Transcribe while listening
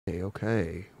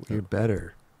Okay. We're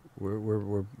better.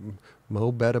 We're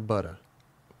mo better butter.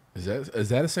 Is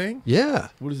that a saying? Yeah.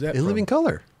 What is that? In living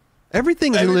color.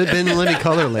 Everything's been in living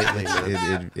color lately.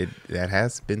 That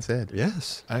has been said.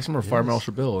 Yes. I asked him for Fire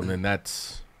Marshal Bill, and then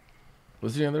that's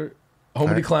what's the other?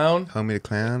 Homie the Clown. Homie the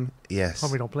Clown. Yes.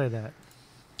 Homie, don't play that.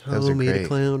 Those are Homie the great.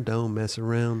 clown, don't mess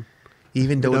around.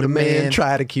 Even though the the man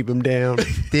try to keep him down.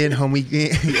 then homie.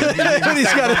 And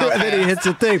he's got to, and then he hits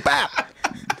the thing. Bap!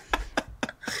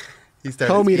 He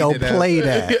started Homie, don't speeding it up. play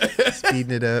that.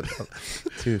 Speeding it up.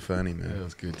 Too funny, man. That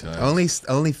was good times.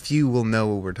 Only few will know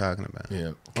what we're talking about.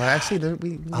 Yeah. Well, actually,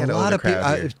 we A had lot of people.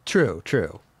 here.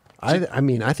 True. I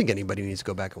mean, I think anybody needs to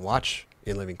go back and watch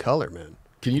In Living Color, man.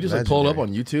 Can you just like, pull it up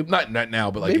on YouTube? Not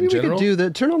now, but like Maybe in we general. could do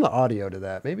that. Turn on the audio to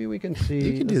that. Maybe we can see.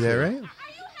 You can do that, right? Are you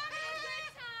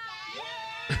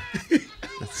having a good time?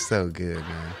 That's so good,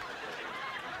 man.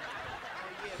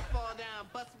 Fall down,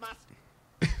 bust my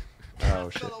Oh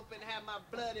shit. skull open, have my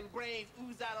blood and brains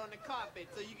ooze out on the carpet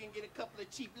so you can get a couple of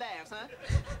cheap laughs, huh?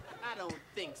 I don't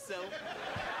think so.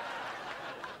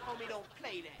 Homie, don't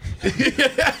play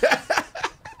that.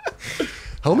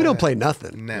 Homie don't play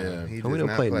nothing. No, Yeah. he Homie does don't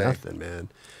not play nothing, man.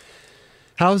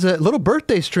 How's that little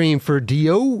birthday stream for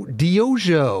Diogo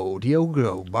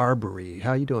Barbary?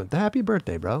 How you doing? Happy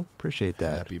birthday, bro. Appreciate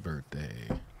that. Happy birthday.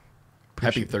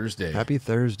 Happy Thursday. Happy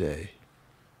Thursday.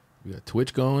 We got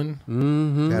Twitch going.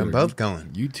 Mm-hmm. Got them both going.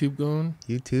 YouTube going.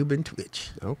 YouTube and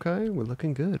Twitch. Okay, we're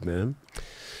looking good, man.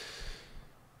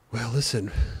 Well,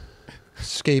 listen,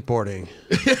 skateboarding.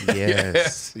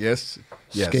 Yes. Yes.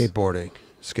 Skateboarding.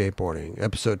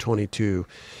 Episode 22.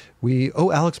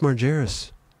 Alex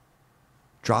Majerus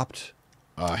dropped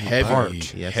Heavy,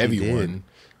 Part. Yes, heavy he did. one.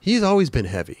 He's always been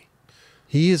heavy.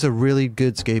 He is a really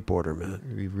good skateboarder,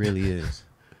 man. He really is.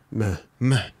 Meh.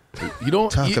 Meh. You don't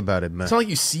Talk about it, man. It's not like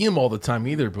you see him all the time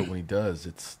either, but when he does,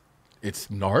 it's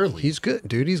gnarly. He's good,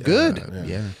 dude. He's good.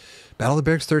 Yeah. Battle of the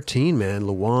Barracks 13, man.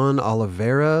 Luan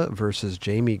Oliveira versus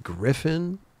Jamie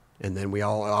Griffin. And then we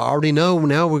all already know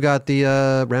now we got the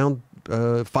round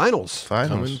finals.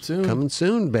 Coming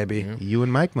soon, baby. Yeah. You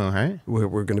and Mike Mo, right?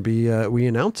 We're going to be, we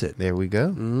announce it. There we go.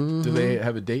 Mhm. Do they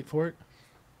have a date for it?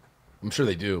 I'm sure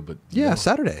they do, but Yeah,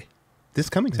 Saturday. This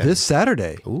coming Saturday. This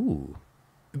Saturday. Ooh.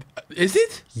 Is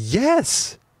it?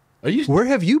 Yes. Are you? Where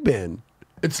have you been?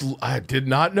 I did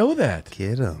not know that.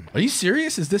 Get him. Are you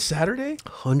serious? Is this Saturday?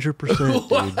 100%,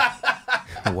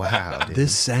 dude. Wow. Dude.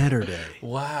 This Saturday.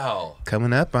 Wow.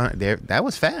 Coming up on there. That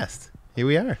was fast. Here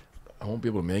we are. I won't be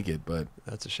able to make it, but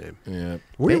That's a shame. yeah.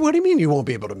 What do you mean you won't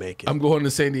be able to make it? I'm going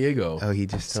to San Diego. Oh, he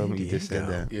just told me. He just said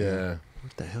Diego. that. Yeah.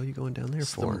 What the hell are you going down there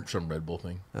for? Some Red Bull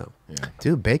thing. Oh. Yeah.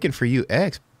 Dude, bacon for you,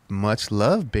 X. Much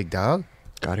love, big dog.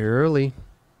 Got here early.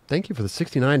 Thank you for the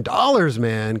 $69,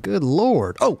 man. Good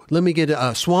Lord. Oh, let me get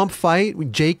a Swamp Fight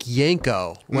with Jake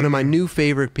Yanko. One of my new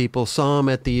favorite people. Saw him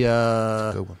at the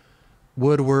Good one.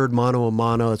 Woodward Mono a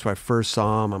Mono. That's where I first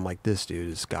saw him. I'm like, this dude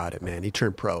has got it, man. He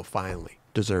turned pro finally.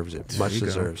 Deserves it. Much you go.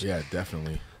 deserves. Yeah,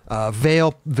 definitely.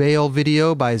 Veil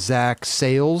video by Zach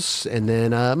Sayles, and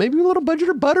then maybe a little budget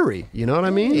of Buttery. You know what I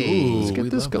mean? Hey. Let's get We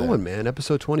this love going, man.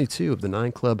 Episode 22 of the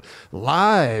 9 Club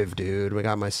live, dude. We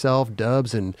got myself,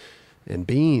 Dubs, and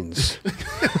Beans.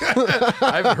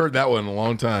 I haven't heard that one in a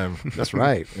long time. That's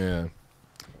right. Yeah.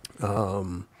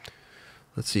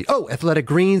 Let's see. Oh, Athletic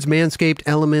Greens, Manscaped,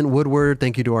 Element, Woodward.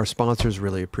 Thank you to our sponsors.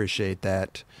 Really appreciate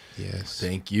that. Yes.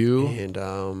 Thank you.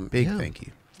 And Big yeah. thank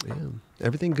you. Yeah.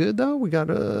 Everything good though? We got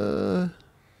I'm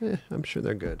sure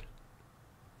they're good.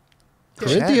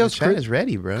 Corinthians is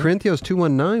ready, bro. Corinthians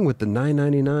 219 with the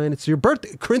 $9.99. It's your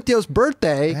birthday. Corinthians'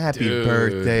 birthday. Happy Dude.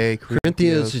 birthday,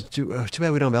 Corinthians. Too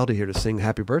bad we don't have Elda here to sing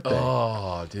happy birthday.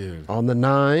 Oh, dude. On the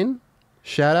 9,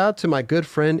 shout out to my good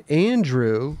friend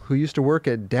Andrew, who used to work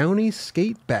at Downey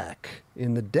Skateback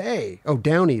in the day. Oh,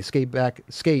 Downey Skate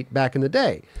back in the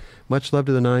day. Much love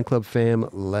to the 9 Club fam.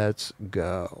 Let's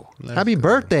go. Happy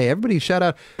birthday. Everybody shout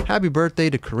out happy birthday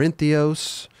to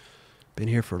Corinthians. Been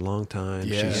here for a long time.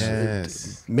 Yeah. She's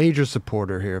Yes. a major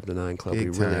supporter here of the 9 Club. Big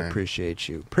We really time. appreciate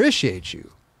you. Appreciate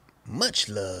you. Much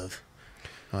love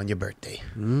on your birthday.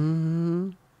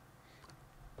 Mm-hmm.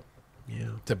 Yeah.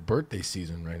 It's a birthday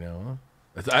season right now,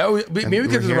 huh? I always, maybe we're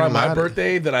because it's hearing around a my lot of-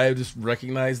 birthday that I just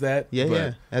recognize that. Yeah, but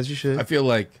yeah. As you should. I feel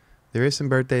like There is some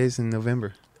birthdays in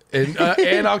November in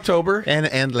October.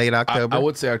 and late October. I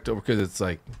would say October because it's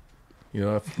like,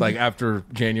 like after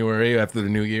January, after the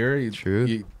new year.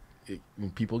 True.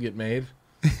 People get made.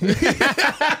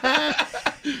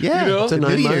 yeah, It's a New 9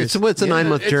 month. Year's. It's a 9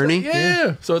 month It's journey.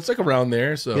 Yeah. So it's like around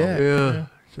there. So Yeah. Yeah.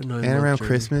 It's a 9 and month around journey.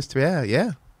 Christmas.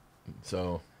 Yeah.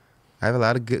 So I have a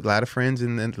lot of friends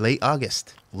in late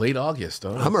August. late August.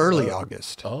 Huh? I'm early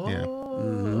August. Oh. Yeah.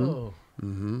 Oh.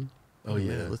 Oh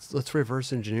yeah. Let's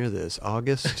reverse engineer this.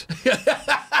 August. So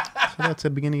that's the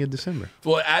beginning of December.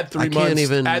 Well, add 3 I months. can't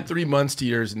even- Add 3 months to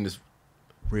yours in this.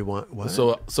 Rewind. What?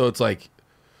 So it's like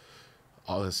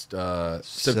August,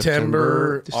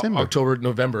 September, December. October,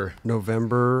 November.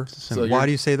 November. So Why you're-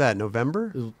 do you say that?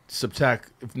 November?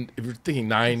 Subtract if you're thinking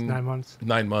 9 months.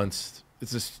 9 months.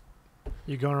 It's just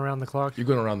You going around the clock? you're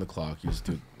going around the clock. You just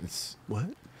do it's What?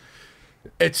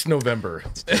 November.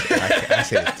 I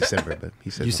say it's December, but he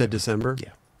said You said November.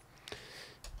 December? Yeah.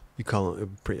 You call it?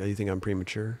 You think I'm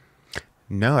premature?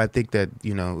 No, I think that,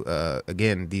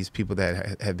 again, these people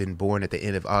that have been born at the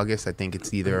end of August, I think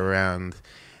it's either around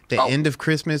the end of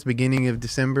Christmas, beginning of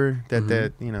December, that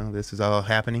this is all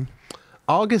happening.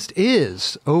 August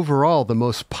is overall the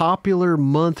most popular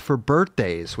month for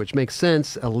birthdays, which makes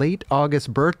sense. A late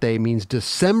August birthday means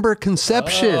December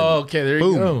conception. Oh, okay, there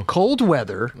you go. Cold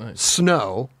weather, Nice.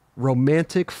 snow,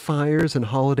 romantic fires, and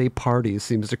holiday parties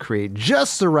seems to create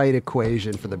just the right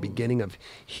equation for the beginning of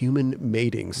human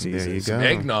mating season. There you go.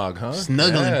 Eggnog, huh?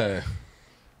 Snuggling. Yeah.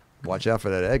 Watch out for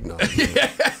that eggnog.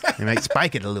 They might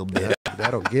spike it a little bit.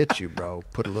 That'll get you, bro.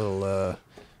 Put a little,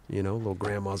 little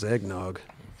grandma's eggnog.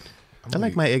 I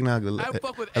like my eggnog a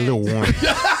fuck with little warm.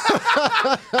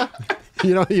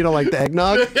 You don't like the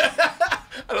eggnog?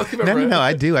 No,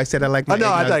 I do. I said I like my Oh, no,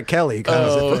 I eggnog. thought Kelly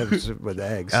because with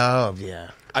eggs. Oh,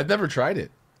 yeah. I've never tried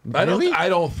it. Really? I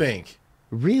don't think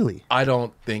Really?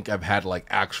 I've had like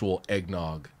actual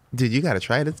eggnog. Dude, you got to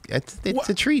try it. It's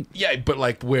a treat. Yeah, but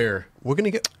like where? We're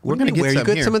gonna get. We're gonna get where you some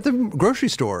get here. some at the grocery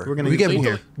store. We're gonna we get get some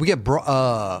here. We get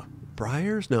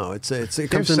Briars. No, it comes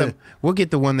There's in some, we'll get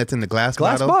the one that's in the glass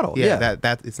bottle, yeah.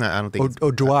 that it's not. I don't think. it's,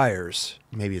 Dwyer's.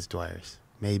 maybe it's Dwyer's.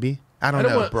 Maybe I don't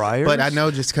don't know. want- Briars? But I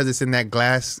know just because it's in that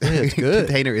glass it's good.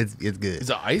 container, it's good. Is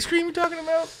it ice cream you're talking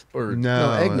about? Or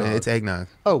No, eggnog. it's eggnog.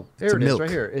 Oh, there It's it is, milk. right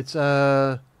here. It's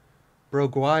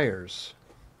Broguire's.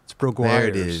 It's Broguire's. There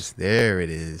it is. There it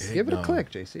is. Give it a Eggnog.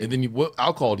 click, JC. And then what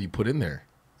alcohol do you put in there?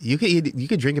 You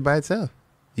can drink it by itself.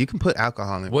 You can put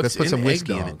alcohol in it. What's Let's put in some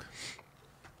whiskey in it. eggnog?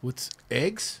 What's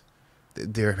eggs?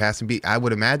 There has to be. I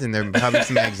would imagine there are probably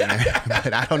some eggs in there,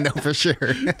 but I don't know for sure.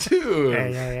 Dude.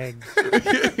 Egg.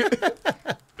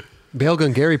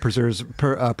 Balegun Gary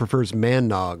prefers man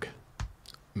nog.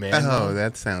 Man. Oh,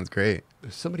 that sounds great.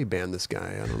 Somebody banned this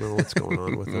guy. I don't know what's going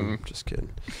on with him. Just kidding.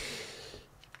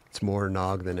 It's more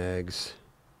nog than eggs.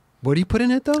 What do you put in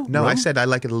it though? No, I Rum? said I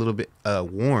like it a little bit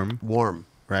warm, warm.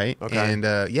 right? Okay. And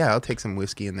yeah, I'll take some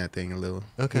whiskey in that thing a little.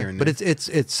 Okay, here and but there.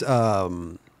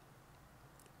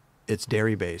 it's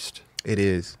dairy based. It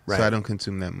is. Right. So I don't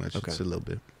consume that much. Okay. Just a little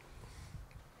bit.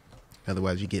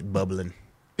 Otherwise, you get bubbling.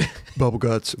 Bubble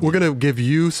guts. We're gonna give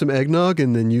you some eggnog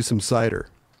and then you some cider.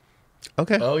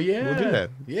 Okay. Oh yeah. We'll do that.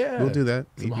 Yeah. We'll do that.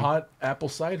 Some hot apple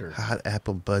cider. Hot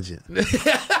apple budget.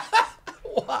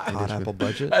 Hot apple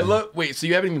budget. I love. Wait, so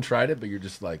you haven't even tried it, but you're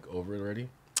just like over it already?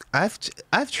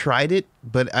 I've tried it,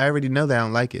 but I already know that I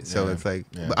don't like it. So Yeah. it's like,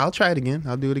 Yeah. but I'll try it again.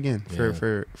 I'll do it again Yeah.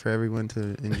 for everyone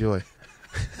to enjoy.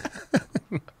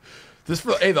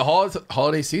 The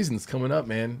holiday season's coming up,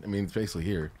 man. I mean, it's basically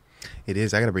here. It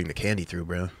is. I gotta bring the candy through,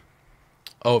 bro.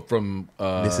 Oh, from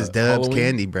Mrs. Dub's Halloween?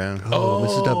 candy, bro. Oh,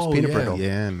 Mrs. Dub's peanut yeah. brittle.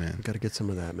 Yeah, man. Got to get some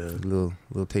of that, A man.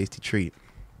 little tasty treat.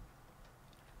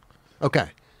 Okay,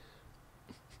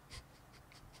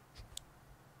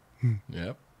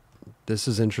 Yep. this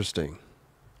is interesting.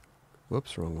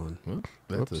 Whoops, wrong one. Well,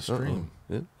 that's Whoops, a stream.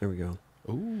 Yeah, there we go.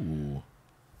 Ooh.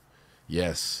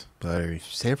 Yes. Buttery.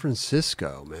 San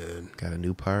Francisco, man, Got a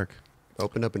new park.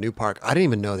 opened up a new park. I didn't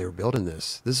even know they were building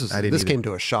this. This I didn't either. came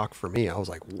to a shock for me. I was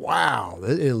like, wow,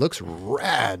 it looks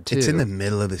rad too. It's in the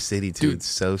middle of the city, too. Dude. It's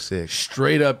so sick.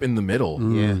 Straight up in the middle.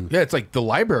 Yeah. Yeah, it's like the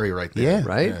library right there. Yeah.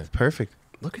 right? It's perfect.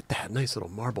 Look at that nice little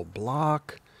marble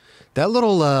block. That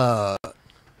little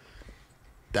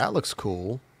that looks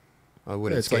cool. I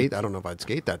wouldn't Yeah, it's skate. like- I don't know if I'd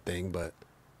skate that thing, but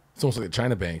It's almost like the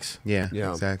China Banks. Yeah,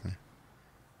 Yeah. exactly.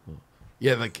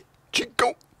 Yeah, like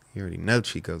Chico. You already know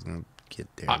Chico's going to get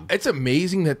there. it's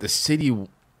amazing that the city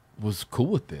was cool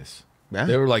with this. Yeah.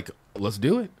 They were like, let's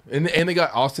do it. And they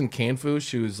got Austin Canfush,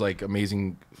 who's like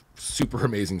amazing, super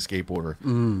amazing skateboarder.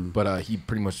 But he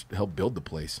pretty much helped build the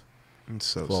place. It's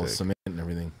so With all the sick. cement and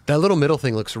everything. That little middle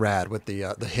thing looks rad with the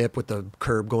hip with the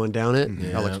curb going down it.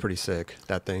 Yeah. That looks pretty sick.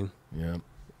 That thing. Yeah.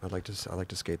 I'd like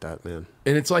to skate that, man.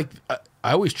 And it's like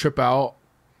I always trip out.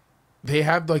 They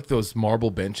have like those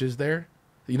marble benches there.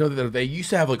 You know that they used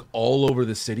to have like all over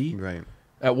the city. Right.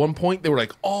 At one point, they were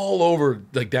like all over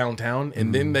like downtown,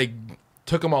 and then they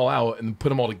took them all out and put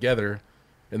them all together,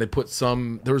 and they put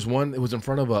some. There was one. It was in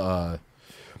front of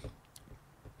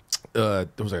there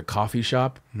was like a coffee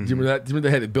shop. Do you remember that? Do you remember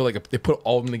they had built they put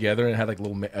all of them together and had like a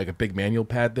little like a big manual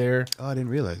pad there. Oh, I didn't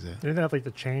realize that. Didn't they have like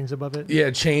the chains above it?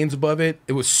 Yeah, chains above it.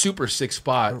 It was super sick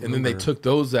spot, and then they took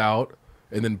those out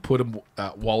and then put them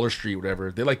at Waller Street,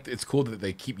 whatever. They like it's cool that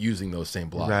they keep using those same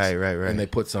blocks. Right. And they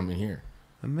put some in here.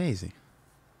 Amazing.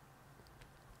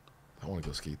 I want to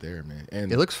go skate there, man.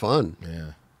 And It looks fun.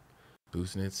 yeah,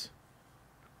 Boosnitz.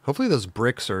 Hopefully those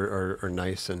bricks are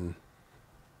nice and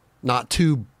not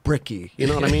too bricky. You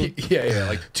know what I mean? yeah,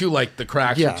 like too like the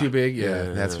cracks are too big.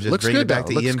 Yeah. That's just Looks bringing good, it back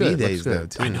though. to Looks EMB good. days, Looks though,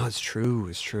 good. too. I know, it's true.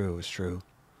 It's true.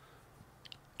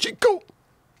 Chico.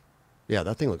 Yeah,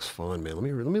 that thing looks fun, man. Let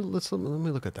me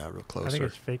look at that real closer. I think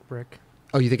it's fake brick.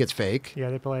 Oh, you think it's fake? Yeah,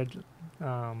 they probably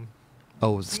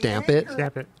Oh, stamp it?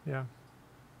 stamp it. Yeah.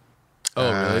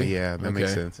 Oh, really? Yeah, that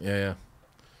makes sense. Yeah.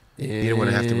 You don't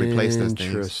wanna have to replace those things.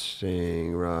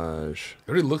 Interesting, Raj. It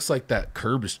already looks like that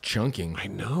curb is chunking. I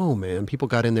know, man. People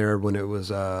got in there when it was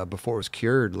before it was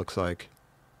cured. Looks like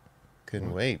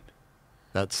Couldn't wait.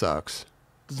 that sucks,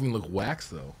 Doesn't even look wax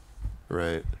though.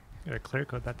 right? Gotta clear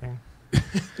coat that thing.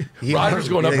 Roger's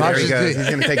going up. There he Roger's goes. good. He's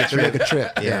gonna take a trip. Make a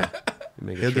trip. Yeah,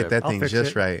 Make a he'll trip. get that I'll thing fix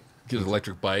just it. right. Get an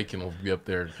electric bike and we'll be up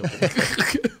there.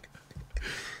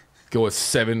 Go with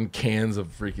 7 cans of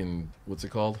freaking what's it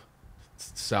called?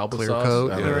 Salsa Clear sauce?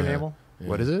 coat, I don't Clear know. enamel. Yeah.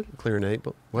 What is it? Clear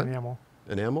enamel? What? Enamel.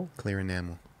 Enamel? Clear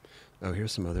enamel. Oh,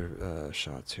 here's some other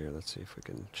shots here. Let's see if we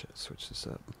can switch this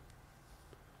up.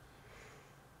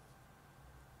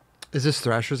 Is this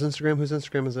Thrasher's Instagram? Whose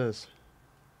Instagram is this?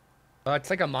 It's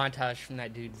like a montage from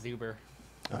that dude Zuber.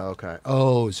 Oh, okay.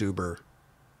 Oh, Zuber.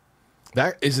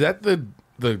 That is that the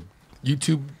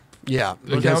YouTube. Yeah,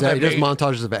 he Look does, how that he does made-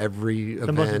 montages of every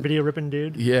The most event. video ripping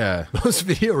dude. Yeah, Most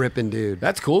video ripping dude.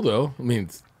 that's cool though. I mean,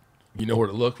 you know where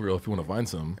to look real if you want to find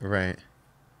some. Right.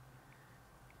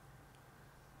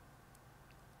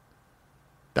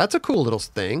 That's a cool little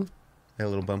thing. That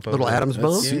little bump Little over. Adam's That's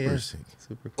bump? super Yeah. sick.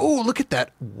 Super cool. Oh, look at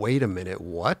that. Wait a minute.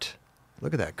 What?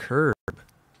 Look at that curve.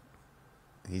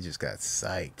 He just got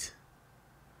psyched.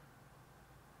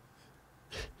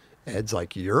 Ed's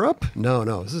like, Europe? No,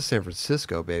 this is San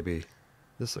Francisco, baby.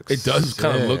 This looks It does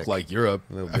kind of look sick. like Europe.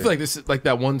 A little I bit. feel like this is like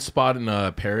that one spot in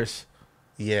Paris.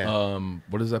 Yeah.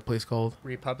 What is that place called?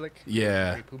 Republic?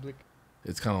 Yeah, Republic?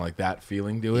 it's kind of like that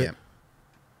feeling to it. Yeah.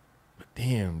 But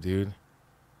damn, dude.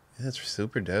 That's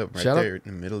super dope. Right Shout out- there in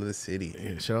the middle of the city.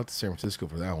 Yeah, shout out to San Francisco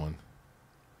for that one.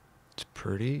 It's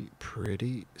pretty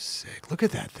sick. Look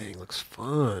at that thing. Looks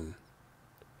fun.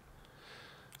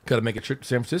 Got to make a trip to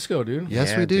San Francisco, dude.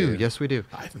 Yes, Yeah, we do. dude. Yes, we do.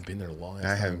 I haven't been there a long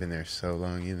I haven't been there so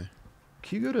long either.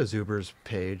 Can you go to Zuber's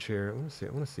page here? I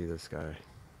want to see this guy.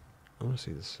 I want to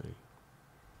see this thing.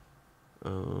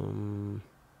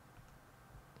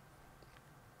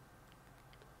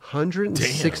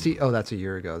 160. Oh, that's a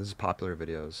year ago. This is popular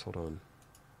videos. Hold on.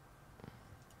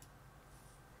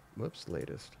 Whoops,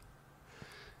 latest.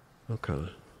 Okay. I'm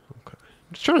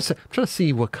just trying to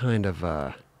see what kind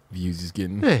of Views he's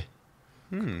getting.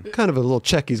 kind of a little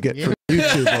check he's getting from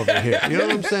YouTube over here. You know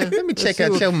what I'm saying? Let me check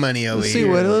out your money over Let's see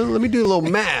here. what. Let me do a little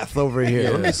math over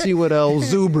here. Let me see what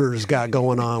Zuber's got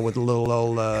going on with the little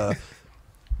old.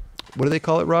 What do they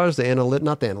call it, Raj? The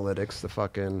not the analytics. The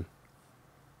fucking.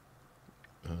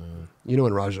 You know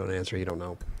when Raj don't answer, you don't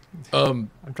know. I'm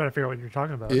trying to figure out what you're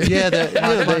talking about. Yeah,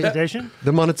 Monetization?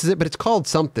 the monetization, but it's called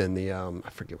something. The I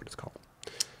forget what it's called.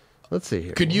 Let's see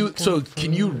here. Can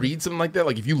you read something like that?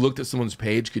 Like if you looked at someone's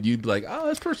page, could you be like, oh,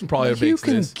 this person probably You makes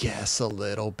can this? guess a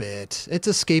little bit. It's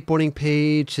a skateboarding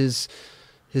page. His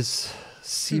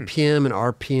CPM and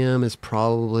RPM is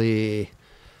probably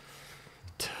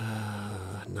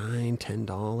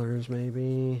 $9-10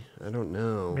 maybe. I don't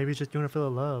know. Maybe he's just doing it for the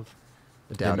love.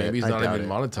 I doubt maybe it. he's I not doubt even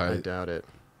it. monetized. I doubt it.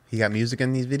 He got music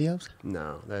in these videos?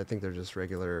 No, I think they're just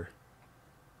regular.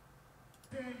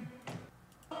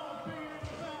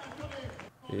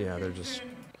 Yeah, they're just.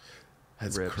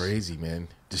 That's rips. crazy, man.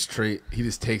 He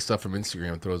just takes stuff from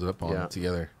Instagram and throws it up on Yeah.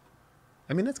 together.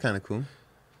 I mean, that's kind of cool.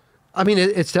 I mean,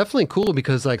 it's definitely cool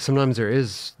because like sometimes there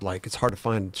is like it's hard to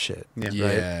find shit. Yeah.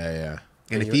 Yeah.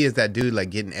 And if he is that dude, like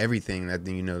getting everything, then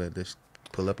you know that just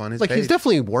pull up on his Like page. he's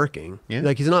definitely working. Yeah.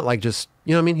 Like he's not like just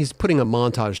you know what I mean. He's putting a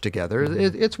montage together.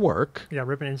 It's work. Yeah,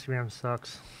 ripping Instagram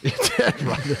sucks.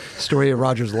 Story of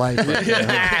Roger's life.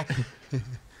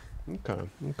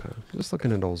 Okay. Just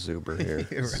looking at old Zuber here.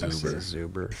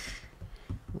 Zuber.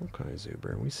 Okay,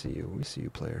 Zuber. We see you,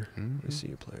 player. We see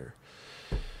you, player.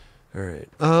 All right.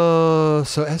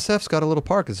 So SF's got a little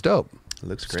park. It's dope.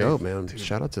 Looks It's great. dope, man.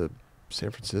 Shout out to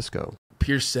San Francisco.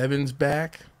 Pier 7's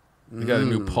back. You got a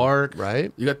new park.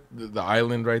 Right? You got the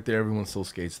island right there. Everyone still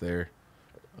skates there.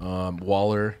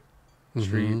 Waller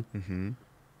Street. Mm-hmm.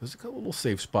 there's a couple little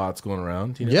safe spots going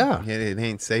around. You know? Yeah. Yeah, it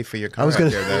ain't safe for your car I was gonna,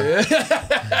 out there,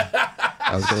 though.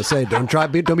 I was gonna say,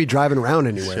 don't be driving around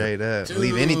anywhere. Straight up.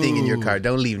 Leave anything in your car.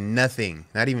 Don't leave nothing.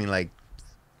 Not even like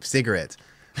cigarettes.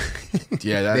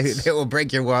 Yeah, that's they will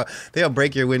break your wall. They'll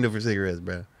break your window for cigarettes,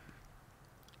 bro.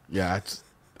 yeah.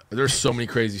 There's so many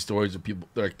crazy stories of people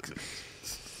like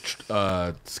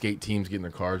skate teams getting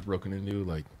their cars broken into.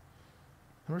 Like,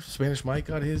 remember Spanish Mike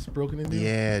got his broken into?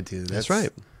 Yeah, dude. That's right.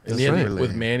 And That's he had right. to-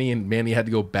 with Manny, and Manny had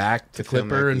to go back to film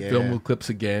Clipper like- and film yeah. with clips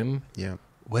again. Yeah.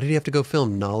 What did he have to go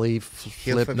film? Nollie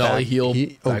flip, flip Nollie back. heel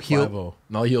Oh, back heel. 5-0.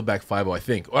 Nollie heel back 5-0, I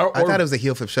think. Or, I thought it was a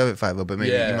heel flip shove at 5-0, but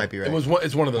maybe you might be right.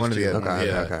 It's one of those One of two. the other Okay,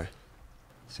 yeah. okay.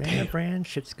 San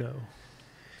Francisco.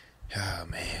 Oh,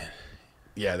 man.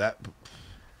 Yeah, that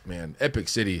man, epic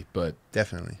city, but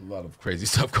Definitely. a lot of crazy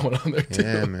stuff going on there too.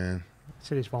 Yeah, man.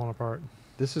 City's falling apart.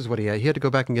 This is what he had. He had to go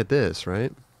back and get this,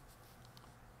 right?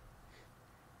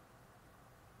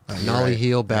 Oh, you're Nollie right.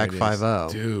 heel back There it is.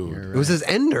 5-0. Dude, You're It was right. his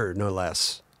ender, no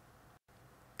less.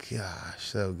 Gosh,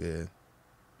 so good.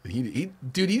 he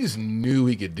just knew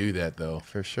he could do that though.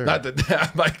 For sure. Not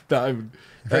that like that's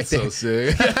Right so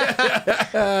there.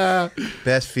 sick.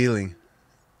 Best feeling.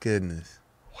 Goodness.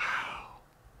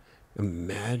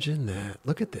 Imagine that.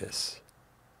 Look at this.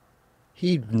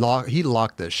 He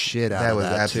locked the shit out That of was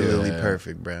that absolutely too. Yeah.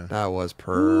 perfect, bro. That was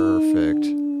perfect.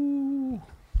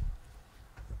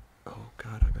 Oh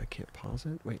God, I can't pause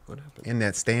it. Wait, what happened? In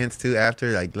that stance, too,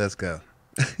 after, like, let's go.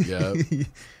 Yeah.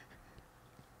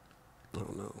 Oh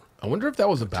no, I wonder if that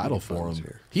was a battle many for buttons him.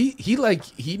 here. He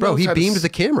bro, knows he how to beams the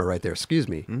camera right there. Excuse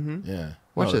me. Mm-hmm. Yeah.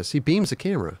 Watch Oh, this. He beams the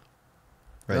camera.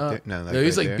 Right no. there. No, like No,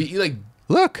 he's right like there. he like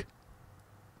Look.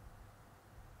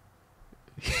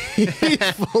 He's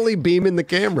fully beaming the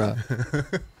camera.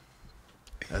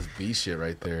 that's B shit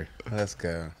right there. Let's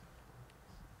go.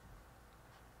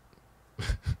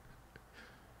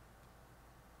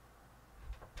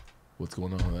 What's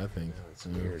going on with that thing? It's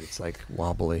weird. It's like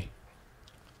wobbly.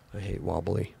 I hate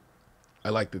wobbly. I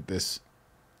like that this.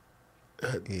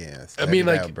 Yeah. I mean,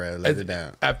 let it like out, bro. Let as- it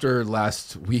down. after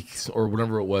last week or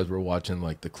whatever it was, we're watching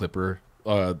like the Clipper,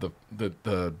 the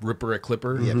Ripper at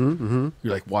Clipper. Yeah. Mm-hmm.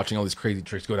 You're like watching all these crazy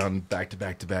tricks go down back to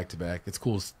back to back to back. It's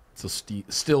cool to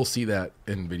still see that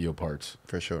in video parts.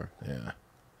 For sure. Yeah.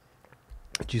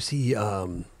 Did you see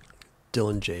Dylan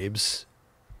Jaeb's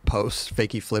post?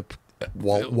 Fakie flip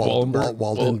Waldenberg?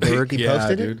 Waldenberg. He Yeah,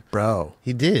 posted it? dude. Bro,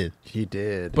 He did. he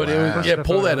did. But Wow. it was, yeah, Posted a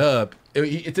pull that photo. up.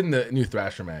 It's in the new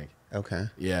Thrasher mag. Okay.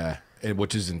 Yeah,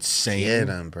 which is insane. Get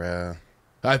him, bro.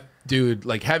 Dude,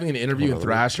 like having an interview in Hold on,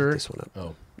 let me pick Thrasher. this one up.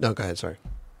 Oh, No, go ahead. Sorry.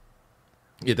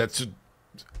 yeah, that's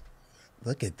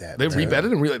Look at that. they bro.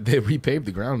 rebedded and they repaved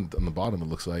the ground on the bottom. It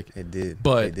looks like It did.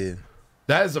 But- it did.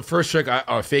 that is the first trick, or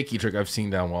fakie trick I've seen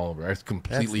down Wallenberg. It's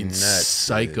completely That's nuts,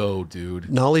 psycho, dude.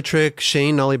 Nollie trick,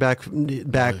 Shane Nollie back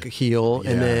heel,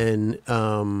 yeah. and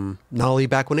then Nollie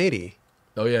back 180.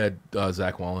 Oh yeah,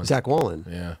 Zach Wallen. Zach Wallen.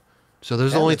 Yeah, So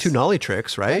there's That only looks- two Nollie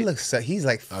tricks, That right? looks so, he's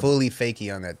like fully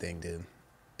fakey on that thing, dude.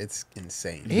 It's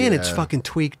insane. And it's Yeah. fucking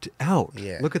tweaked out.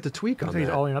 Yeah. Look at the tweak on Looks like he's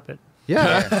that. all up it.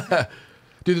 Yeah.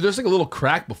 dude. There's like a little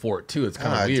crack before it too. It's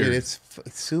kind of weird. Dude, it's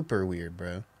super weird,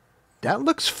 bro. That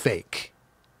looks fake.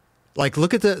 Like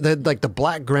look at the like the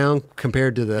black ground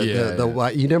compared to the Yeah, yeah.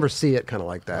 white. You never see it kind of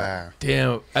like that. Wow.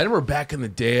 Damn, I remember back in the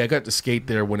day, I got to skate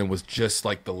there when it was just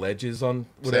like the ledges on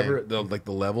whatever, Same. like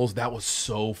the levels. That was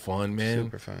so fun, man.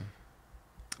 Super fun.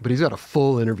 But he's got a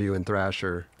full interview in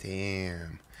Thrasher.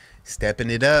 Damn. Stepping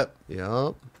it up.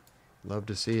 Yup. Love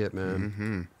to see it, man.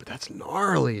 Mm-hmm. But that's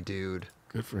gnarly, dude.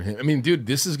 Good for him. I mean, dude,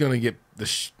 this is gonna get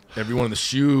everyone in the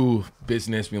shoe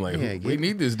business being like, Yeah, we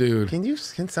need this dude.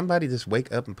 Can somebody just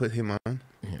wake up and put him on?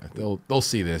 Yeah, they'll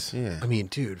see this. Yeah. I mean,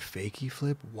 dude, fakie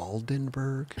flip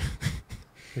Waldenberg?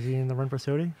 Is he in the run for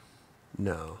SOTY?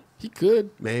 No. He could.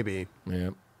 Maybe.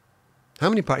 Yeah, How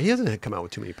many parts? He hasn't come out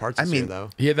with too many parts I this year, mean- though.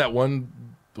 he had that one.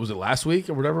 Was it last week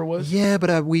or whatever it was? Yeah,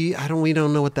 but we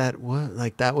don't know what that was.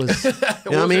 Like that was. You know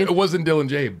what I It mean? wasn't Dylan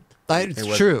Jaeb. It's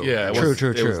wasn't- true. Yeah, it true, was,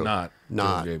 true, It true. was not.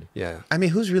 Not. Dylan Jaeb. Yeah. I mean,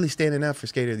 who's really standing out for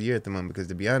Skater of the Year at the moment? Because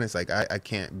to be honest, like I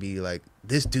can't be like,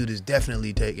 this dude is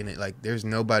definitely taking it. Like there's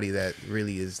nobody that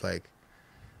really is like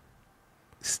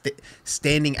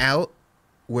standing out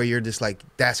where you're just like,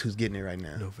 that's who's getting it right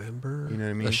now. November. You know what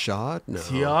I mean? A shot. No.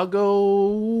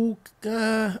 Tiago.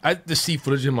 I just see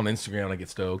footage of him on Instagram and I get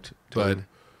stoked. But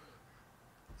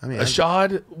I mean,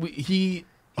 Ashad, he He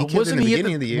killed wasn't in the he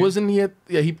beginning of the year. Wasn't he at?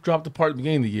 Yeah, he dropped apart at the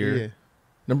beginning of the year. Yeah.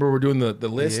 Remember, we're doing the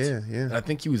list. Yeah, yeah. And I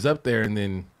think he was up there, and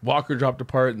then Walker dropped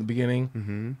apart in the beginning.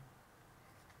 Mm-hmm.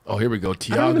 Oh, here we go. I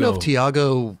Tiago. don't even know if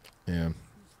Tiago, Yeah.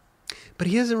 but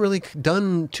he hasn't really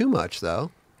done too much though.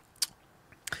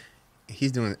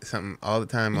 He's doing something all the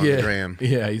time on the gram.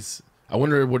 Yeah, I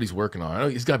wonder what he's working on. I know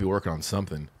he's got to be working on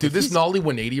something. Dude, this Nollie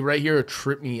 180 right here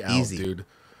tripped me out, dude.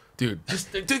 Dude,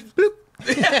 just bloop.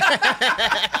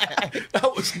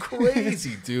 That was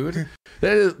crazy, dude.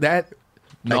 That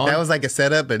was like a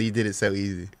setup, but he did it so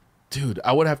easy. Dude,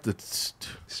 I would have to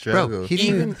struggle. Bro, he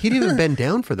didn't even bend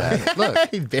down for that. Look,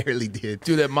 he barely did.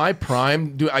 Dude, at my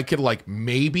prime, dude, I could like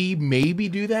maybe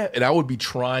do that, and I would be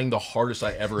trying the hardest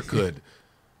I ever could.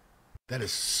 That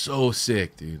is so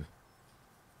sick, dude.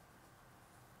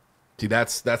 Dude,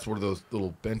 that's one of those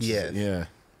little benches. Yes. Yeah.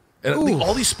 And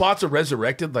all these spots are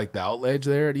resurrected, like the outledge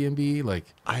there at EMB. Like,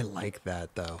 I like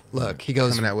that though. Look, he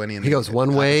goes Coming out he goes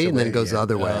one way and then it goes the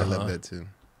other way. I love that too.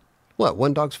 What?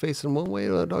 One dog's facing one way,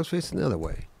 another dog's facing the other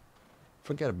way.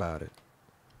 Forget about it.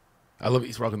 I love it.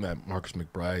 He's rocking that Marcus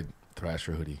McBride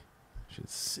Thrasher hoodie.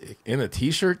 Shit's sick. And a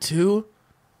t-shirt too.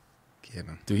 Get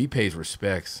him. Dude, he pays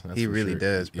respects. That's He for really sure.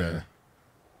 does, bro. Yeah.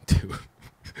 Dude,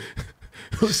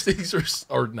 those things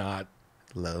are not.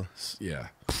 Low. Yeah.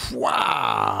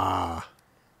 Wow.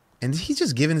 And he's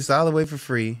just giving this all away for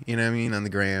free, you know what I mean, on the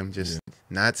gram, just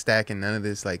not stacking none of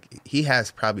this. Like, he has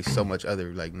probably so much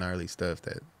other, like, gnarly stuff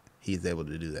that he's able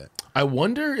to do that. I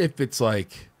wonder if it's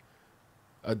like,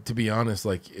 to be honest,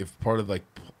 like if part of like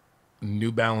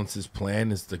New Balance's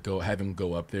plan is to have him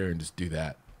go up there and just do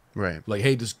that. Right. Like,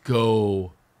 hey, just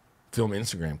go film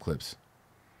Instagram clips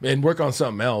and work on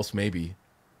something else, maybe.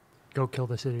 Go kill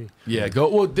the city. Yeah, go.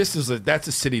 Well, that's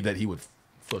a city that he would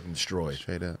fucking destroy.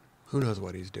 Straight up. Who knows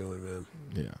what he's doing, man?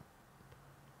 Yeah.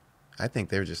 I think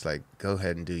they're just like, go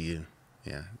ahead and do you.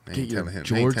 Yeah. They Get ain't your telling him,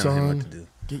 they ain't jorts telling him on. what to do.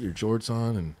 Get your jorts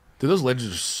on, and dude, those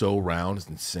ledges are so round. It's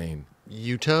insane.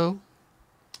 Yuto?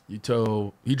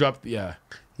 He dropped. Yeah.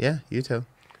 Yeah, Yuto.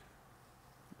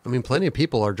 I mean, plenty of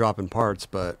people are dropping parts,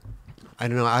 but I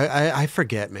don't know. I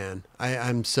forget, man.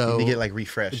 I'm so. You get like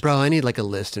refreshed. Bro, I need like a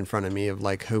list in front of me of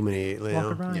like how many. You know,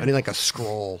 around. I need like a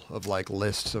scroll of like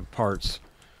lists of parts.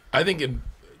 I think in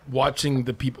watching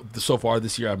the people so far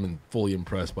this year, I've been fully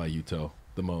impressed by Yuto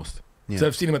the most. Yeah. So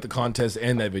I've seen him at the contest,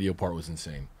 and that video part was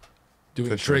insane. Doing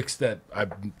For sure. tricks that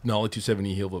I've Nollie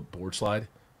 270 heel the board slide.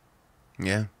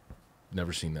 Yeah.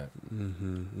 Never seen that.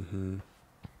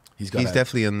 He's He's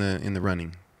definitely in the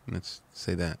running. Let's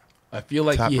say that. I feel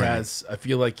like top he running. has. I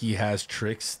feel like he has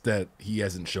tricks that he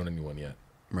hasn't shown anyone yet.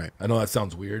 Right. I know that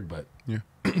sounds weird, but Yeah.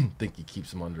 I think he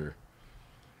keeps him under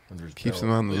his Keeps belt.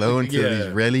 him on the low until Yeah. he's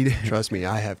ready to. Trust me,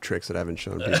 I have tricks that I haven't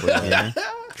shown people yet.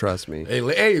 Trust me.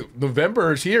 Hey,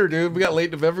 November is here, dude. We got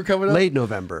late November coming up. Late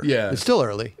November. Yeah. It's still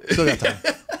early. Still got time.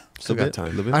 Still got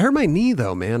time. I hurt my knee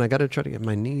though, man. I got to try to get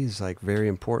my knees like very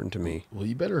important to me. Well,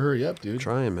 you better hurry up, dude.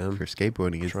 Trying, man. For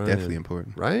skateboarding, it's Trying. definitely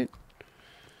important. Right?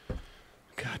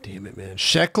 God damn it, man.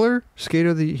 Scheckler, skater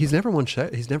of the he's never won skater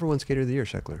of the year,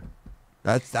 Scheckler.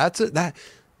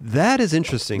 That is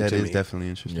interesting That to is me. definitely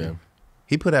interesting. Yeah.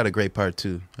 He put out a great part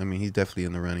too. I mean, he's definitely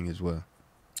in the running as well.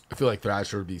 I feel like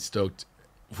Thrasher would be stoked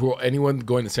for anyone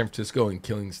going to San Francisco and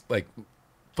killing, like,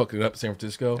 fucking it up San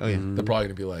Francisco. Oh, yeah. They're probably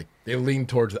gonna be like, they lean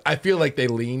towards. I feel like they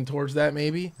lean towards that,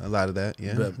 maybe, A lot of that,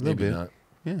 yeah. but a little maybe bit. not.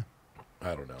 Yeah.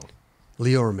 I don't know.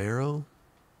 Leo Romero.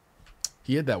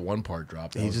 He had that one part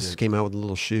drop. That He was just it. came out with a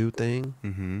little shoe thing.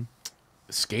 Mm-hmm.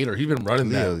 Skater. He's been running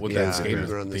Leo, that with Yeah, that he's skater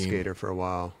been running the theme. skater for a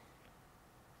while.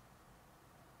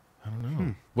 I don't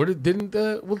know. What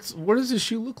does his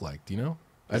shoe look like? Do you know?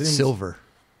 Silver.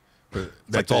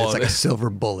 That's It's like a silver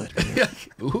bullet.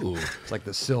 Ooh, It's like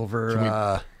the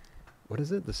silver. What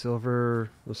is it? The silver.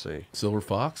 Let's see. Silver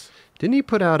Fox. Didn't he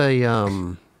put out a?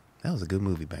 That was a good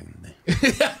movie back in the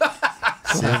day.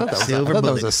 I thought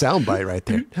that was a sound bite right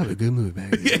there. That was a good movie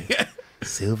back then.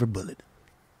 Silver Bullet.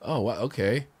 Oh, wow,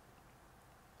 okay.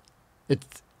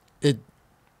 It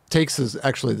takes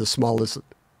actually the smallest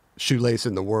shoelace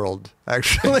in the world.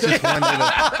 Actually, Just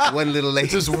one little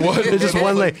lace. Just one. it's just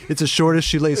one lace. It's the shortest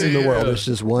shoelace in the world. It's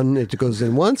just one. It goes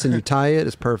in once, and you tie it.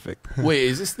 It's perfect. Wait,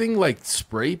 is this thing like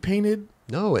spray painted?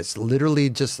 No, it's literally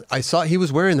just. I saw he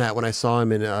was wearing that when I saw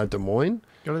him in Des Moines.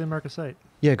 Go to the America site.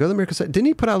 Yeah, go to the America site. Didn't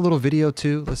he put out a little video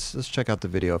too? Let's check out the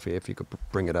video if you could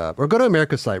bring it up, or go to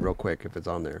America site real quick if it's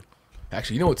on there.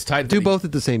 Actually, you know what's tied? Do both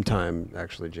at the same time,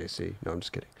 actually, JC. No, I'm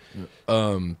just kidding.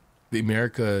 The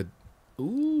America.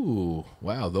 Ooh,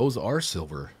 wow, those are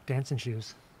silver. Dancing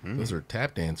shoes. Those are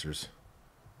tap dancers.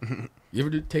 You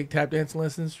ever take tap dancing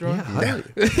lessons, John? Yeah,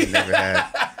 Never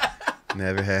have.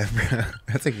 Never have, bro.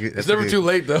 That's a good. It's never too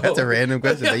late, though. That's a random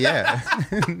question, but yeah.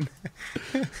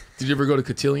 Did you ever go to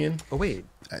Cotillion? Oh wait,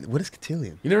 What is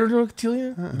Cotillion? You never go to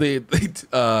Cotillion? They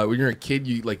when you're a kid,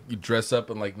 you dress up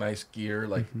in like nice gear,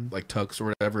 like tux or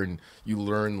whatever, and you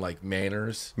learn like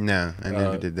manners. No, I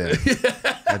never did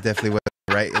that. I definitely wasn't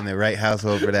right in the right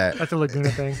household for that. That's a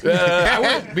Laguna thing.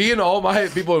 Me and all my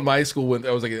people in my school when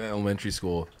I was like in elementary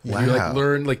school. Wow. You like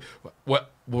learn like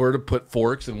where to put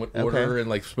forks and what order and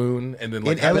like spoon and then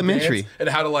like In how to elementary? dance and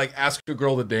how to like ask a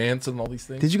girl to dance and all these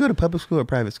things. Did you go to public school or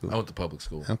private school? I went to public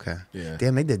school. Okay. Yeah.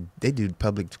 Damn, they do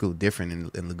public school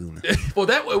different in Laguna. Well,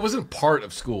 it wasn't part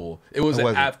of school. It was Oh,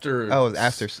 was it? after. Oh, it was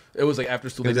after. It was like after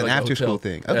school. It was they an did, like, a after school hotel.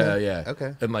 thing. Okay. Yeah.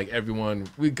 Okay. And like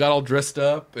we got all dressed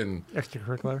up and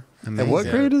Extracurricular. And what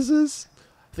Yeah. grade is this?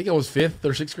 I think I was 5th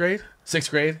or 6th grade. 6th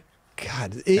grade.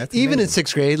 God, That's even in amazing.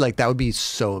 6th grade, like that would be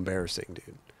so embarrassing,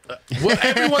 dude. Well,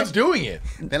 everyone's doing it.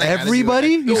 Then I gotta do Everybody?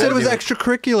 You said it was do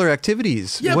extracurricular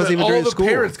activities. Yeah, it wasn't but even all during the school.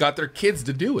 parents got their kids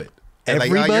to do it. And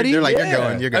like, oh, Everybody? they're like,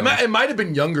 Yeah. you're going. It might have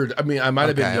been younger. I mean, I might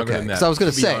have been Okay, younger okay. than that. 'Cause I was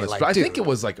gonna to be say, honest, like, but I think dude. it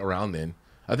was like around then.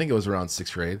 I think it was around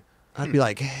 6th grade. I'd be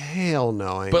like, hell no.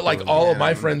 I ain't But like doing all that. of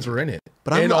my friends were in it,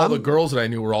 But and I'm- all the girls that I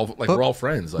knew were all like But we're all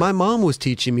friends. Like, my mom was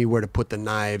teaching me where to put the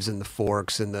knives and the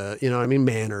forks and the, you know what I mean,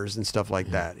 manners and stuff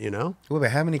like that, you know? Well,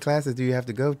 but how many classes do you have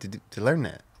to go to learn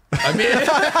that? I mean,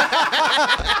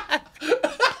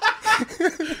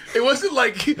 it wasn't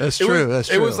like That's it true, Was, that's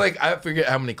It was true. like I forget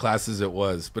how many classes it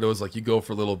was, but it was like you go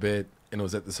for a little bit, and it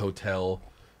was at this hotel,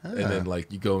 and then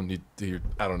like you go and you do your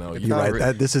I don't know. You're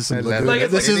right. This is some Like, Laguna, like,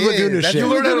 this it is is. Laguna That's shit. You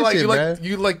learn how to like Shit,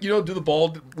 you like do the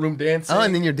ballroom dancing. Oh,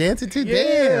 and then you're dancing too. Yeah.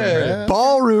 Damn, bro.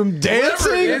 Ballroom Whatever it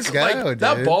dancing? is, Go, like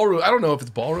that dude. ballroom. I don't know if it's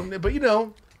ballroom, but you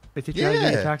know, They teach you how to do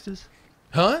Yeah. your taxes?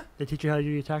 huh? They teach you how to do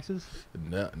your taxes?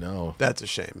 No. That's a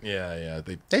shame. Yeah.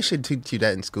 They should teach you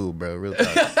that in school, bro. Real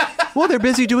talk. Well, they're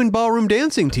busy doing ballroom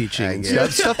dancing teaching. I and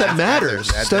guess. stuff that matters.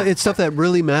 It's stuff that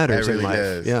really That matters really in life.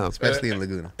 does. Yeah. Especially in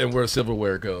Laguna. And where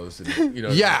silverware goes, and, you know.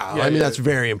 Yeah, I mean, that's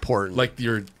very important. like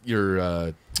your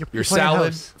You're playing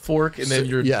salad house. fork, and then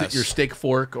your Yes. your steak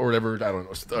fork or whatever. I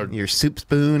don't know. Or, Your soup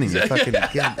spoon and your fucking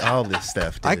all this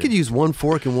stuff. Dude. I could use one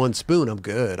fork and one spoon. I'm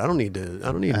good. I don't need I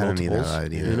don't need multiples. that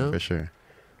idea, you know? for sure.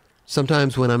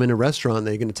 Sometimes when I'm in a restaurant,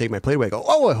 they're going to take my plate away. I go,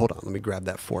 oh, wait, hold on. Let me grab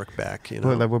that fork back. You know?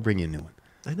 Well, we'll bring you a new one.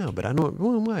 I know, but I don't.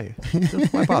 Well, why?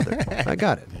 Why bother? I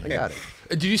got it.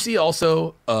 did you see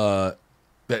also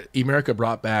that America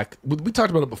brought back? We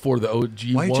talked about it before. The OG.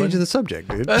 Why are you one. changing the subject,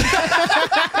 dude?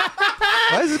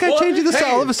 Why is this guy Well, changing the hey.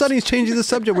 All of a sudden, he's changing the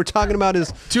subject. We're talking about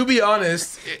his. To be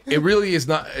honest, it really is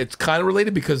not. It's kind of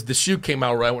related because the shoe came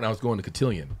out right when I was going to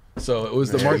Cotillion. So it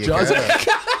was the There Mark you Johnson.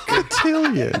 go.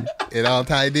 Cotillion. It all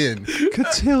tied in.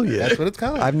 Cotillion. That's what it's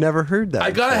called. I've never heard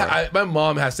that. My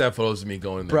mom has to have photos of me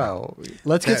going there. Bro,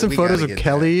 let's get Yeah, some we photos gotta of get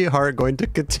Kelly Hart going to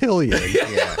Cotillion.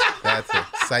 Yeah, that's a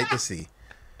sight to see.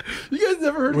 You guys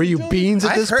never heard? Were of you Cotillion? beans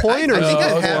at I've this heard- point? I or think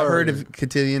I or- have heard of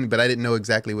Cotillion, but I didn't know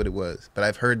exactly what it was. But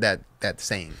I've heard that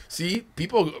saying. See,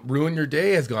 people ruin your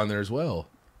day has gone there as well.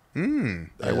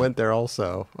 I went there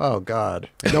also. Oh God!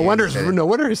 No wonder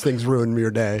his things ruined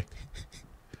your day.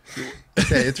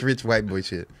 It's rich white boy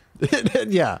shit.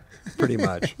 Yeah, pretty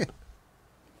much.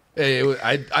 Hey,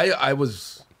 I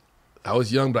was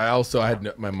young, but I also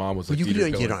had my mom was like, you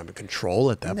 "Dieter don't Cohen." have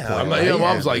control at that point. I'm like, right? yeah,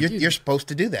 mom's like, you're supposed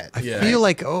to do that. I Yeah. feel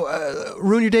like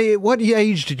ruin your day. What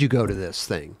age did you go to this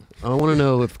thing? I want to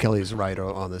know if Kelly's right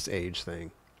on this age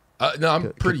thing. no,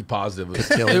 I'm pretty positive.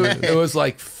 Cotillion. It was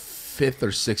like 5th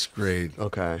or 6th grade.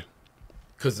 Okay,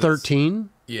 Because 13.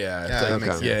 Yeah, it's Yeah, like, that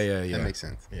makes sense. yeah. That makes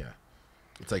sense. Yeah,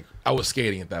 it's like I was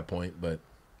skating at that point, but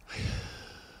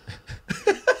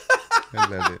I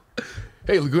love it.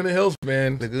 hey, Laguna Hills,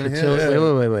 man. Laguna Cotillion.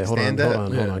 Hills. Wait. Hold Stand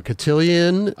on. up.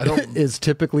 Cotillion I don't- is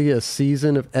typically a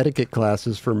season of etiquette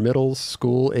classes for middle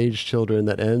school age children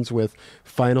that ends with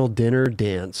final dinner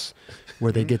dance,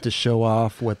 where they get to show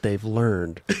off what they've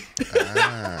learned.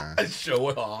 I show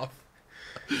it off.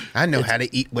 I know how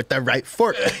to eat with the right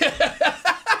fork.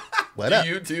 What up?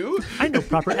 You too? I know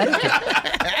proper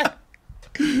etiquette.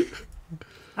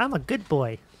 I'm a good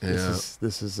boy. Yeah.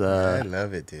 This is. I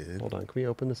love it, dude. Hold on. Can we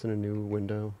open this in a new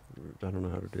window? I don't know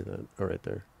how to do that. Oh, right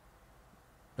there.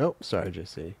 Oh, sorry,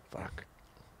 JC. Fuck.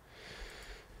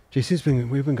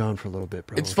 We've been gone for a little bit,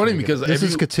 bro. It's funny because this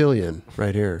is Cotillion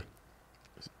right here.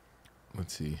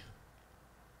 Let's see.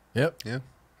 Yep, Yeah,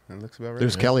 that looks about right.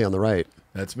 There's Kelly on the right.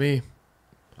 that's me.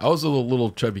 I was a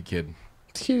little chubby kid.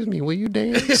 Excuse me, will you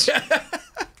dance?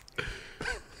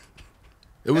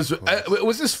 It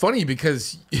was just funny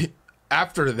because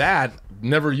after that,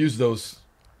 never used those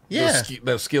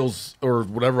those skills or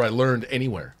whatever I learned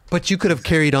anywhere. But you could have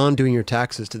carried on doing your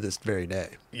taxes to this very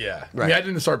day. Yeah, I Right. mean, I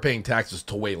didn't start paying taxes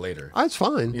till way later. That's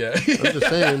fine. Yeah, I'm just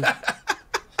saying.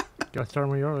 Got started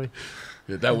when you're early.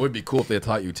 that would be cool if they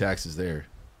taught you taxes there.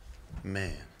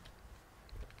 Man.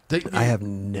 I have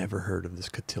never heard of this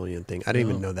Cotillion thing. I didn't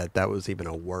even know that was even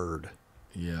a word.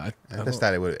 Yeah, I just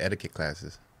thought it was etiquette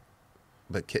classes.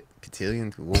 but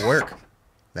Cotillion will work.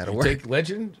 That'll work. Take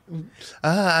Legend.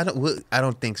 I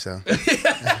don't think so.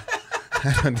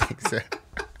 I don't think so.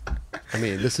 I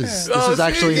mean, this is see,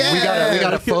 actually we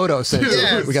got a yeah. photo sent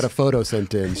Yes. in. We got a photo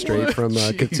sent in straight from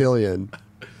Jeez. Cotillion.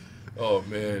 Oh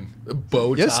man, a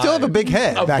bow tie. You still have a big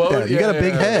head A back bow- then. You got a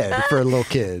big yeah. head for a little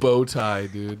kid. bow tie,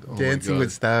 dude. Oh my Dancing God.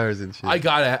 with Stars and shit.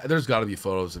 There's got to be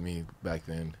photos of me back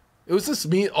then. It was just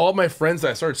me, all my friends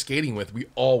that I started skating with. We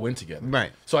all went together,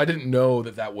 Right. So I didn't know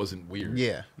that wasn't weird.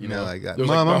 Yeah. you No, know, like, There was,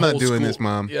 Mom, my I'm not whole doing school- this,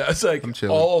 Mom. Yeah, it's like I'm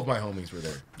chilling. all of my homies were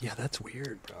there. Yeah, that's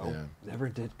weird, bro. Yeah.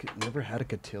 Never had a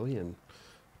cotillion.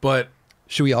 But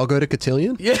Should we all go to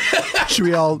cotillion? yeah, Should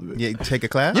we all? Yeah, take a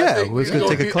class? Yeah, let's go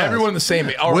take a class. Everyone the same.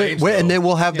 Our age, And though. then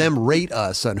we'll have them rate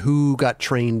us on who got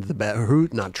trained the best, who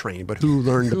not trained, but who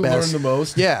learned the Who best, learned the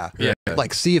most? Yeah, Yeah.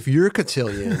 Like see if your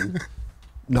cotillion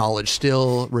knowledge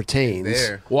still retains.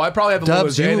 There. Well, I probably have a little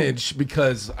Dubs, you- advantage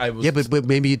because I was. Yeah, but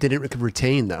maybe you didn't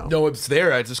retain though. no, it's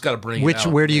there. I just got to bring it out.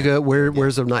 Where do you go?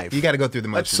 Where's a knife? You got to go through the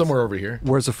motions. That's somewhere over here.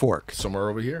 Where's a fork? Somewhere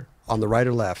over here. On the right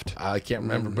or left? I can't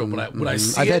remember, but when I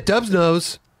see I it, bet Dubs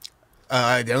knows.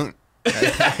 I don't.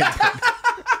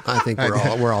 I think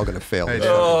we're all going to fail. I this.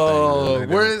 don't. oh, I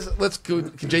know. where is? Let's go.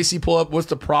 Can JC pull up? What's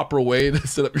the proper way to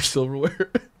set up your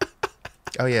silverware?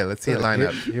 Oh, yeah. Let's see it line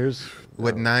up. Here's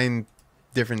With 9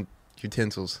 different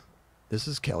utensils. this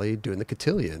is Kelly doing the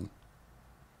cotillion.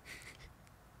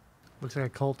 Looks like a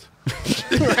cult.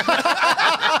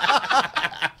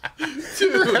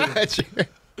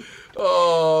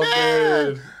 Oh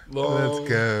man, Let's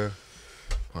go.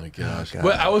 My gosh. God.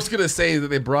 But I was gonna say that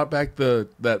they brought back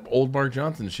that old Mark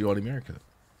Johnson shoe on America.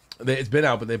 It's been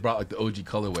out, but they brought like the OG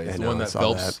colorway. It's the know, one I that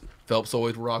saw Phelps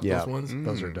always rocked. Yeah, Those ones.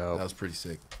 those are dope. That was pretty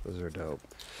sick. Those are dope.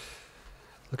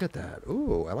 Look at that.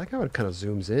 Ooh, I like how it kind of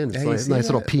zooms in. It's Yeah, you like a see nice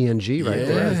little that? PNG right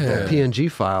there. Yeah. That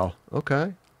PNG file.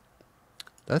 Okay.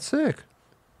 That's sick.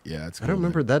 Yeah, it's. I don't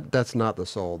remember that. That's not the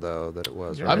soul though that it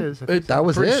was. Yeah, Right? it is. I think That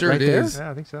was pretty it sure right it there? is.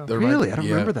 Yeah, I think so. They're Really? right- I don't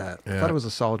yeah, remember that. I yeah. thought it was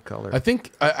a solid color. I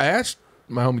think I asked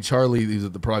my homie Charlie, who's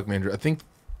the product manager. I think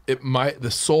the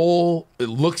sole it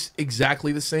looks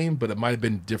exactly the same, but it might have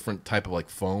been different type of like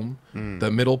foam.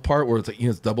 The middle part where it's like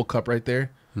it's double cup right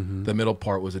there. The middle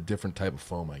part was a different type of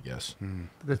foam, I guess.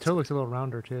 The toe looks a little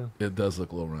rounder too. It does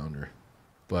look a little rounder,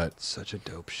 but Such a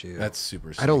dope shoe. that's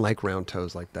super. Sick. I don't like round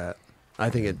toes like that. I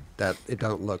think it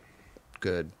don't look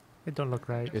good. It don't look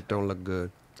right. It don't look good.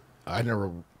 I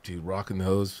never do rocking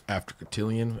those after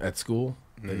Cotillion at school.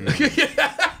 That's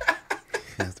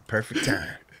the perfect time.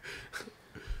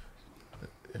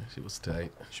 She was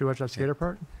tight. Should we watch that skater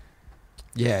part?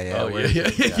 Yeah, yeah. Oh where yeah,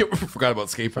 is yeah, it? yeah. I forgot about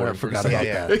skateboarding. I forgot for a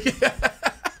about second. that.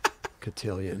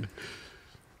 Cotillion.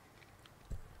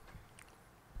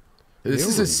 This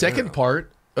is Ew, the second yeah.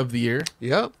 part of the year.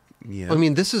 Yep. Yeah. I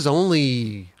mean, this is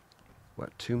only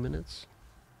what 2 minutes?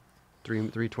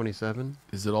 3:27.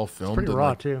 Is it all filmed? Pretty in, raw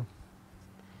like- too.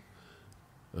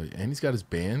 Oh, and he's got his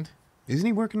band. Isn't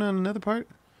he working on another part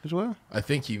as well? I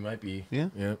think he might be. Yeah.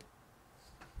 Yeah.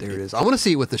 There it is. I want to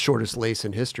see it with the shortest lace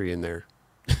in history in there.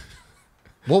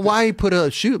 Well, why put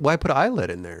a eyelet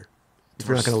in there if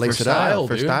you're not going to lace for it up? style,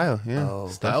 For dude. style, yeah. Oh,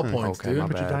 Style definitely. points, Okay, dude. my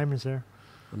Put your bad. diamonds there.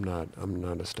 I'm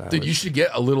not a stylist. Dude, you should get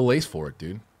a little lace for it,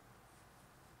 dude.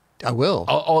 I will.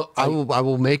 I I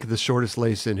will make the shortest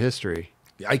lace in history.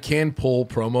 can pull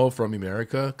promo from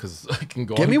America because I can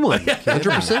go. Give on- me one,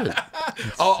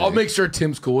 100%. I'll make sure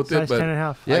Tim's cool with it, Size but 10 and a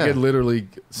half. Yeah. I could literally.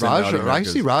 send out Raj, I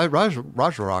America's. see Raj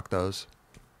will rock those.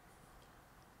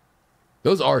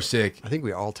 Those are sick. I think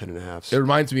we all 10 and a halves. It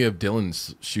reminds me of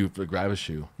Dylan's shoe, the Gravis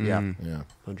shoe. Yeah, Yeah.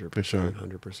 100%. For sure.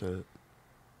 100%.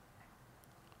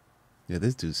 Yeah,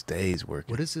 this dude stays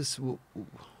working. What is this?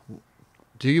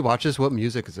 Do you watch this? What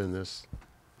music is in this?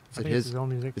 Is I it think it's his? his own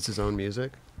music. It's his own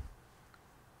music.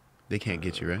 They can't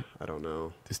get you, right? I don't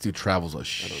know. This dude travels a know.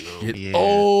 shit. Yeah.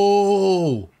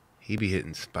 Oh, He be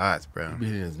hitting spots, bro. he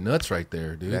hit his nuts right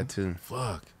there, dude. That too.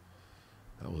 Fuck,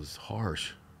 that was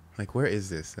harsh, Like, where is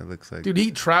this? That looks like. dude.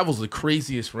 He travels the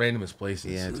craziest, randomest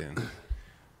places. Yeah, dude.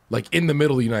 Like in the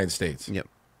middle of the United States Yep.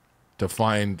 to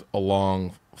find a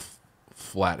long,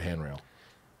 flat handrail.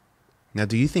 Now,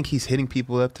 do you think he's hitting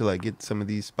people up to like get some of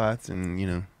these spots and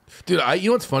Dude, you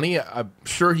know what's funny? I'm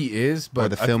sure he is, but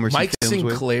the filmers he Mike films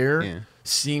with? Sinclair Yeah.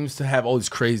 seems to have all these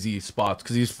crazy spots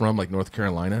because he's from like North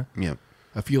Carolina. Yep.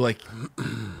 I feel like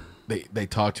they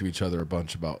talk to each other a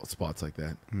bunch about spots like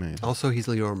that. Man, Also, he's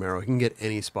Leo Romero. He can get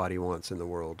any spot he wants in the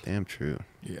world. damn true.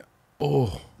 Yeah.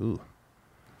 Oh, Ooh,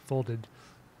 Folded.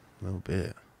 a little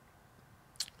bit.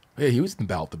 yeah. He was in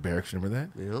Battle at the Barracks. Remember that?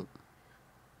 Yep.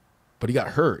 But he got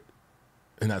hurt,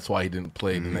 and that's why he didn't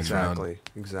play the next round.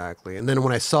 Exactly. And then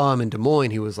when I saw him in Des Moines,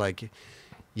 he was like,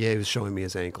 Yeah, he was showing me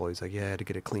his ankle. He's like, yeah, I had to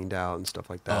get it cleaned out and stuff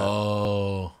like that.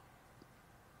 Oh.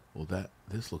 Well,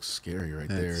 this looks scary right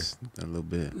That's a little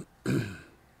bit.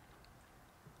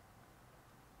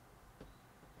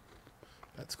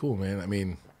 That's cool, man. I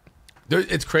mean,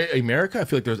 it's crazy. America, I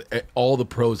feel like all the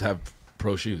pros have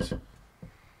pro shoes.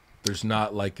 There's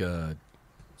not like a.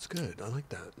 It's good. I like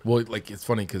that. Well, like it's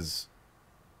funny because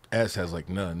S has like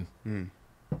none.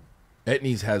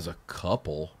 Etnies has a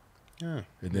couple. Yeah.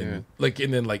 And then like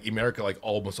America, like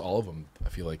almost all of them. I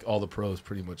feel like all the pros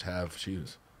pretty much have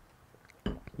shoes.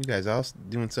 You guys all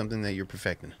doing something that you're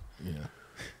perfecting. Yeah.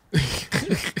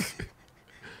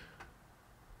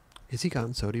 Has he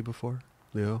gotten SOTY before,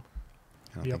 Leo?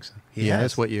 I don't Yep. think so. He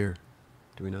has. What year?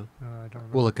 Do we know? I don't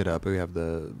remember. We'll look it up. We have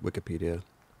the Wikipedia.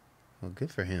 Well,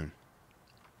 good for him.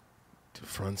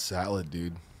 Front salad,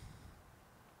 dude.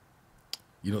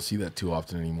 You don't see that too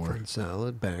often anymore. Front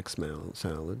salad, back salad,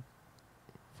 Front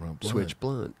blunt. switch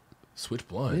blunt. Switch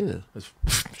blunt. Yeah. That's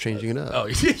Changing it up. Oh,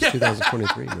 yeah.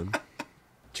 2023, man.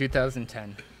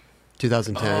 2010.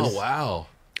 2010. Oh, wow.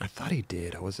 I thought he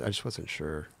did. I just wasn't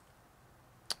sure.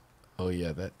 Oh,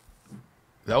 yeah.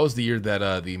 That was the year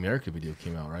that the America video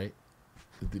came out, right?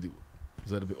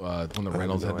 Was that when the have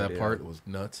Reynolds no had that idea. part? It was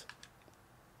nuts.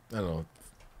 I don't know.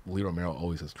 Lee Romero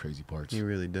always has crazy parts. He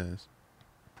really does.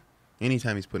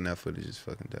 Anytime he's putting out footage, it's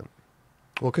fucking dope.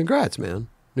 Well, congrats, man.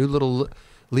 New little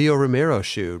Leo Romero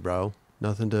shoe, bro.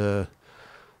 Nothing to.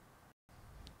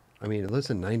 I mean,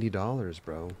 listen, $90,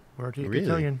 bro. Where to your Really?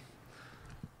 Cotillion?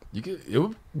 You could, it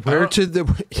would, I Where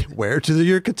don't- to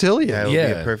your cotillion? That would be Yeah.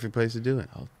 a perfect place to do it.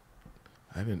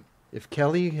 I haven't. If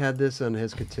Kelly had this on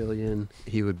his cotillion,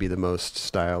 he would be the most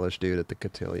stylish dude at the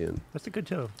cotillion. That's a good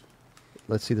toe.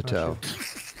 Let's see the Oh, toe.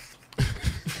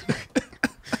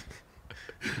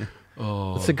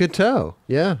 Oh, It's a good toe.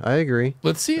 Yeah, I agree.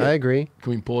 let's see it. I agree.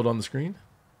 Can we pull it on the screen?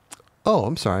 Oh,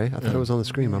 I'm sorry. I thought it was on the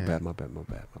screen. My Yeah. bad. My bad.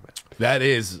 That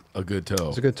is a good toe.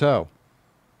 It's a good toe.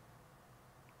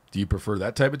 Do you prefer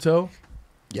that type of toe?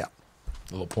 Yeah.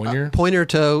 A little pointer? Pointer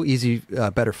toe, easy,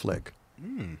 better flick.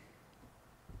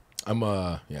 I'm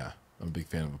a big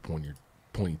fan of a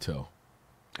pointy toe.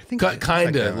 I think.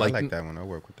 Kind of I like, like that one. I'll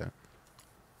work with that.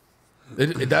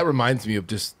 that reminds me of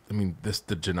the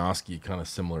Janoski kind of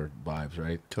similar vibes,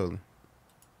 right? Totally.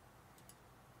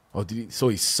 Oh, so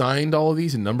he signed all of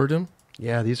these and numbered them?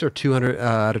 Yeah, these are 200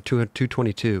 out of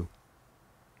 222.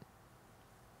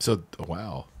 So,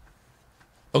 wow.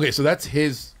 Okay, so that's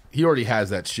his. He already has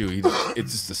that shoe.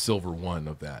 It's just the silver one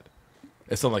of that.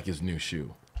 It's not like his new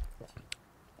shoe.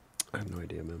 I have no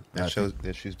idea, man. That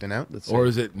shoe's been out. Let's see. Or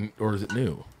is it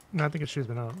new? No, I think his shoe's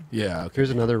been out. Yeah. Okay. Here's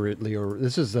another Leo.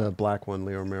 This is a black one,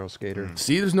 Leo Romero skater.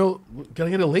 See, there's gotta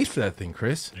get a lace for that thing,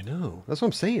 Chris. I know. That's what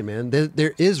I'm saying, man.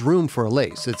 There is room for a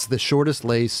lace. It's the shortest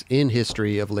lace in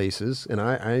history of laces, and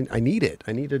I need it.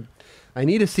 I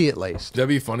need to see it laced. That'd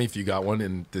be funny if you got one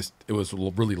and it was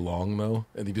really long though,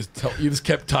 and you just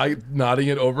kept knotting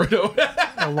it over and over.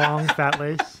 A long fat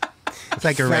lace. It's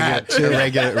like a Fat, too.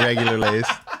 regular lace.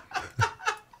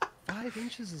 5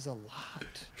 inches is a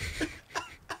lot.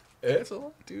 It's a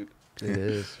lot, dude. It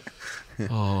is.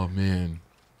 Oh man,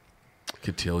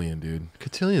 Cotillion, dude.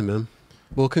 Cotillion, man.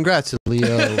 Well, congrats to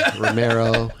Leo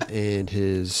Romero and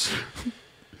his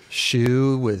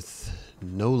shoe with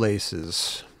no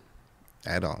laces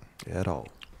At all. at all.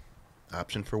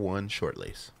 Option for one, short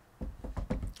lace.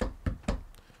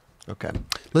 Okay.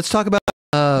 Let's talk about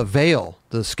Veil,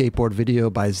 the skateboard video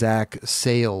by Zach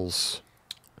Sayles.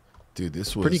 Dude,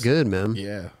 this was Pretty good, man.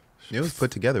 Yeah, It was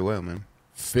put together well, man.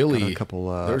 Philly. Got a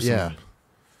couple, There's yeah. some-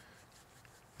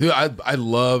 Dude, I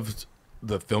loved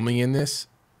the filming in this.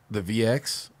 The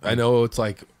VX. I know it's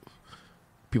like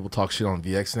people talk shit on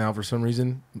VX now for some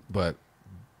reason, but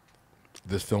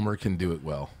this filmer can do it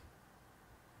well.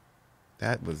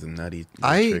 That was a nutty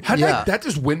trick. How did Yeah. that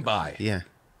just went by? Yeah.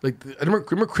 Like I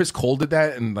remember Chris Cole did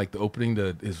that, and like the opening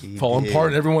to his He falling did. part,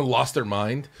 and everyone lost their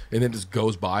mind, and then just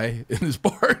goes by in this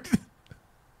part.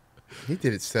 He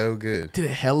did it so good. Did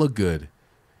it hella good.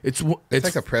 It's It's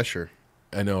like a pressure.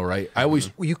 I know, right? I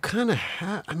always Well, you kind of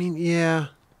have. I mean, yeah.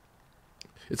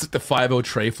 it's like the 5-0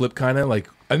 tray flip kind of like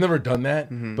I've never done that,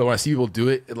 but when I see people do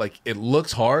it, it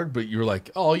looks hard, but you're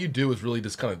like, oh, all you do is really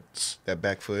just kind of That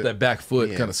back foot. that back foot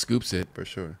Yeah. kind of scoops it. for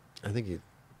sure. I think he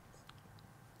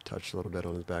touched a little bit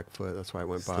on his back foot. That's why it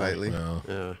went by. Slightly. No.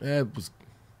 Yeah. Yeah, it was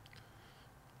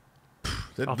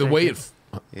the way it.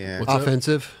 Yeah. What's up?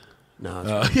 Offensive?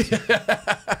 No, it's rigged.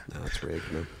 No, it's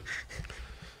rigged, man.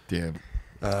 Damn.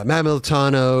 Matt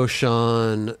Militano,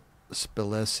 Sean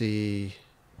Spilesi.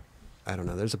 I don't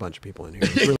know. There's a bunch of people in here.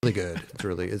 It's really good.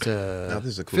 It's a Now, this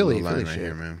is a cool Philly little line right shit.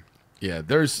 here, man. Yeah,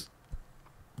 there's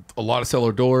a lot of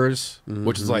cellar doors,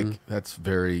 which is like that's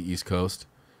very East Coast.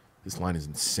 This line is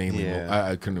insanely. Yeah,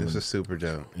 I couldn't. This Even, is super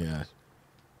dope. yeah.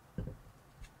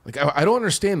 Like I don't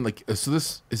understand. Like so,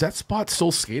 this is that spot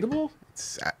still skatable?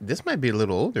 This might be a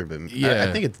little older, but Yeah.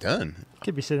 I think it's done.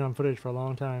 Could be sitting on footage for a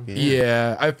long time.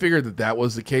 Yeah, I figured that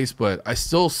was the case, but I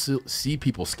still see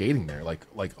people skating there, like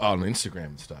on Instagram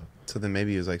and stuff. So then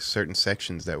maybe it was like certain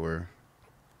sections that were.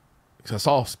 Because I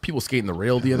saw people skating the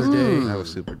rail the other day. That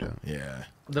was super dope. Yeah.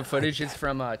 The footage is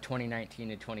from 2019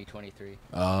 to 2023.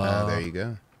 There you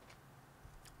go.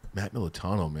 Matt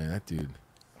Militano, man, that dude.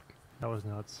 That was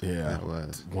nuts. Yeah, That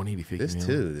was. 180 feet. This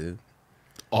too,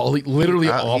 dude. Literally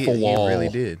off a wall. He really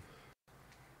did.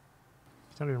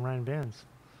 He's not even riding vans.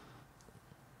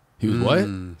 He was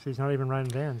what? He's not even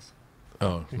riding vans.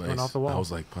 Oh, He's nice. going off the wall. I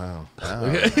was like, wow.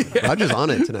 Roger's on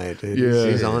it tonight, dude. Yeah.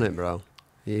 He's on it, bro.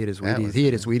 He ate his That Wheaties. was He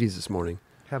ate his Wheaties this morning.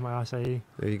 Had my acai.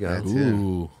 There you go. That's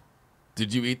Ooh.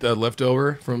 Did you eat the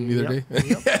leftover from the other day?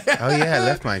 Oh yeah, I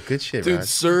left mine. Good shit, Dude, Rod.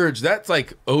 Surge, that's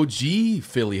like OG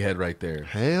Philly head right there.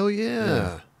 Hell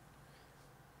yeah.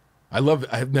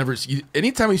 I've never seen,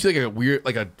 anytime you see like a weird,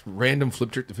 like a random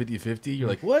flip trick to 50-50, you're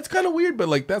like, well, that's kind of weird, but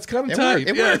like, that's kind of It tight. worked.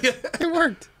 It Yeah. worked. It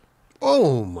worked.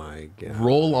 Oh my god.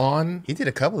 Roll on. He did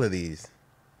a couple of these.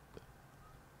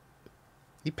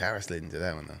 He power slid into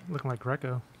that one though. Looking like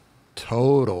Greco.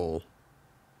 Total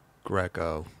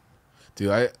Greco. Dude,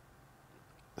 I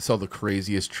saw the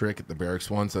craziest trick at the barracks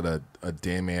once at a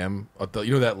damn am.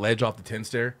 You know that ledge off the 10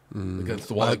 stair? Against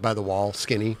the wall? By the wall,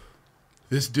 skinny.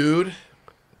 This dude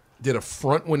did a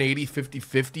front 180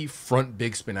 50-50 front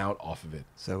big spin out off of it.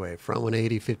 So wait, front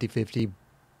 180, 50-50.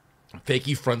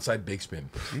 Fakey frontside big spin.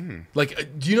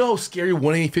 Like, do you know how scary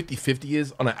 180 50-50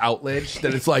 is on an out ledge?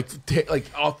 That it's like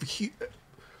off.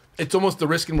 It's almost the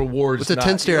risk and reward. It's a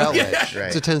 10-stair outlet. Right.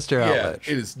 It's a 10-stair Yeah, outlet.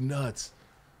 it is nuts.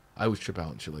 I always trip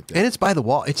out and shit like that. And it's by the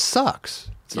wall. It sucks.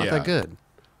 It's not Yeah. that good.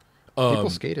 People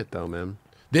skate it though, man.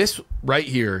 This right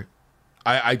here,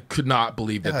 I could not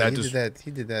believe that No, that he just. did that.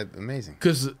 He did that amazing.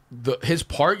 Because his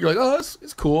part, you're like, oh,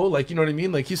 it's cool. Like, you know what I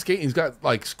mean? Like, he's skating, he's got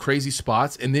like crazy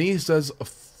spots, and then he does a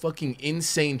fucking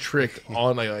insane trick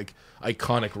on like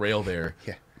iconic rail there.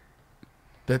 Yeah,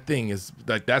 That thing is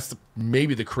like, that's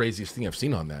maybe the craziest thing I've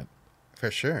seen on that.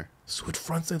 for sure. Switch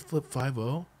frontside flip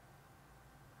 5-0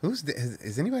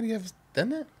 Has anybody ever done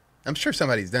that? I'm sure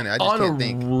somebody's done it. I just on can't a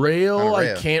think. rail. On a I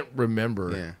rail. can't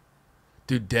remember. Yeah.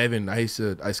 Dude, Devin, I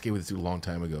skated with this dude a long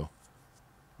time ago.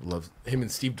 Love him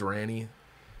and Steve Durrani.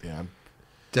 Yeah,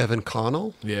 Devin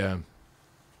Connell. yeah.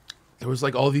 There was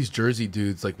like all these Jersey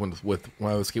dudes, like when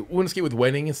I was skate with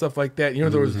Wedding and stuff like that. You know,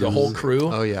 there was the whole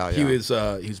crew. Oh, yeah, He yeah.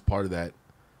 was part of that,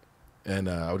 and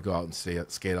I would go out and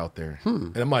skate out there.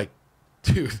 And I'm like,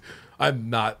 dude, I'm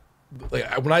not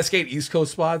like when I skate East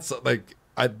Coast spots, like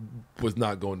I was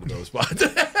not going to those spots.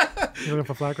 You looking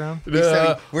for flat ground?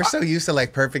 We're so used to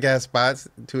like perfect ass spots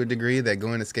to a degree that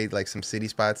going to skate like some city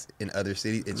spots in other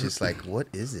cities, it's just like, what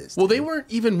is this? Well, they dude? weren't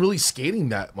even really skating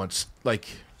that much. Like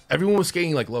everyone was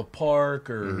skating like Love Park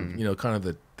or you know, kind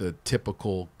of the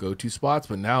typical go-to spots.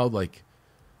 But now, like,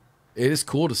 it is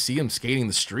cool to see them skating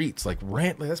the streets. Like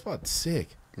that spot's sick.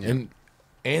 Yeah.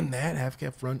 And that half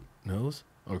cap front nose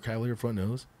or Cavalier front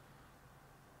nose.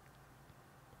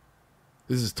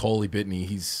 This is totally Bitney.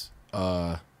 He's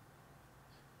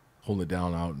holding it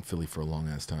down out in Philly for a long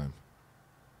ass time.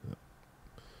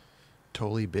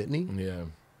 Totally Bitney. Yeah.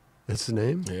 That's the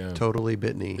name. Yeah. Totally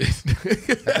Bitney. I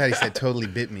thought he said totally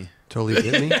bit me. Totally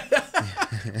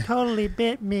Bitney. Totally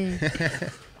bit me.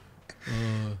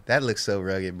 That looks so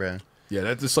rugged, bro. Yeah,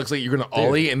 that just looks like you're gonna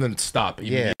ollie and then stop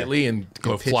immediately and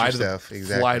go pitch fly yourself, to the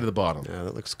exactly. fly to the bottom. Yeah,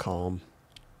 that looks calm.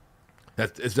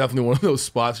 It's definitely one of those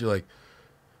spots you're like,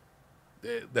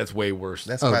 that's way worse.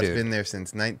 That Oh, spot's dude. been there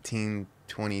since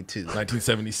 1922.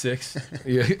 1976,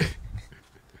 yeah,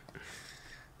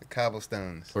 The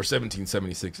cobblestones. or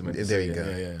 1776. I meant to There say. you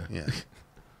go. Yeah.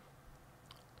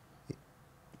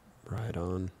 Right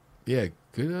on. Yeah,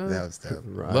 good. That was dope.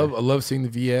 Right. I love seeing the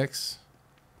VX.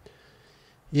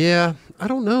 Yeah, I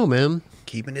don't know, man.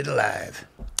 Keeping it alive.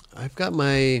 I've got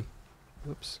my.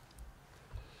 Whoops.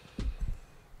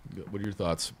 What are your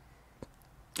thoughts?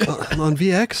 On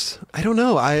VX, I don't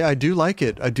know. I do like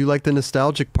it. I do like the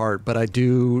nostalgic part, but I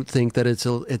do think that it's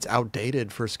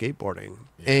outdated for skateboarding,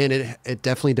 and it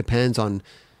definitely depends on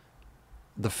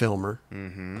the filmer.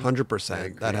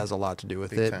 100%. That has a lot to do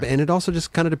with Big it, time. and it also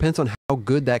just kind of depends on how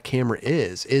good that camera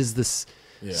is. Is this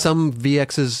Yeah. some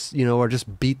VXs, are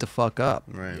just beat the fuck up,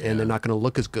 Right. and they're not going to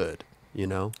look as good.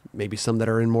 Maybe some that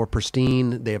are in more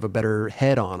pristine, they have a better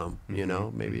head on them.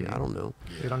 Maybe I don't know.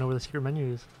 We don't know where the secret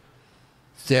menu is.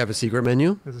 Do they have a secret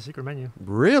menu? There's a secret menu.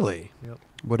 Really? Yep.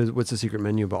 What's the secret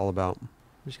menu all about?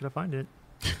 We just gotta find it.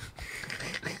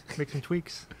 Make some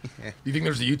tweaks. Do you think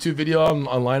there's a YouTube video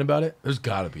online about it? There's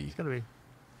got to be. It's gotta be.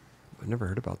 I've never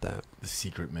heard about that. The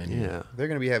secret menu. Yeah. They're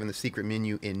going to be having the secret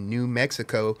menu in New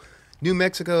Mexico. New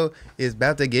Mexico is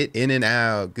about to get in and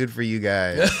out. Good for you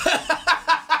guys.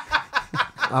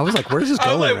 I was like, where's this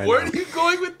going I'm like, right where now? are you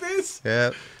going with this?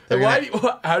 Yep. And why?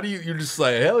 How do you? You're just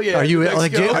like, hell yeah. Are you New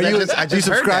like? Mexico. Are you? I Do you just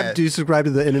heard subscribe? that. Do you subscribe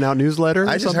to the In and Out newsletter? I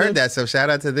or just something? heard that, so shout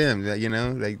out to them. Like, you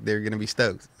know, like they're gonna be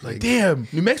stoked. Like, damn,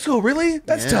 New Mexico, really?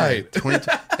 That's tight.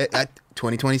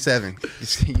 2027.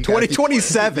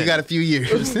 2027. You got a few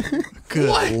years. Good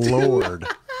What? Lord.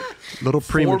 Little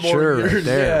 4 more premature right years,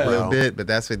 there, yeah. A bro. little bit, but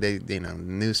that's what they,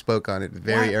 news spoke on it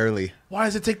very Why? early. Why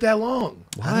does it take that long?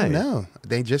 I don't know.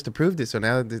 They just approved it, so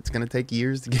now it's gonna take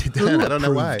years to get it done. I don't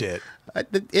know why. approved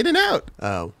it? In and Out.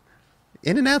 Oh.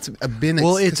 In and Out's been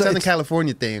Well, a it's- Southern it's-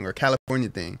 California thing or California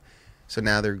thing. So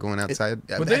now they're going outside.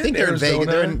 But I they're think in they're in Vegas.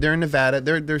 Arizona. They're in Nevada.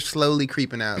 They're slowly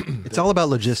creeping out. It's all about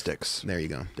logistics. There you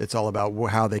go. It's all about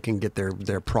how they can get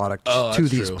their product Oh, to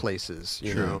that's these true. places,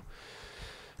 you know.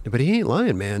 But he ain't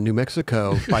lying, man. New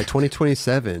Mexico by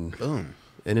 2027. Boom.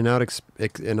 In and Out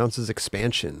announces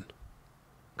expansion.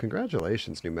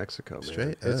 Congratulations, New Mexico, man.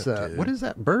 Straight It's up, dude. what is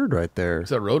that bird right there? Is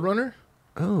that Roadrunner?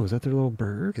 Oh, is that their little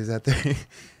bird? Is that their?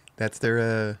 That's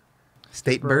their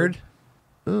state bird.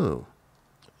 Oh,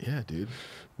 Yeah, dude.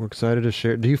 we're excited to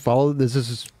share. Do you follow this?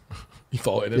 Is You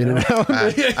follow it In and Out?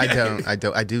 I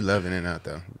don't. I do love In and Out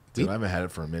though. Dude, I haven't had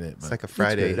it for a minute. It's But like a That's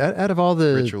Friday great. Out of all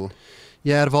the ritual.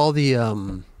 yeah, out of all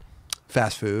the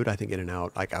fast food, I think In and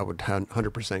Out. Like I would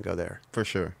 100% go there. For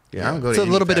sure. Yeah, I don't go it's to a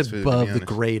any little bit fast food, to be above the honest.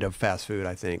 grade of fast food,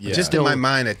 I think. Yeah. Just Still- in my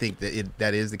mind, I think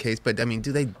that is the case. But I mean,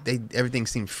 do they everything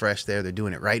seems fresh there? They're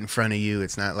doing it right in front of you.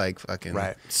 It's not like fucking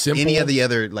Right. Simple. any of the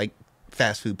other like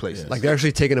fast food places. Yeah. like they're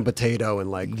actually taking a potato and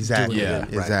like exactly. doing Yeah. it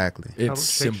in- right. Exactly. How about It's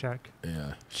Shake simple. Shack?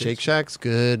 Yeah. Shake Shack's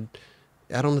good.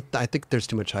 I think there's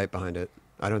too much hype behind it.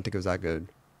 I don't think it was that good.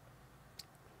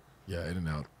 Yeah, In and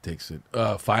Out takes it.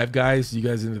 Five Guys, you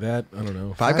guys into that? I don't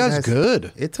know. Five Guys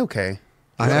good. It's okay.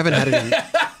 I haven't had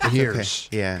it in years.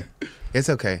 Yeah, it's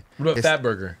okay. What about It's- Fat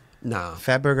Burger? Nah.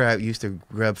 Fat Burger, I used to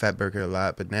grub Fat Burger a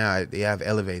lot, but now I've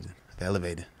elevated. I've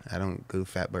elevated. I don't go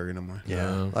Fat Burger no more. Yeah.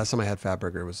 No. Last time I had Fat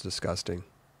Burger it was disgusting.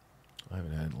 I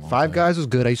haven't had it in a long Five time. Guys was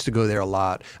good. I used to go there a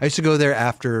lot. I used to go there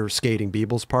after skating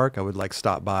Beebles Park. I would like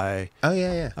stop by Oh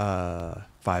yeah.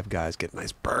 Five Guys, get a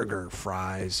nice burger,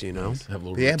 fries, you know. Have a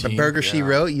little Yeah, but routine. Burger She Yeah.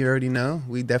 Wrote, you already know.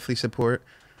 We definitely support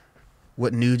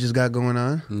what Nuge has got going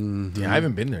on. Yeah, I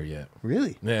haven't been there yet.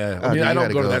 Really? Yeah, Oh, I mean, dude, I you don't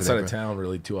gotta go to go that over side there, of bro. town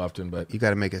really too often, but You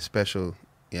got to make a special,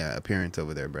 appearance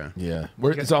over there, bro. yeah.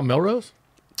 Where it's on Melrose?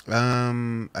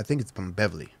 I think it's from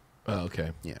Beverly. Oh,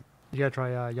 okay. Yeah. You gotta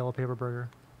try Yellow Paper Burger.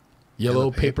 Yellow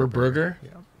Yellow Paper Paper Burger. Yeah,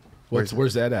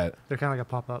 Where's that at? they're kind of like a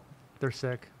pop up. They're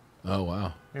sick, Oh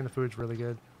wow. and the food's really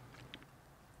good.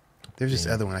 There's this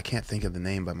Damn. other one. I can't think of the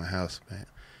name by my house, man.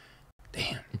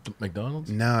 Damn.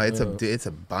 McDonald's? No, it's Oh. it's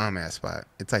a bomb ass spot.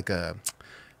 It's like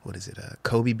what is it?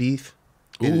 Kobe beef.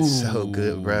 It is so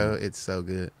good, bro. It's so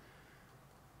good.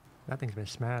 That thing's been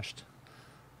smashed.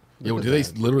 Yeah, well, do they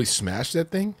literally smash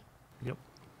that thing? Yep.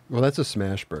 Well, that's a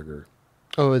smash burger.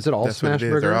 Oh, is it all That's what smash it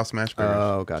is. burger? They're all smash burgers.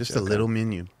 Oh, gotcha. Just a Okay. little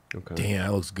menu. Okay. Damn,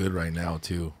 that looks good right now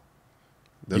too.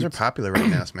 Those are popular right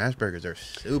now. Smash burgers are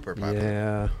super popular.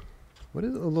 Yeah. What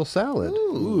is it? A little salad?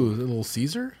 Ooh, is it a little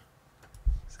Caesar?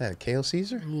 Is that a kale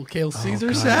Caesar? A little kale Caesar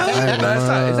God. salad?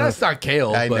 I That's not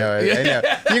kale. I but, know. Yeah.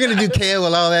 I know. You're gonna do kale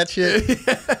with all that shit.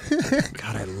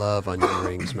 God, I love onion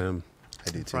rings, man.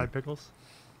 I do too. Fried pickles.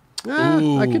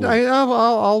 I could.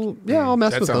 I'll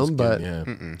mess That with sounds them, good, but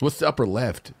yeah. What's the upper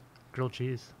left? Grilled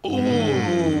cheese. Ooh,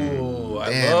 I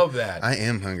Damn, love that. I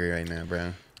am hungry right now,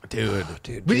 bro. Dude.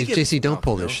 dude, We need to get- JC, don't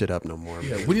pull this shit up no more.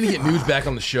 Yeah, man. we need to get news back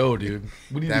on the show, dude.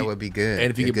 We need That to, would be good.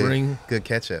 And if you Good- could bring, good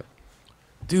ketchup.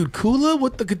 dude, Kula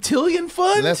with the Cotillion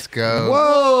fund. Let's go.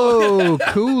 Whoa,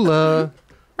 Kula.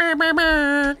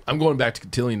 I'm going back to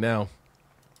Cotillion now.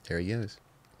 There he goes.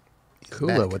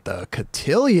 Kula back. with the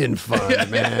Cotillion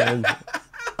fund, man.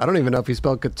 I don't even know if he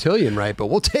spelled Cotillion right, but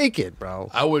we'll take it, bro.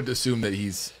 I would assume that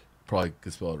he's probably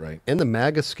could spell it right. And the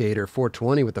MAGA Skater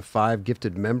 420 with the 5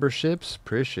 gifted memberships.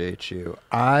 Appreciate you.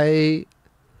 LaRae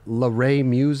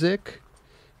Music.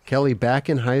 Kelly, back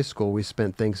in high school, we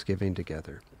spent Thanksgiving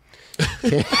together.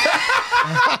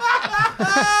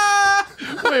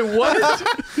 Wait, what?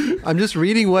 I'm just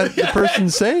reading what the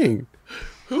person's saying.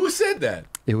 Who said that?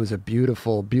 It was a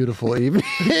beautiful, beautiful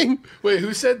evening. Wait,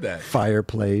 who said that?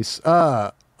 Fireplace.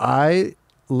 LaRae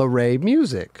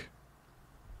Music.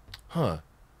 Huh?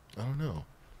 I don't know.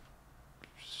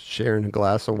 sharing a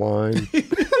glass of wine.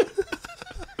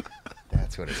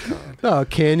 That's what it's called.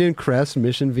 Canyon Crest,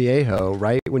 Mission Viejo.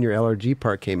 Right when your LRG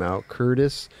part came out,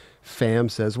 Curtis Fam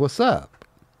says, "What's up?"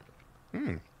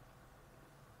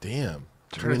 Damn.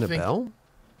 Did you ring a bell?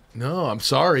 No, I'm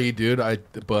sorry, dude.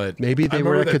 But Maybe they I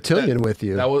were at remember Cotillion with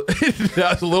you. That was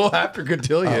that was a little after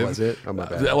Cotillion. Oh, was it? Oh, my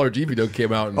bad. The LRG video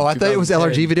came out. I thought it was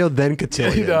LRG video, then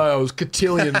Cotillion. No, it was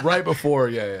Cotillion right before.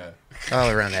 Yeah. All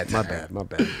around that time. My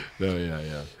bad. No,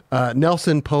 yeah.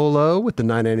 Nelson Polo with the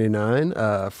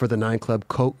 $9.99 for the 9 Club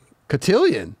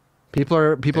Cotillion. People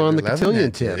are on the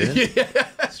Cotillion tip.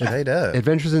 Straight up.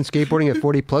 Adventures in Skateboarding at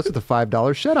 40 plus with the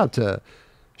 $5.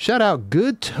 Shout out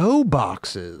Good Toe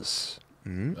Boxes.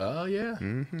 Oh yeah.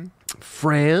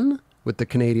 Fran with the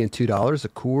Canadian $2. A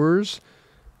Coors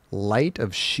Light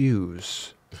of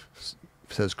Shoes,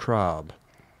 says Krob.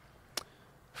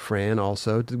 Fran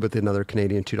also with another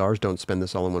Canadian $2. Don't spend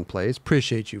this all in one place.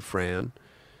 Appreciate you, Fran.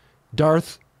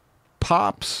 Darth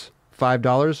Pops,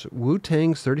 $5.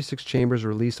 Wu-Tang's 36 Chambers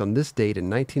released on this date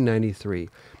in 1993.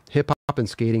 Hip-hop and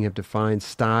skating have defined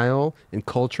style and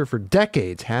culture for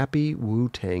decades. Happy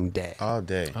Wu-Tang Day. All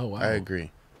day. Oh, wow. I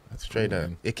agree. That's Straight cool, up.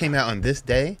 man. It came out on this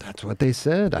day, That's what they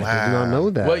said. I did not Wow. know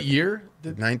that. What year?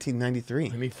 1993.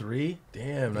 93.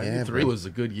 Damn, 93 bro. was a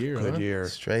good year. Good huh? year.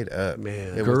 Straight up.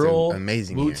 Man. It Girl, was an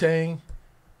amazing year. Wu-Tang.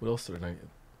 What else did I?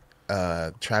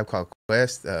 Tribe Called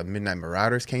Quest, Midnight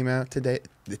Marauders came out today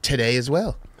as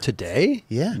well. Today?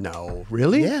 Yeah. No.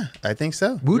 Really? Yeah, I think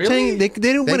so. Wu-Tang, Really? they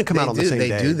didn't want to come out on the same they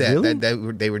day. do that.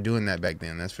 Really? They were doing that back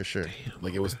then. That's for sure.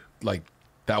 Like it was like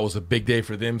that was a big day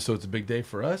for them, so it's a big day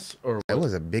for us, or That what?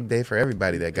 was a big day for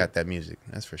everybody that got that music.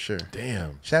 That's for sure.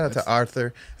 Damn. Shout out to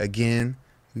Arthur again.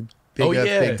 Big up,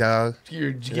 yeah. big dog. Did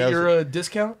you get your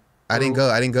discount? I didn't go.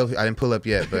 I didn't pull up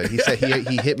yet. But he said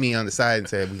he hit me on the side and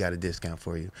said we got a discount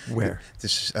for you. Where?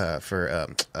 This for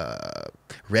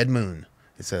Red Moon.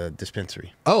 It's a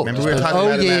dispensary. Oh, remember we were talking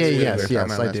about it last week? We were yes, talking about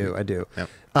it I last do, week. I do.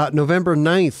 Yep. November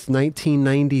 9th,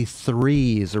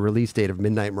 1993 is the release date of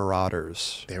Midnight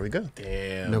Marauders. There we go.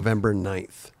 Damn. November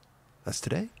 9th. That's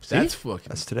today? That's fucking.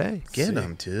 That's today. Get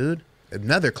them, dude.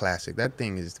 Another classic. That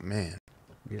thing is, man.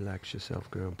 Relax yourself,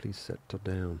 girl. Please settle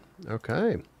down.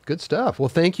 Okay. Good stuff. Well,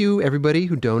 thank you, everybody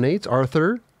who donates.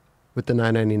 Arthur with the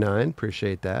 $9.99.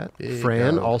 Appreciate that. Big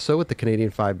Fran dog. also with the Canadian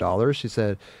 $5. She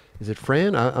said, is it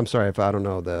Fran? I'm sorry if I don't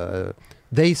know.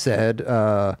 They said,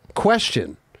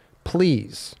 question,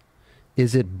 please.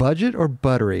 Is it budget or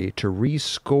buttery to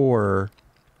rescore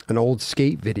an old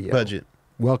skate video? Budget.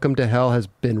 Welcome to Hell has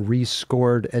been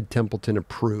rescored. Ed Templeton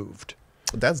approved.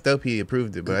 That's dope. He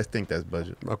approved it, but I think that's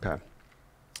budget. Okay.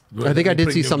 What, I think I did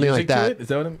putting see new something like music to that. it? Is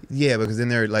that what I'm? Yeah, because then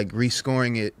they're like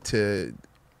rescoring it to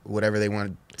whatever they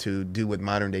wanted to do with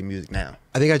modern day music now.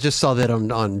 I think I just saw that on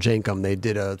Jankum. They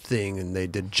did a thing and they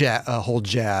did a whole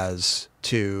jazz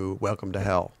to Welcome to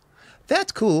Hell.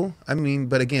 That's cool. I mean,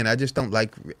 but again, I just don't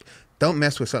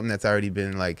mess with something that's already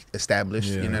been like established.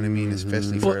 Yeah. You know what I mean?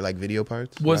 Especially for like video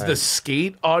parts. Was the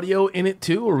skate audio in it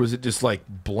too, or was it just like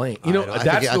blank? You know,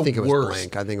 that's I think the it was worst.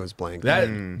 blank. I think it was blank. That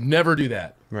never do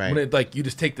that. Right. When it like you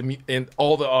just take and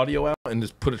all the audio out and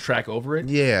just put a track over it.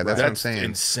 Yeah, that's what I'm saying.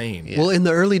 Insane. Yeah. Well, in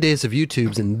the early days of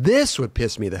YouTube's, and this would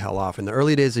piss me the hell off. In the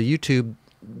early days of YouTube,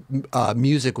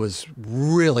 music was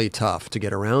really tough to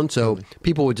get around. So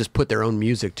people would just put their own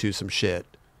music to some shit.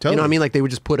 You know what I Totally. mean? Like they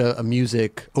would just put a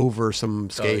music over some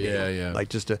skating. yeah. Like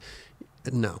just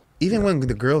no. Even when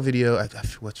the girl video,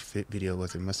 what video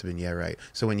was it? It must have been Yeah Right.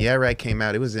 So when Yeah Right came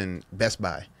out, it was in Best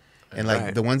Buy, and like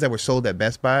Right. the ones that were sold at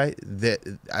Best Buy, that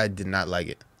I did not like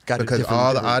it Got a because different-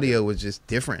 all the audio was just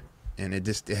different, and it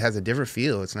has a different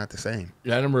feel. It's not the same.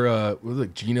 Yeah, I remember. What was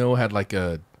it? Gino had like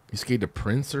he skated to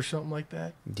Prince or something like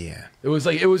that. Yeah. It was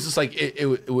just like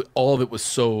all of it was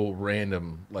so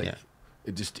random. Like Yeah.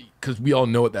 it just because we all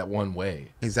know it that one way,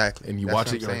 Exactly. and you That's watch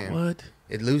what it, you're I'm like, saying. what?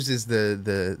 It loses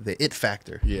the it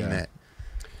factor Yeah. in that.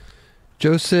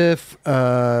 Joseph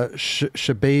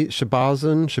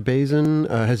Shabazan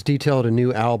has detailed a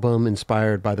new album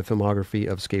inspired by the filmography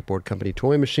of skateboard company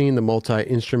Toy Machine. The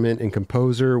multi-instrument and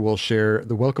composer will share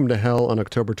the Welcome to Hell on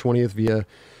October 20th via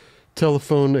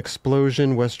Telephone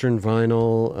Explosion, Western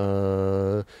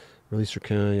Vinyl, Release your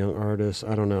kind of young artist.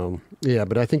 I don't know. Yeah,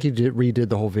 but I think he redid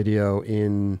the whole video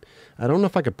in. I don't know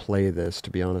if I could play this, to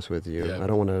be honest with you. Yeah. I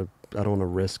don't want to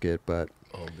risk it, but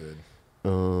Oh, good.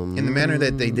 In the manner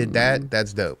that they did that,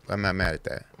 that's dope. I'm not mad at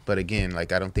that. But again,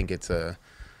 like I don't think it's I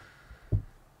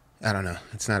don't know.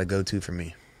 It's not a go-to for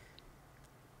me.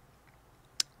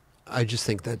 I just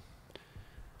think that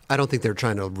I don't think they're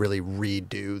trying to really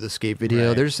redo the skate video.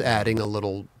 Right. They're just adding their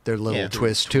little Yeah,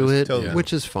 twist to it, totally.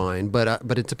 which is fine. But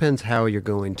it depends how you're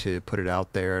going to put it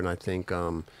out there. And I think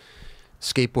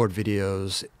skateboard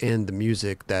videos and the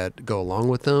music that go along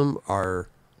with them are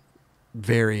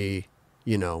very,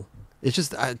 it's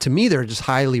just to me they're just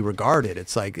highly regarded.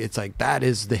 It's like that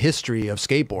is the history of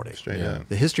skateboarding. Straight up.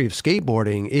 The history of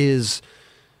skateboarding is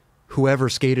whoever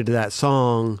skated to that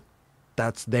song.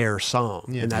 That's their song.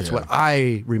 Yeah. And that's what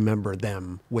I remember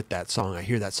them with that song. I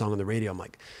hear that song on the radio. I'm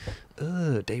like,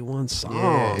 day one song,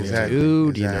 Yeah, exactly,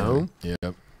 dude, exactly.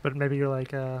 Yeah. But maybe you're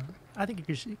like, I think you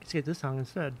could skate this song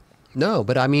instead. No,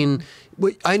 but I mean,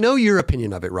 I know your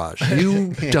opinion of it, Raj.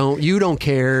 You don't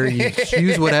care. You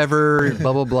choose whatever,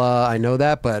 blah, blah, blah. I know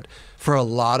that. But for a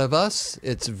lot of us,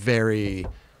 it's very,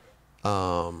 I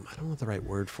don't know what the right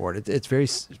word for it. It's very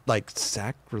like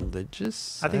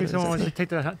sacrilegious. I think if Is someone that- wants to take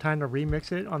the time to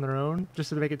remix it on their own, just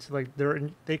to make it so like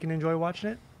they can enjoy watching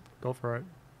it, go for it.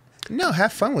 No,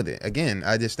 have fun with it. Again,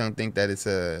 I just don't think that it's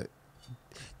a.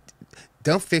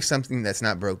 Don't fix something that's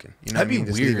not broken. You know That'd what I be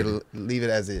mean? Just weird. leave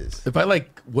it as is. If I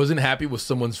wasn't happy with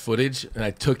someone's footage and I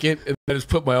took it and I just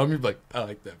put my own, you'd be like, I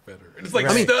like that better. And it's like,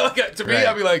 Right. to me, Right.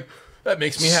 I'd be like, that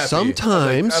makes me happy.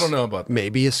 Sometimes I don't know about that.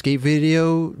 maybe a skate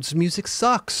video's music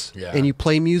sucks. Yeah. And you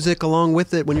play music along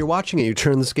with it when you're watching it. You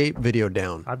turn the skate video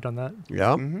down. I've done that.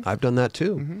 Yeah, Mm-hmm. I've done that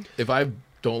too. If I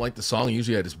don't like the song,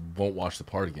 usually I just won't watch the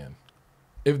part again.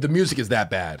 If the music is that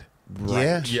bad.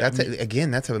 Yeah, Yeah.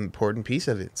 that's an important piece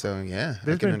of it. So yeah, I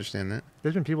There's can been- understand that.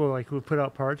 There's been people like who put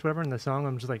out parts, whatever, in the song.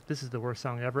 I'm just like, this is the worst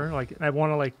song ever. Like, I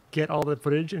want to like get all the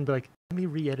footage and be like, let me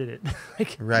re-edit it.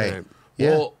 Like, Right. Right. Yeah.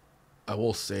 Well, I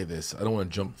will say this. I don't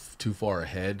want to jump too far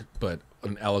ahead, but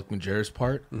an Alec Majerus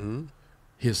part,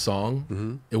 his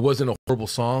song, it wasn't a horrible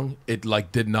song. It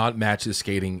did not match his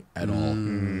skating at all.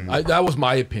 That was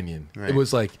my opinion. Right. It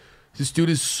was like, this dude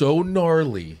is so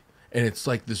gnarly, and it's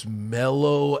like this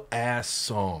mellow ass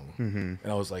song. And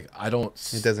I was like, I don't.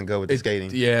 It doesn't go with the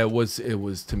skating. Yeah, it was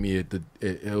to me.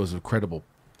 It was incredible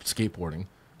skateboarding.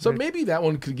 So maybe that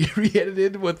one could get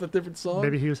re-edited with a different song.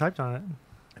 maybe he was hyped on it.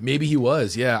 Maybe he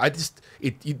was, yeah.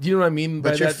 You know what I mean?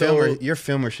 But by your that, though?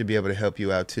 filmer should be able to help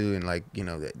you out too, and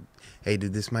that, hey,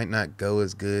 dude, this might not go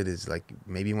as good as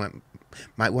maybe you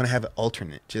might want to have an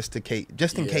alternate just in case,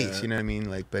 you know what I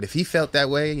mean? But if he felt that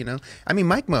way, I mean,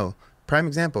 Mike Mo, prime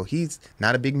example. He's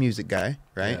not a big music guy,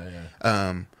 right?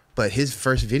 Yeah. But his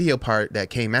first video part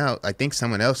that came out, I think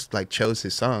someone else chose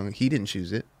his song. He didn't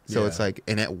choose it, so Yeah. it's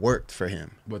and it worked for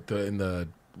him. With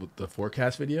the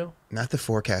forecast video. Not the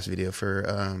forecast video for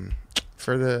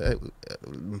the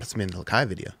must have been the Kai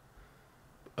video.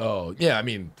 Oh yeah, I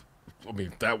mean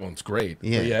that one's great.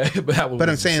 Yeah. But that one. But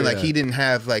I'm was- saying yeah. he didn't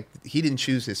have he didn't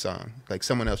choose his song.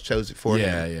 Someone else chose it for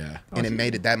Yeah, him. yeah, And it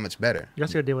made it that much better. You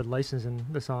also got to deal with licensing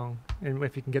the song and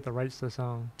if you can get the rights to the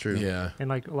song. True. yeah.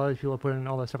 And a lot of people are putting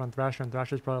all that stuff on Thrasher, and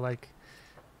Thrasher's probably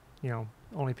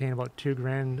only paying about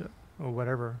 $2,000 or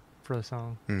whatever for the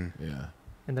song, Yeah.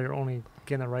 and they're only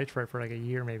getting the rights for it for a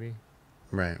year maybe.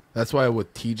 Right. That's why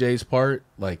with TJ's part,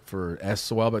 for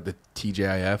S a while back, the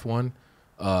TJIF one,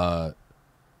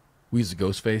 we used a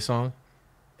Ghostface song,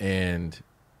 and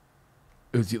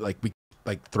it was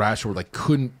Thrasher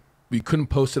we couldn't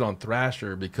post it on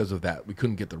Thrasher because of that. We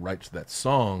couldn't get the rights to that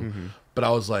song. But I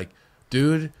was like,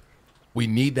 dude, we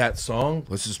need that song.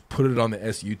 Let's just put it on the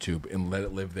YouTube and let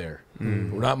it live there.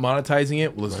 We're not monetizing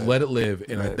it. Let's let it live.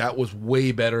 And that was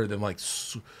way better than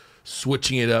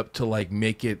switching it up to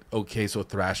make it okay. So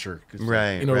Thrasher, 'cause,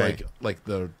 Right, right. like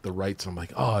the rights. I'm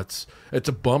like, oh, it's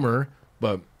a bummer,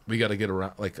 but we got to get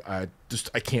around.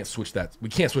 I can't switch that. We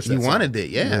can't switch that. You song. wanted it,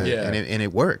 yeah. Yeah. And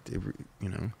it worked.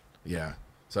 Yeah.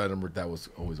 So I remember that was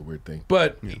always a weird thing.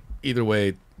 But either way,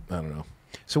 I don't know.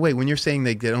 So wait, when you're saying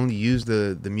they could only use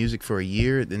the music for a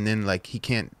year, and then he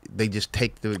can't, they just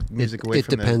take the music away It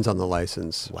from depends on the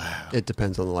license. Wow. It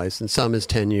depends on the license. Some is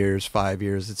 10 years, 5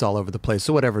 years. It's all over the place.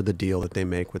 So whatever the deal that they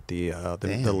make with the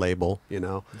Damn. label,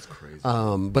 That's crazy.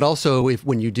 But also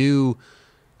when you do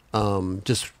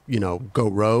just go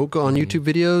rogue on YouTube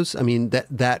videos, I mean that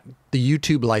the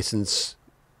YouTube license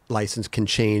can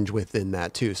change within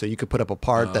that too. So you could put up a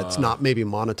part that's not maybe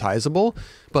monetizable,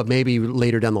 but maybe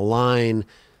later down the line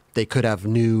they could have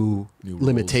new rules.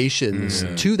 limitations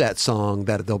to that song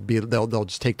that they'll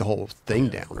just take the whole thing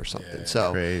down or something.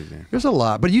 So Crazy. there's a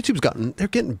lot, but YouTube's they're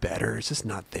getting better. It's just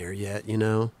not there yet,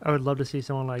 I would love to see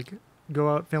someone go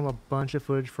out, film a bunch of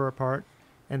footage for a part,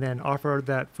 and then offer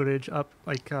that footage up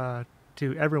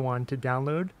to everyone to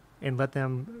download and let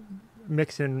them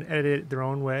mix and edit it their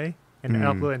own way and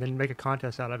upload, and then make a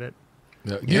contest out of it.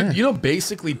 Yeah.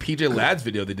 Basically PJ Ladd's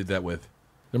video they did that with.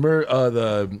 Remember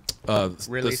the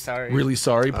Really sorry. really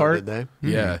sorry part? did they?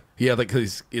 Yeah, yeah, like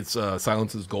because it's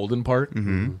Silence is Golden part.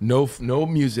 No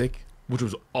music, which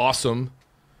was awesome.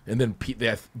 And then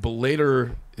but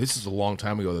later, this is a long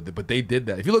time ago, but they did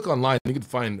that. If you look online, you can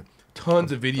find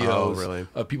tons of videos really?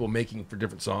 of people making for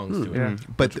different songs. To it. Yeah.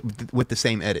 But with the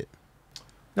same edit.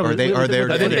 No, Are with- they- with- are with they-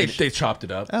 the I think footage. they chopped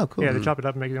it up. Oh, cool. Yeah, they chop it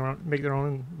up and make their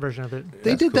own version of it.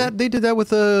 They did that. They did that with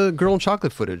the Girl in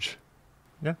Chocolate footage.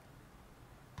 Yeah.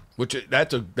 Which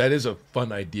that is a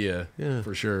fun idea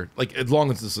for sure. Like as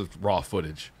long as this is raw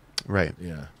footage. Right.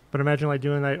 Yeah. But imagine like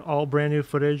doing like all brand new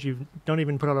footage. You don't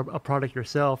even put out a product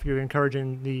yourself. You're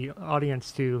encouraging the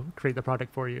audience to create the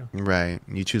product for you. Right.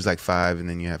 You choose like 5, and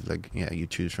then you have like you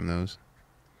choose from those.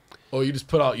 Oh, you just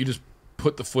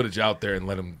put the footage out there and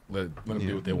let them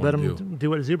do what they Let want to them do. do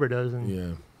what Zuber does.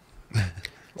 And Yeah.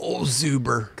 Old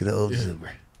Zuber. Good old Zuber.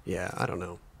 Yeah, I don't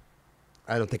know.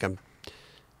 I don't think I'm.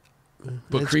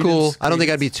 But It's Creedence- cool. I don't think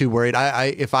Creedence- I'd be too worried.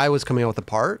 If I was coming out with a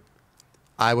part,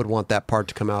 I would want that part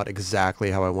to come out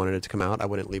exactly how I wanted it to come out. I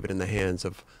wouldn't leave it in the hands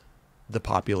of the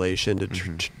population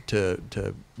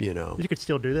to you know. you could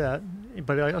still do that.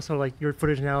 But I also like your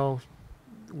footage now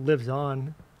lives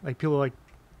on. Like people like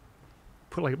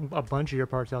put like a bunch of your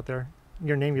parts out there.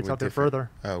 Your name gets With out there different- further.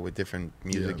 Oh, with different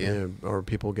music. Yeah. Yeah. Or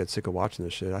people get sick of watching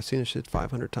this shit. I've seen this shit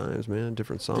 500 times, man.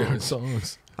 Different songs. Different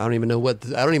songs. I don't even know what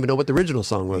the original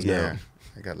song was Yeah. now.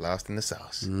 I got lost in the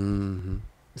sauce. Mm-hmm.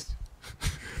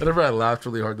 I remember I laughed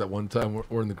really hard that one time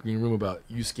we're in the green room about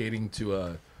you skating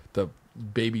to the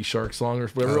Baby Shark song or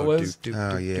whatever it was.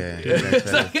 Oh yeah.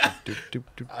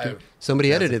 Somebody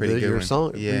That's a edited pretty good your one.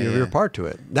 song, Yeah, your yeah. part to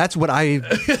it. That's what I.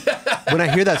 When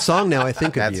I hear that song now, I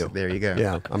think of That's you. there you go.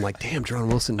 Yeah, I'm like, damn, John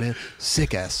Wilson, man,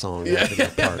 sick ass song.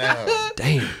 That part. No.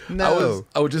 Damn. No.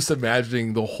 I was just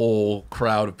imagining the whole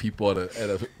crowd of people at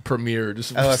a premiere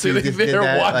just Oh, if you sitting just did there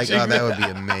that, watching. like, oh, that would be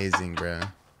amazing, bro.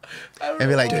 And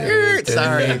be like,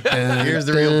 sorry, here's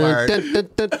the real part.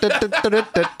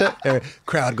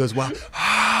 Crowd goes wild.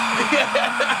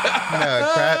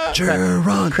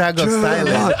 No, crowd goes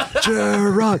silent.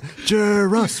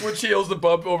 Jerron. Switch heels to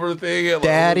bump over the thing. And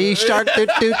Daddy shark,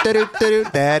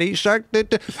 daddy shark.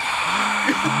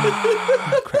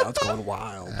 Crowd's going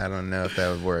wild. I don't know if that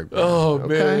would work. Bro. Oh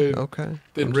man. Okay.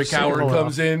 Then Rick Howard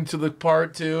comes into the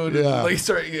part too. And Yeah. like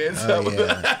start getting Oh, stuff.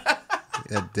 yeah.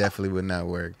 That definitely would not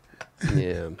work.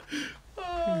 Yeah.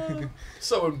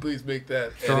 Someone please make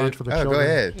that Drawing edit. for the Oh, go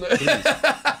children.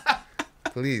 ahead.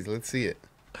 Please, let's see it.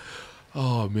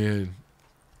 Oh man.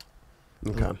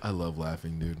 Okay. I love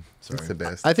laughing, dude. It's the Sorry.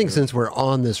 best. I think since we're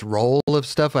on this roll of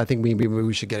stuff, I think maybe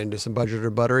we should get into some budget or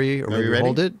buttery, or Are maybe you ready?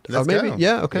 hold it. Let's maybe. go.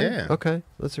 Yeah. Okay. Yeah. Okay.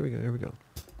 Here we go.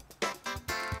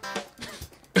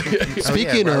 Oh, yeah,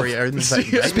 Speaking where of are we? Everything's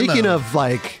like right speaking below. of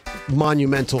like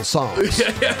monumental songs,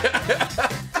 I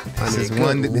This is mean,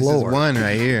 one. good This is Lord. one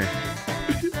right here.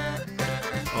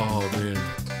 Oh man.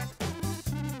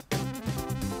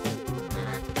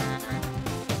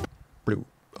 Blue.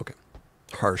 Okay.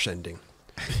 Harsh ending.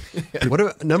 What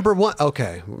about number one?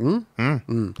 Okay.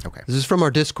 Okay. This is from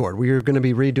our Discord. We are going to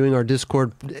be redoing our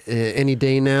Discord any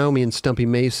day now. Me and Stumpy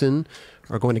Mason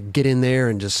are going to get in there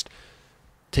and just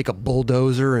take a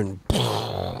bulldozer and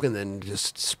then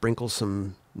just sprinkle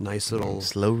some nice little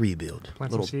Slow rebuild.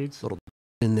 Plant little some seeds. little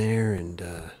in there, and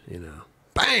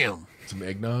bam, Some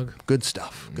eggnog. good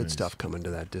stuff. Good stuff coming to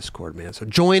that Discord, man. So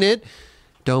join it.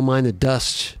 Don't mind the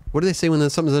dust. What do they say when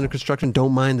something's under construction?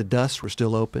 Don't mind the dust. We're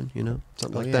still open,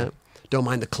 something like yeah. that. Don't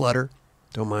mind the clutter.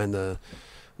 Don't mind the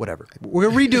whatever. We're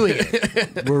redoing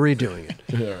it. We're redoing it.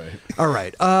 All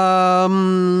right. All right.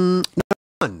 Number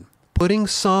one, putting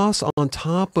sauce on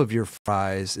top of your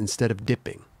fries instead of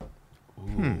dipping.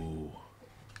 Ooh.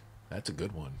 That's a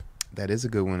good one. That is a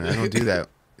good one. I don't do that,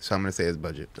 so I'm gonna say it's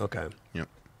budget. Okay. Yep.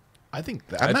 I think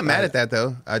that I'm not mad at that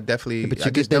though. I definitely. But I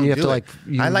you just then don't you have do to it. like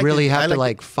you I like really it- I have to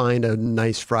like like find a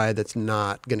nice fry that's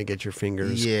not gonna get your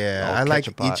fingers. Yeah, all I like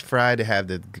ketchup-ot. each fry to have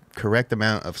the correct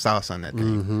amount of sauce on that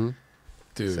thing. Mm-hmm.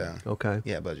 Dude. So Okay.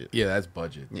 yeah, budget. Yeah, that's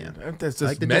budget. Yeah. Dude. That's I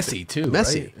like just the messy too.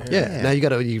 Messy. Right? Yeah. Now you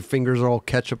gotta your fingers are all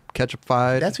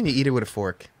ketchupified. That's when you eat it with a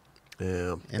fork,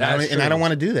 yeah. and That's I don't true.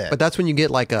 want to do that. But that's when you get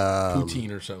like a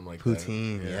Poutine or something like that.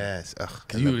 poutine, Yeah. yes. Ugh, I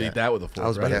Because you love would eat that with a fork, I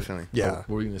was right? about to- Definitely. Yeah. What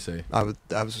were you gonna say? I was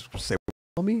just gonna say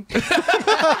me.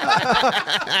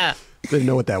 Didn't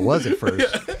know what that was at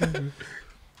first.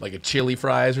 Like a chili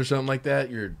fries or something like that.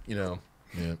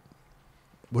 Yeah.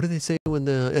 What do they say when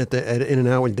at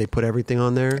In-N-Out when they put everything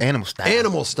on there? Animal style.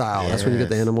 Animal style. That's when you get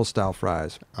the Yes. animal style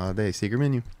fries. All day, secret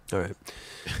menu. All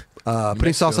right.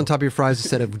 Putting sauce on top of your fries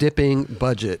instead of dipping,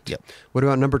 budget. Yep. What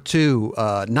about number two?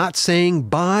 Not saying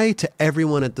bye to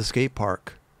everyone at the skate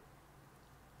park.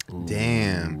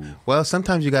 Damn. Well,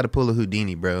 sometimes you got to pull a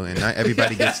Houdini, bro, and not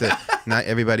everybody gets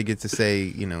to say,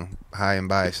 you know, hi and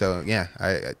bye. So yeah,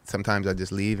 I sometimes I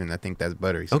just leave, and I think that's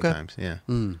Buttery. Sometimes, yeah.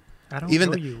 I don't Even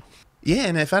know the- you. Yeah,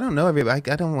 and if I don't know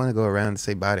everybody, I don't want to go around and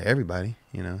say bye to everybody.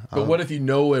 You know. But what if you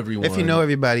know everyone? If you know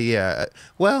everybody, yeah.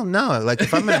 Well, no. Like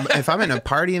if I'm in a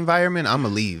party environment, I'm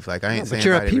gonna leave. Like I ain't saying. But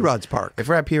you're at bye to everybody. P-Rod's Park. If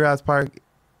we're at P-Rod's Park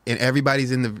and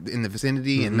everybody's in the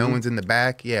vicinity and no one's in the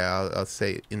back, yeah, I'll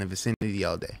say in the vicinity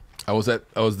all day. I was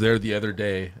there the other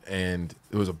day, and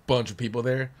there was a bunch of people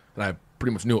there, and I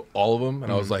pretty much knew all of them,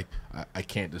 and I was like, I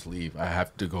can't just leave. I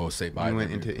have to go say bye. You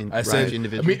went to into I said,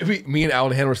 individual. me and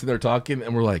Alan Han were sitting there talking,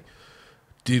 and we're like,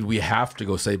 dude, we have to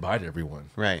go say bye to everyone.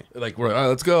 Right. Like we're like, all right,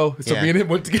 let's go. So Yeah. me and him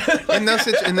went together. In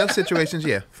those situations,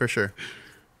 yeah, for sure.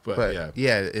 But yeah,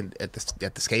 yeah, at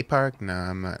the skate park, no,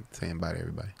 I'm not saying bye to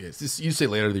everybody. yeah, it's just, you say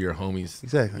later to your homies,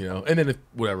 Exactly. You know, and then if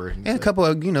whatever, And a couple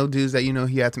of dudes that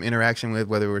he had some interaction with,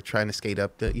 whether we're trying to skate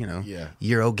up the Yeah.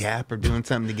 Euro gap or doing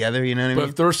something together. You know what I But mean?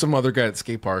 if there's some other guy at the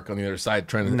skate park on the other side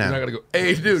trying to, No. you're not gonna go,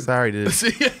 hey, dude, Sorry, dude.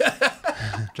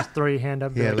 Just throw your hand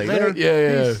up. Yeah, Like, like- later.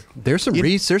 yeah. There's some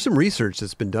research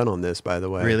that's been done on this, by the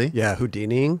way. Really? Yeah,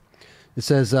 Houdiniing. It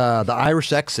says the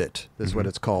Irish exit is what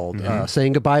it's called.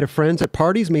 Saying goodbye to friends at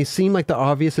parties may seem like the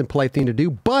obvious and polite thing to do,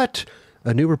 but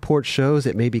a new report shows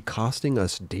it may be costing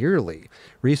us dearly.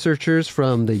 Researchers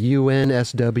from the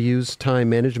UNSW's Time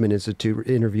Management Institute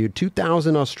interviewed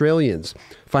 2,000 Australians,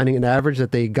 finding an average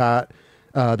that they go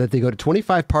to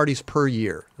 25 parties per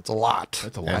year. That's a lot.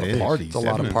 That's a That lot is. of parties. It's a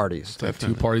lot of parties. To have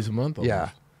 2 parties a month.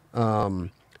 Yeah.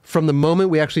 almost. From the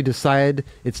moment we actually decide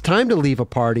it's time to leave a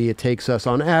party, it takes us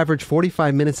on average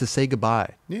 45 minutes to say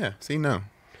goodbye. Yeah. See, no,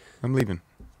 I'm leaving.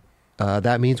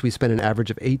 That means we spend an average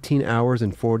of 18 hours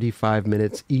and 45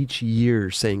 minutes each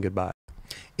year saying goodbye.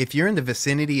 If you're in the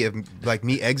vicinity of like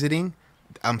me exiting,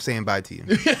 I'm saying bye to you.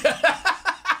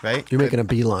 Right? You're making a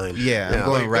beeline. Yeah, I'm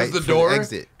going right That's for the door.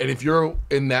 exit. And if you're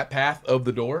in that path of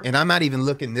the door, And I'm not even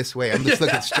looking this way. I'm just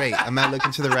looking straight. I'm not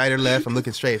looking to the right or left. I'm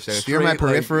looking straight. So if you're my Straight,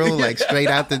 like- peripheral, like straight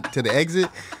out to the exit,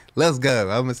 let's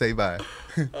go. I'm gonna say bye.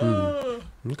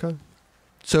 Okay.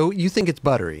 So you think it's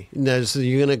Buttery? No, so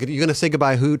you're gonna say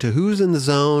goodbye to who's in the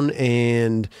zone,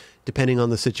 and depending on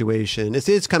the situation,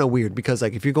 it's kind of weird because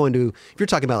like if you're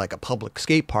talking about like a public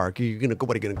skate park, are you gonna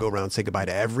go around and say goodbye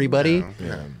to everybody? No,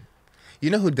 yeah. You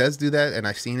know who does do that, and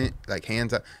I've seen it, like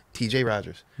hands up, TJ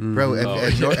Rogers. Bro,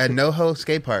 at NoHo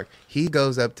Skate Park, he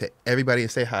goes up to everybody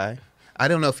and say hi. I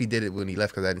don't know if he did it when he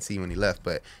left because I didn't see him when he left,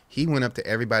 but he went up to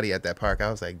everybody at that park. I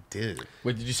was like, dude,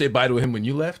 wait, did you say bye to him when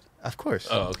you left? of course.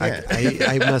 Oh, okay. Yeah.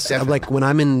 I must like when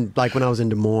I was in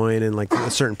Des Moines and like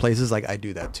certain places, like I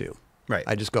do that too. Right.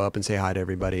 I just go up and say hi to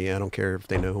everybody. I don't care if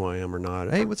they know who I am or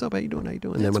not. Hey, what's up? How you doing? How you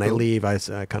doing? And then That's when I cool. leave, I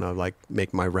kind of like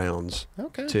make my rounds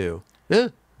Okay. too. Yeah.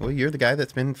 Well, you're the guy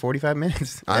that's been 45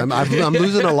 minutes. I'm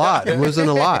losing a lot. I'm losing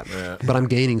a lot, Yeah. but I'm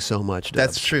gaining so much.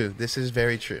 That's Dubs. true. This is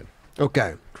very true.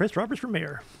 Okay. Chris Roberts for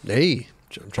mayor. Hey,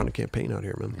 I'm trying to campaign out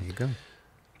here, man. There you go.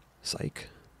 Psych.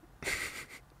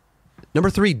 Number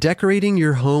 3, decorating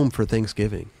your home for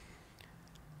Thanksgiving.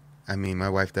 I mean, my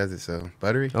wife does it, so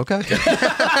Buttery. Okay.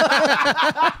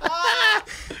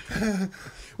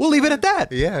 We'll leave it at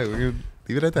that. Yeah, we're gonna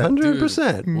leave it at that.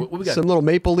 100%. What we got? Some little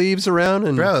maple leaves around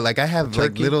and Bro, like I have like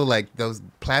Turkey. little like those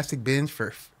plastic bins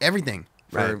for everything.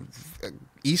 For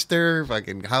Easter,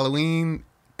 fucking Halloween,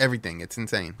 everything. It's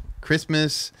insane.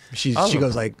 Christmas. she all of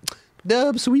goes them. like,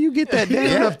 Dubs, will you get that down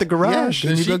Yeah. off the garage?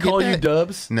 Yeah. Did you she go get call you that?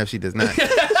 Dubs? No, she does not.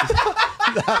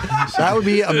 That would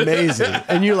be amazing.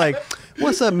 And you're like,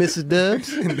 what's up, Mrs.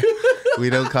 Dubs? We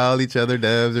don't call each other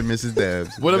Dubs or Mrs.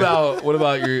 Dubs. What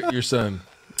about your son?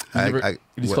 He just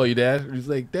what- call you dad? Or he's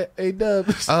like, hey,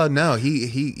 Dubs. Oh no,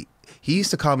 he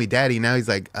used to call me daddy. Now he's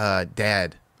like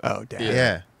Dad. Oh, Dad.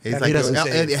 Yeah, he's He like doesn't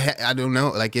say it. I don't know.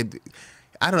 Like it.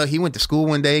 I don't know. He went to school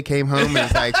one day, came home, and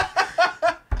it's like.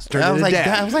 Turned I was into like,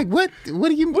 Dad. I was like, what? What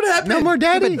do you? What happened? No more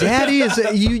daddy. But Daddy is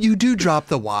you do drop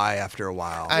the Y after a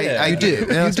while. I you do. You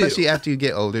know, You especially do. after you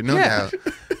get older, no Yeah. doubt.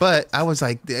 But I was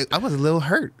like, I was a little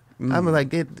hurt. I was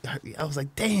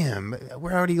like, damn,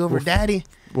 we're already over daddy.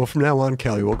 Well, from now on,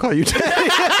 Kelly, we'll call you Daddy.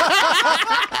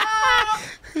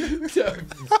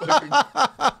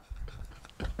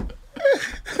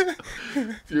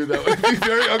 Dude, that would be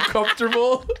very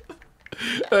uncomfortable.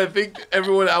 And I think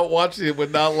everyone out watching it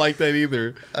would not like that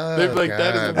either. They'd be like,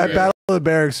 that is God. At weird. Battle of the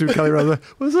Barracks, who Kelly runs like,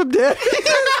 what's up, Daddy?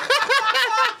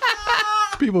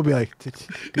 People will be like,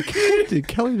 did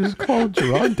Kelly just call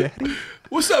Jerron Daddy?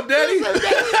 What's up, Daddy?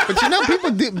 But you know,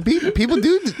 people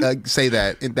do say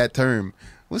that in that term.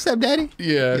 What's up, daddy?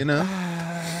 Yeah. You know?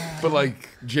 But like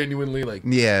genuinely, like,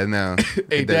 Yeah, no. hey,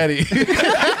 It does- Daddy.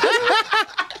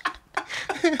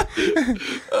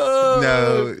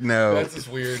 No. That's just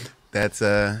weird. That's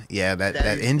yeah, that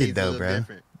ended though, bro.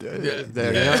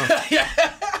 There you go.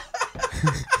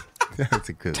 That's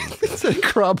a good one. It's a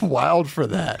crop wild for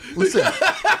that. Listen,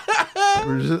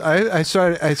 I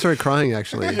started crying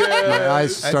actually. My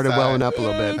eyes started saw welling it. up a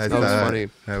little bit. I That was saw it. funny.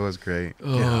 That was great.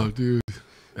 Oh, dude.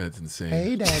 That's insane.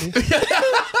 Hey, daddy.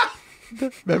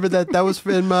 Remember that? That was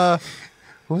in What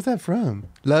was that from?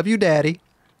 Love You, Daddy.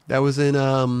 That was in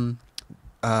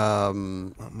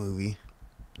What movie?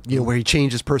 you know, where he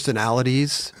changes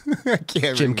personalities. I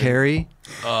can't Jim remember. Carrey.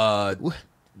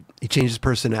 He changes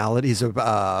personality. He's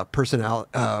a personality.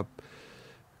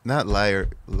 Not liar.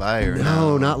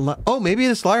 No, not oh, maybe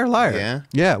it's Liar. Yeah?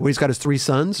 yeah. Where he's got his 3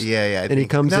 sons. Yeah. And he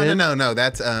comes in. No.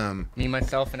 That's Me,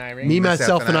 myself, and Irene. Me,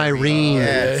 myself, and Irene.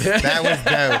 Yes, that was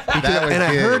dope. That was And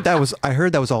I good. heard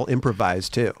that was all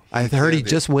imposed too. I heard he killed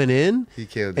it. just went in. He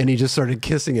killed and it. he just started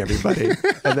kissing everybody.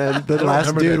 And then the last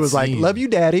remember dude that was like, scene. "Love you,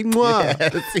 Daddy." Mwah.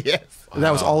 Yes. And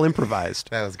that was all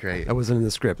improvised. That was great. That wasn't in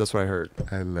the script. That's what I heard.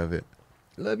 I love it.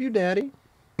 Love you, Daddy.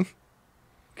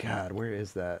 God, where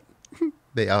is that?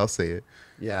 They all say it.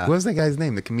 Yeah. What was that guy's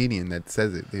name? The comedian that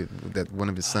says it. That one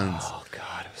of his sons. Oh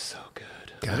God, it was so good.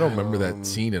 I don't remember that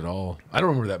scene at all. I don't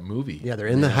remember that movie. Yeah, they're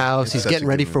in the house. It's He's such getting a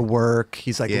ready good for movie. work.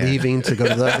 He's like Yeah. leaving to go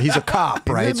to the. He's a cop,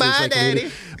 right? Bye, he's like Daddy.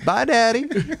 leaving. Bye, Daddy.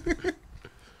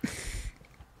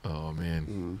 Oh,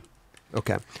 man.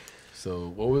 Okay. So,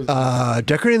 what was...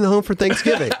 Decorating the home for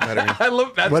Thanksgiving. I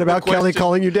love that. What about Kelly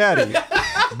calling you Daddy?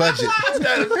 Budget.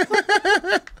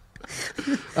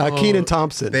 Keenan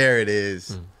Thompson. There it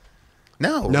is.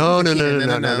 No. No.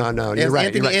 It's You're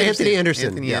right. You're right. Anthony Anderson.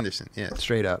 Anthony Yeah. Anderson. Yeah.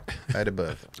 Straight up. Right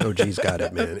above. Oh, geez, got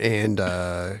it, man.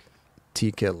 And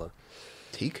T Killa.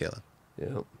 T Killer.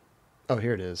 Yeah. Oh,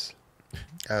 here it is.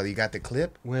 Oh, you got the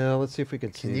clip? Well, let's see if we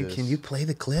can see this. Can you play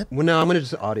the clip? Well, no, I'm gonna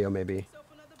just audio maybe.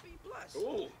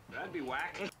 Ooh, that'd be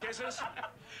whack. Kisses?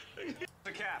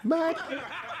 The cat. But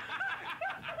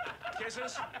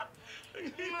Kisses?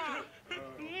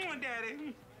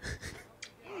 Daddy.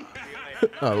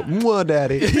 Oh, mwah,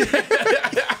 Daddy.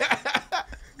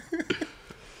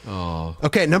 Oh.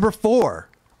 Okay, number 4.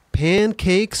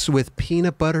 Pancakes with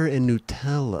peanut butter and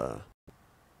Nutella.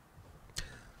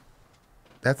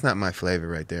 that's not my flavor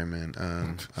right there, man.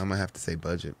 I'm gonna have to say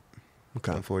budget,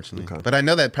 Okay. unfortunately. Okay. But I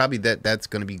know that probably that's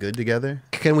gonna be good together.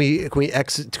 Can we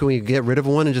get rid of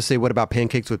one and just say what about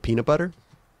pancakes with peanut butter?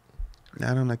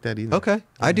 I don't like that either. Okay,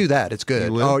 I do that. It's good.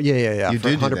 You would? Oh yeah. You for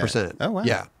do that? 100%. Oh wow.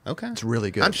 Yeah, Okay. it's really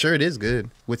good. I'm sure it is good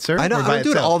with syrup. I or don't by do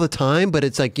it itself? all the time, but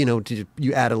it's like, you know,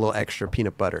 you add a little extra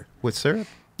peanut butter. with syrup.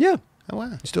 Yeah, Oh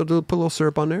wow. you still put a little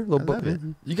syrup on there, a little I love it.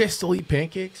 You guys still eat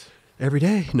pancakes? every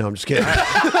day. No, I'm just kidding.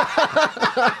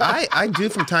 I do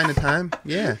from time to time.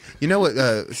 Yeah. You know what?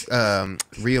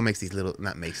 Rio makes these little,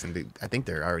 not makes them, I think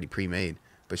they're already pre-made,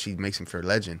 but she makes them for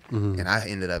Legend. And I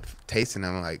ended up tasting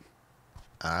them. I'm like,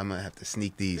 I'm going to have to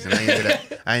sneak these. And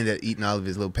I ended up eating all of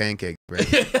his little pancakes,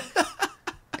 right?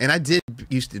 And I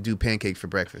used to do pancakes for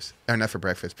breakfast. Or not for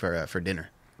breakfast, for dinner.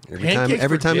 Pancakes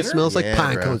Every for time it dinner? smells like Yeah,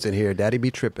 pine bro. cones in here, Daddy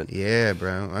be tripping. Yeah,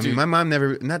 bro. I mean, Dude. my mom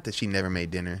never, not that she never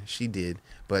made dinner. She did.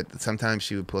 But sometimes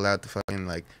she would pull out the fucking,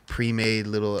 like, pre-made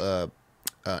little,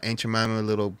 Aunt Jemima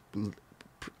little,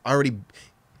 already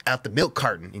out the milk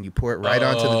carton, and you pour it right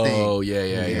onto the thing. Oh,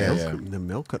 yeah. The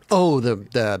milk. Oh,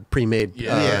 the pre-made.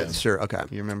 Yeah. Sure. Okay.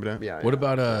 You remember that? Yeah. What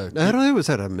about I don't know. Was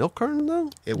that a milk carton though?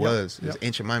 It was. It was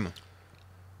Aunt Jemima.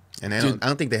 And Dude. I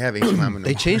don't think they have Aunt Jemima no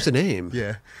They more. changed the name.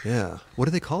 Yeah. Yeah. What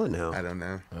do they call it now? I don't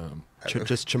know.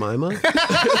 Just Jemima?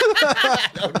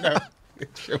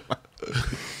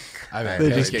 I've had They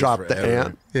just pancakes dropped the forever.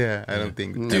 ant. Yeah, I don't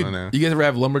think. I Dude, don't know. you guys ever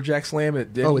have Lumberjack Slam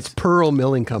at Denny's? Oh, it's Pearl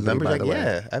Milling Company, by Lumberjack? the way.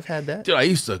 Yeah, I've had that. Dude, I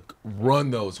used to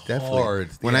run those Definitely. hard.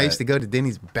 When I Yeah. used to go to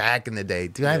Denny's back in the day,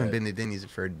 dude, I haven't been to Denny's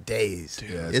for days.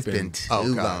 Dude, yeah, it's been too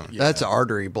Oh, God. long. That's an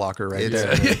artery blocker right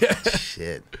It's there.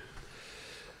 shit.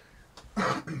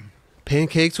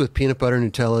 Pancakes with peanut butter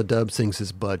and Nutella. Dubs thinks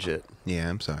his budget. Yeah,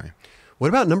 I'm sorry. What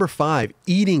about number 5?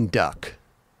 Eating duck.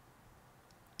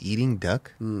 Eating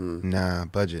duck? Nah,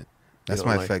 budget. That's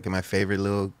don't my like- my favorite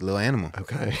little animal.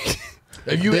 Okay.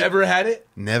 Have you ever had it?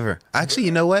 Never. Actually,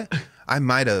 you know what? I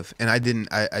might have, and I didn't.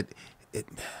 It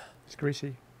It's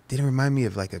greasy. didn't remind me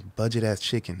of like a budget ass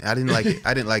chicken. I didn't like it.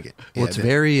 I didn't like it. Well, it's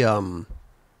very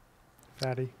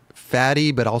Fatty.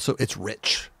 fatty, but also it's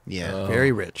rich. Yeah.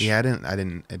 Very rich. Yeah, it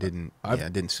didn't I've-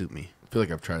 it didn't suit me. I feel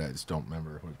like I've tried it. I just don't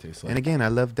remember what it tastes like. And again, I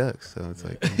love ducks, so it's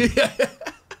like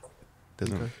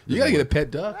doesn't. You gotta get a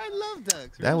pet duck. I love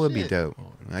ducks. That would be dope.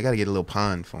 I gotta get a little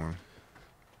pond for him.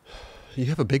 You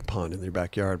have a big pond in your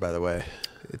backyard, by the way.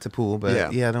 It's a pool, but Yeah.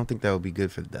 yeah, I don't think that would be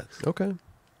good for the ducks. Okay.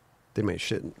 They may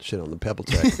shit on the Pebble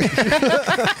Tech.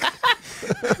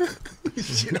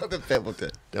 Shit on the Pebble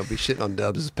Tech. They'll be shitting on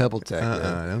Dubs' Pebble Tech.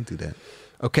 man. Don't do that.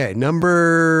 Okay,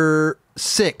 number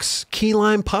 6, key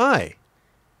lime pie.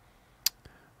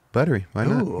 Buttery. Why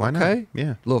not? Ooh, Why not? okay.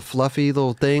 Yeah. Little fluffy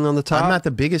little thing on the top. I'm not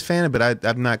the biggest fan of it, but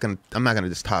I'm not gonna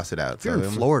just toss it out. If you're in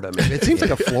Florida, man. It seems like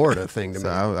a Florida thing to So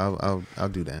me. I'll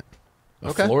do that.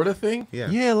 A Florida thing? Yeah.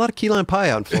 Yeah, a lot of key lime pie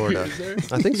out in Florida. Is there?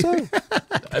 I think so.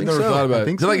 I've never so. thought about I it.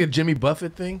 think Is it like so. a Jimmy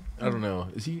Buffett thing? I don't know.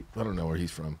 Is he? I don't know where he's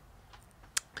from.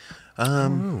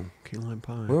 Key lime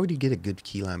pie. Where would you get a good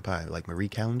key lime pie? Like Marie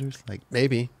Callender's? Like,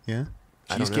 Maybe. yeah.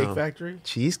 I don't Cheesecake know. Factory?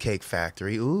 Cheesecake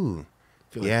Factory. Ooh.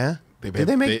 Feel like Yeah. They Do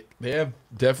they make? They have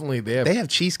definitely. They have. They have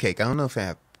cheesecake. I don't know if they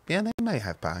have. Yeah, they might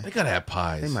have pie. They gotta have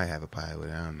pies. They might have a pie with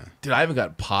it. I don't know. Dude, I haven't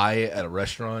got pie at a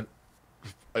restaurant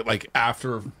like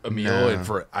after a meal, No.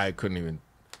 and I couldn't even.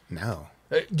 No.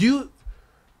 Do you?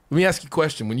 Let me ask you a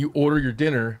question. When you order your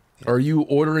dinner, are you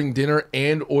ordering dinner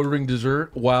and ordering dessert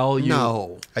while you?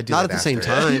 No. I do Not that at the same after.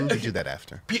 time. I do that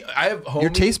after. I have homie, Your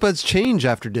taste buds change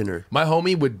after dinner. My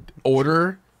homie would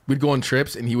order. We'd go on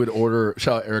trips, and he would order.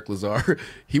 Shout out Eric Lazar.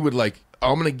 He would like,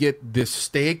 I'm gonna get this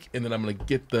steak, and then I'm gonna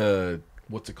get the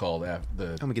what's it called? I'm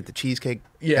gonna get the cheesecake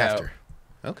Yeah. after.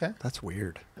 Okay. That's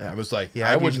weird. I was like,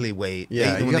 Yeah, I would usually wait.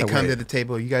 Yeah, you when they gotta come wait. to the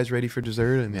table, are you guys ready for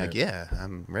dessert? And they're Yeah. like, yeah,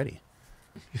 I'm ready.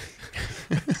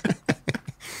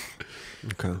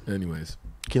 Okay. Anyways,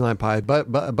 Key lime pie,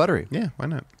 buttery. Yeah, why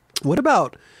not? What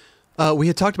about? We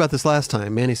had talked about this last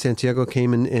time. Manny Santiago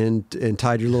came in and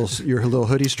tied your little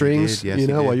hoodie strings. did, yes, you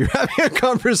he know, did. while you're having a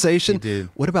conversation. He did.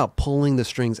 What about pulling the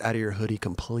strings out of your hoodie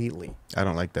completely? I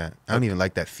don't like that. I don't even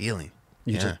like that feeling.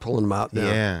 You Yeah. just pulling them out. Now.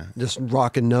 Yeah. Just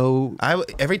rocking no.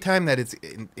 Every time that it's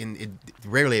it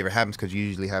rarely ever happens because you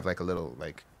usually have like a little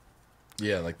like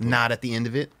yeah, like knot at the end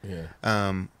of it.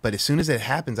 Yeah. But as soon as it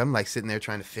happens, I'm like sitting there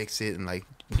trying to fix it and like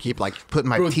Keep like putting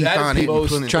my Bro, teeth that is on the it, and most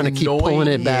pulling it. trying to keep annoying. pulling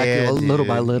it back Yeah, little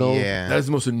by dude. little. Yeah. That is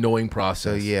the most annoying process.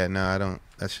 So yeah, no, I don't.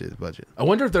 That shit is budget. I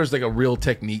wonder if there's like a real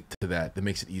technique to that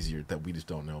makes it easier that we just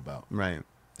don't know about. Right.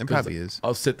 It 'Cause probably is.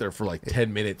 I'll sit there for like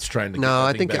 10 minutes trying to. No, get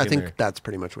I that thing think back in there. that's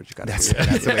pretty much what you got to That's do.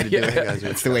 that's the way to do Yeah. it.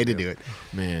 That's the way to do it.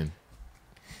 Man.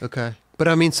 Okay. But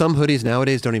I mean, some hoodies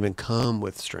nowadays don't even come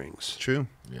with strings. True.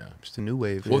 Yeah. Just a new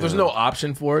wave. Well, if there's no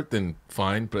option for it, then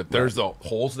fine. But if there's the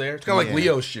holes there, it's kind of like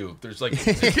Yeah. Leo's shoe. There's like,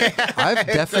 I've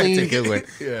definitely, That's a good one.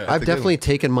 yeah. I've definitely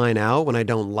taken mine out when I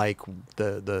don't like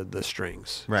the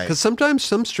strings. Right. Because sometimes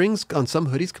some strings on some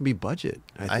hoodies can be budget.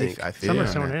 I think I feel Some you are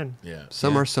on sewn that. in. Yeah.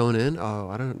 some yeah. are sewn in. Oh,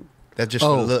 I don't. That's just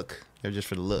for the look. They're just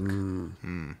for the look.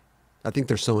 I think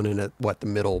they're sewn in at what the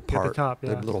middle the part, top,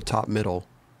 yeah. the little top middle,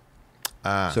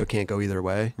 so it can't go either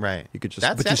way. Right. You could just,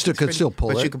 That's- but you that's still could pretty- still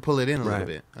pull it. But you can pull it in a Right. little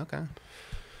bit. Okay.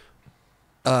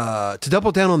 To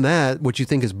double down on that, what you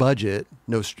think is budget?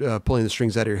 No, pulling the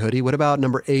strings out of your hoodie. What about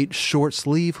number 8, short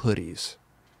sleeve hoodies?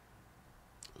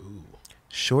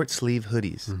 Short sleeve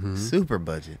hoodies. Mm-hmm. Super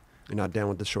budget. You're not down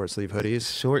with the short sleeve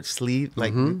hoodies, Short sleeve,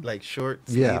 like short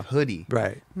sleeve Yeah. hoodie.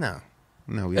 right? No,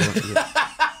 we don't.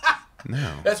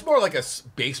 No. That's more like a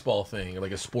baseball thing,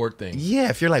 like a sport thing. Yeah,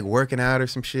 if you're like working out or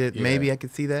some shit, Yeah. maybe I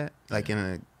could see that. Like in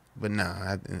a, but no.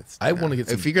 I wanna get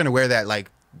some- If you're gonna wear that like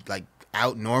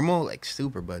out normal, like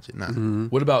super budget. No.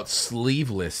 What about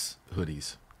sleeveless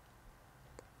hoodies?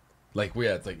 Like,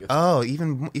 yeah, it's like, Oh,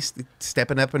 even it's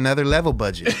stepping up another level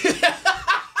budget.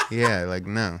 Yeah, like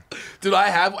no. dude,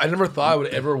 I never thought I would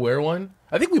ever wear one.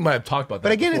 I think we might have talked about that.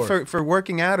 But again, before. for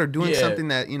working out or doing Yeah. something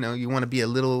that you want to be a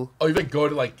little. Oh, you like go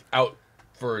to like out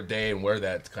for a day and wear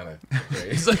that. It's kind of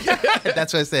it's like,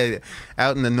 That's what I said.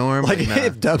 Out in the norm. Like nah.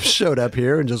 if Dubs showed up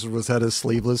here and just had a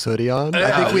sleeveless hoodie on,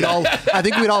 I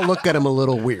think we'd all look at him a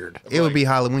little weird. It would be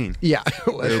Halloween. Yeah,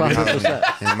 It would be Halloween.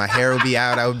 And my hair would be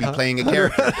out. I would be playing a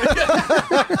character.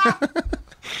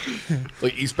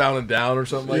 like Eastbound and Down or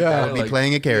something like Yeah. that. I'd be like,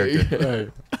 playing a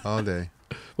character Right. all day.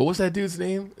 What was that dude's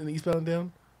name in Eastbound and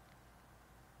Down?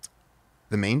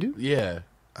 The main dude? Yeah.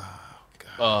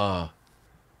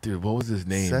 Dude, what was his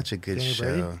name? Such a good Danny show.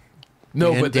 Brady?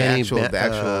 no, Dan- but Danny actual- the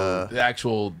actual- the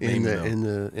actual in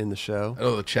name. in the show. I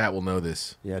know the chat will know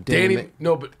this. Yeah, Danny. Danny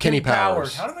no, but Kenny Kenny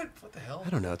Powers. Powers. How did I? What the hell? I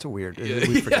don't know. It's a weird.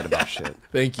 We forget about shit.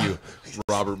 Thank you,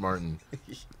 Robert Martin.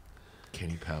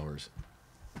 Kenny Powers.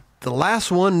 The last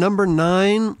one, number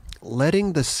 9,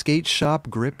 letting the skate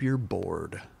shop grip your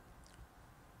board.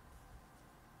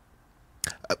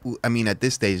 I mean, at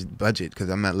this stage, budget, because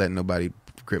I'm not letting nobody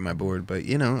grip my board. But,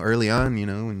 early on,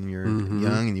 when you're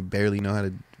young and you barely know how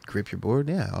to grip your board,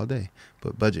 yeah, all day.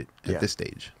 But budget at Yeah. this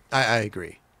stage. I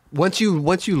agree. Once you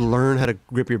learn how to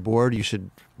grip your board, you should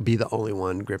be the only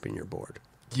one gripping your board.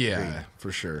 Yeah,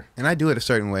 for sure. And I do it a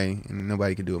certain way, and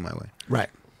nobody can do it my way. Right.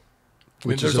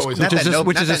 Which there's is just, always which Not is that just, nope,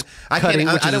 which not is just that- I can't- cutting,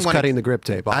 I which is don't just wanna- cutting the grip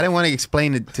tape off. I didn't want to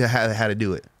explain it to how to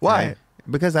do it. Why? right?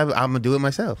 Because I'm gonna do it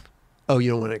myself. Oh,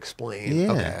 you don't want to explain?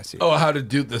 Yeah. Okay, I see. Oh, how to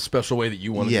do the special way that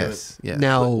you want to do it. Yes. Yeah.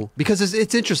 Now, because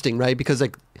it's interesting, right? Because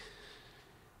like,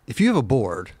 if you have a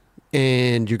board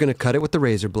and you're going to cut it with the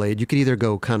razor blade, you could either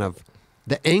go kind of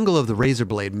the angle of the razor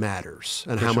blade matters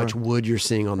and how much wood you're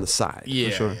seeing on the side. Yeah,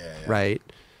 sure. yeah. Right.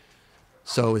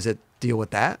 So, is it deal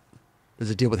with that? Does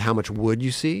it deal with how much wood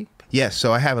you see? Yes.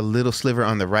 So I have a little sliver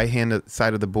on the right hand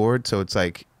side of the board, so it's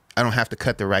like I don't have to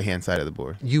cut the right hand side of the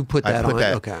board. You put I that put on.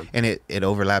 that, Okay. and it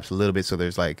overlaps a little bit, so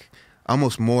there's like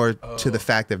almost more to the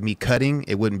fact of me cutting.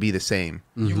 It wouldn't be the same.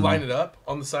 You line it up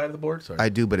on the side of the board? Sorry. I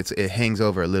do, but it hangs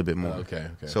over a little bit more. Okay.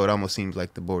 So it almost seems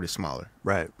like the board is smaller.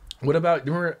 Right. What about,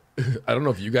 you remember, I don't know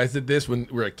if you guys did this when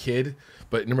we were a kid,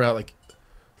 but remember how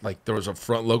like there was a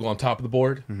front logo on top of the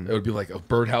board? It would be like a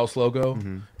birdhouse logo,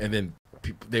 and then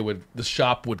the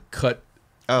shop would cut.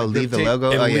 Oh, leave the tape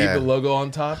logo. and Oh, leave yeah. the logo on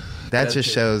top. That That's just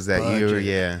it. shows that Budget.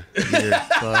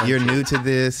 you're new to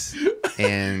this,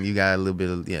 and you got a little bit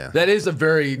of That is a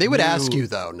very. They would new- ask you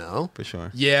though, no? for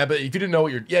sure. Yeah, but if you didn't know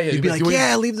what you're, You'd be like,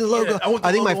 yeah, leave the logo. I want the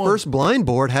I think my logo on. first blind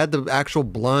board had the actual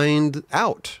blind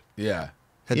out. Yeah.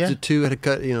 Had Yeah. had to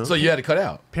cut, you know. So you had to cut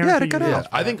out. Yeah, to cut Parent out. teacher.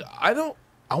 I think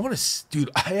I want to, dude.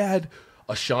 I had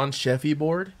a Sean Sheffy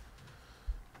board,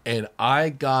 and I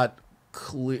got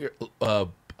clear.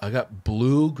 I got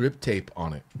blue grip tape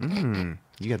on it,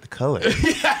 You got the color.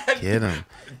 Get them.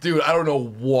 dude. I don't know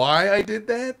why I did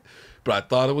that, but I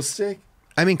thought it was sick.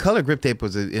 I mean, color grip tape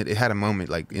was it had a moment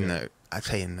like in I'd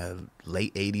say in the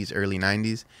late '80s, early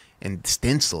 '90s, and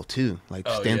stencil too, like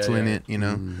Oh, yeah, stenciling yeah. it, you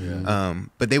know. Yeah.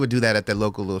 But they would do that at the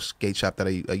local little skate shop that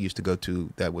I used to go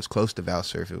to that was close to Val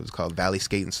Surf. It was called Valley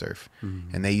Skate and Surf,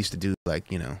 and they used to do like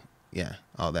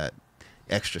all that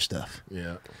extra stuff.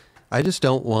 Yeah. I just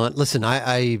don't want. Listen,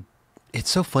 I it's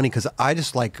so funny because I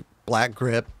just like black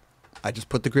grip. I just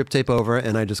put the grip tape over it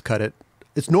and I just cut it.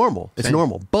 It's normal. It's Same.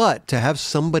 normal. But to have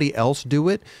somebody else do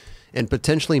it and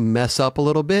potentially mess up a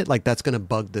little bit, like that's gonna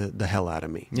bug the hell out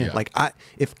of me. Yeah. Like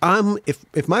if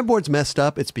my board's messed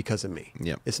up, it's because of me.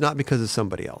 Yep. It's not because of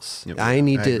somebody else. Yep. I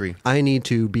need I to. agree. I need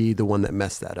to be the one that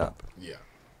messed that up. Yeah.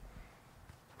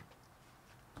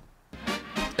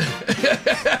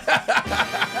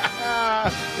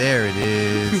 There it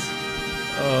is.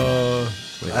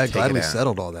 I'm glad it we out.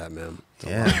 settled all that, man.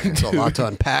 Yeah. It's a lot to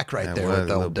unpack right That there was with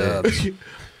the a old little bit. dubs.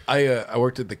 I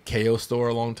worked at the KO store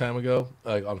a long time ago,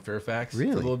 like on Fairfax.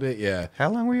 Really? For a little bit. Yeah. How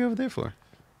long were you over there for?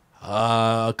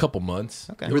 A couple months.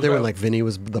 Okay. You were there when like Vinny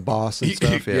was the boss and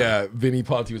stuff. Yeah. Vinny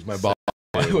Ponte was my boss.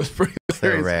 It was pretty So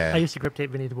hilarious. rad. I used to grip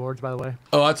tape Vinny's boards, by the way.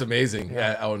 Oh, that's amazing.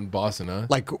 Yeah, out in Boston, huh?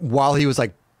 Like while he was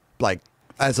like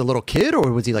as a little kid,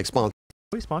 or was he like sponsored?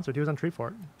 He was sponsored. He was on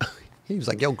Treefort. He was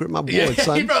like, "Yo, grip my board, Yeah,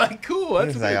 son." you're like, cool. It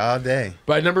That's was like all day.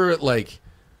 But I remember like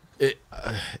it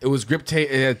was grip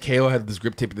tape. KO had this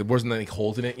grip tape. There wasn't any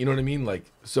holes in it. You know what I mean? Like,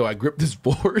 so I gripped this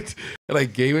board and I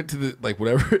gave it to the like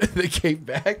whatever. And they came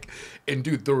back, and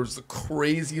dude, there was the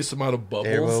craziest amount of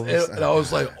Air bubbles, bubbles? and I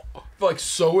was like, felt like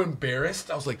so embarrassed.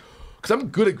 I was like, because I'm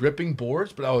good at gripping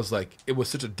boards, but I was like, it was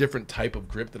such a different type of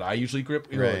grip that I usually grip.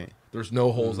 You know, Right. like, there's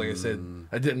no holes. Like I said,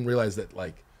 I didn't realize that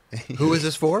like. Who is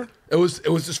this for? It was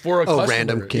just for a Oh, customer.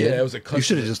 random kid. Yeah, it was a customer. You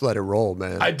should have just let it roll,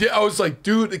 man. I did. I was like,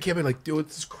 dude, they came in like, dude,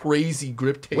 it's this crazy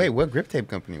grip tape. Wait, what grip tape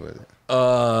company was it?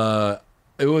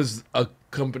 It was a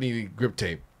company grip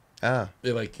tape. Oh,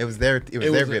 It like it was their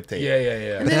grip tape. Yeah.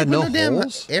 It They had put no damn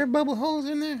holes? air bubble holes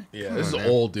in there. Yeah, Come this is on now.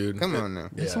 old, dude. Come on now.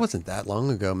 This Yeah. wasn't that long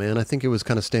ago, man. I think it was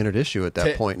kind of standard issue at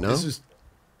that point. No, This was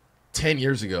 10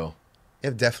 years ago.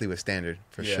 It definitely was standard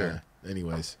for Yeah. sure.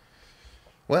 Anyways,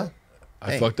 Well,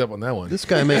 I Hey. fucked up on that one. this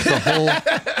guy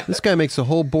makes a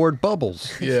whole board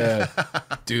bubbles. Yeah,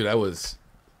 dude,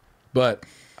 but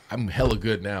I'm hella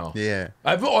good now. yeah,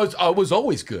 I was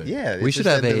always good. yeah. We it's should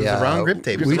just have that a it was the wrong grip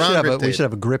tape. It was We the should wrong have grip we tape. should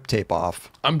have a grip tape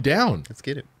off. I'm down. Let's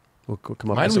get it. We'll come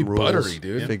up Mine with some will be rules. buttery,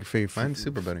 dude. Mine's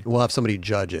super buddy We'll have somebody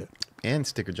judge it. and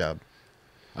sticker job.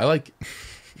 I like,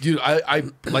 dude. I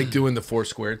like doing the 4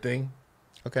 square thing.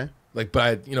 Okay. Like, but I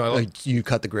like. Like you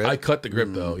cut the grip. I cut the grip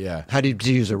though. Yeah. How do you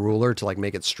use a ruler to like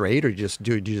make it straight, or you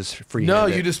just free? No,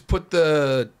 you just put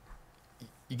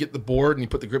you get the board and you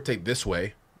put the grip tape this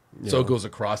way, so Yeah. it goes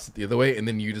across it the other way, and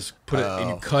then you just put it and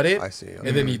you Oh, cut it. I see, okay.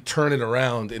 And then you turn it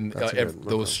around, and That's a good-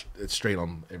 those it's straight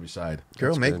on every side.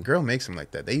 Girl good. makes them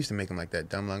like that. They used to make them like that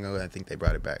dumb long ago. I think they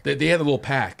brought it back. They had a little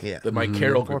pack. Yeah. The Mike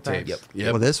Carroll grip 4 packs. tape.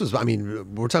 Yep. Well, this was. I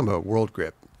mean, we're talking about World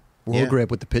Grip. World Yeah. Grip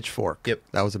with the pitchfork. Yep.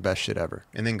 That was the best shit ever.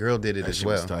 And then Girl did it That as shit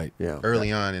was well tight. Yeah.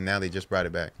 early on, and now they just brought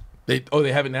it back. They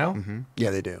have it now.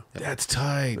 Yeah, they do. That's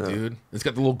tight, dude. It's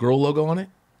got the little girl logo on it.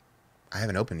 I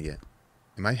haven't opened it yet.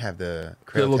 It might have the The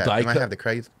Crail little tap. die It might cut? have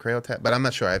the Crail tap, but I'm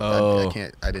not sure. I Oh.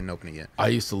 can't. I didn't open it yet. I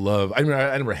used to love. I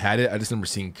never had it. I just remember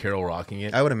seeing Carol rocking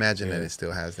it. I would imagine that Yeah. it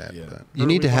still has that. Yeah. But. You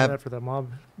need We to bought have that for the mob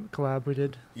collab we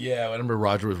did. Yeah, I remember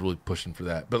Roger was really pushing for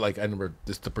that. But like, I remember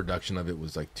just the production of it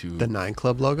was like too. the 9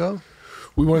 Club logo.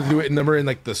 We wanted to do it in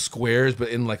like the squares, but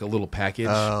in like a little package.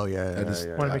 Oh yeah, I just-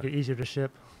 Want to make it easier to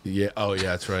ship. Yeah. Oh yeah,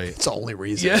 that's right. It's the only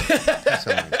reason.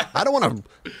 Yeah. I don't want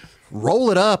to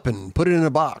roll it up and put it in a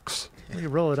box. When you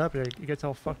roll it up, it gets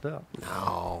all fucked up.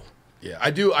 No. Yeah,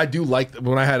 I do like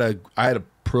when I had a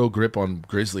pro grip on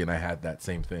Grizzly and I had that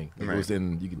same thing. Like, Right. It was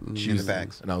in you could In choose the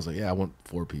bags. and I was like, yeah, I want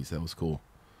 4-piece. That was cool.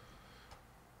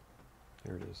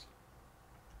 There it is.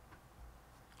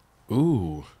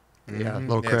 Ooh, Yeah,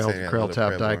 little Yeah, Crail, so, yeah, Crail little tap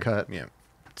Crail die board. cut. Yeah,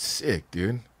 sick,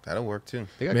 dude. that'll work too.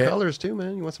 They got Man. colors too,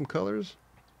 man. You want some colors?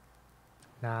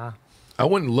 Nah. I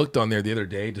went and looked on there the other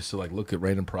day just to like look at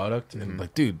random product and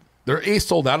like, dude, they're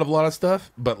sold out of a lot of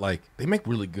stuff, but like they make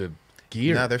really good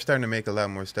gear. No, they're starting to make a lot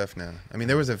more stuff now. I mean,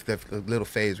 there was a little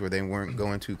phase where they weren't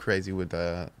going too crazy with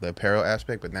the apparel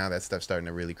aspect, but now that stuff's starting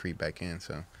to really creep back in.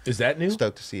 So Is that new?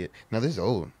 stoked to see it. No, this is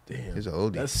old. Damn, This is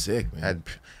oldie. That's sick, man.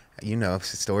 You know,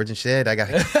 storage and shed. I got.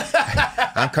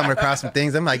 I'm coming across some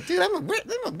things. I'm like, dude, I'm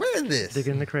gonna wear this. Dig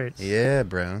in the crates. Yeah,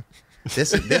 bro.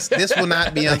 This will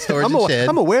not be on storage I'm and shed.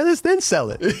 gonna wear this, then sell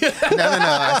it. No.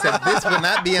 I said this will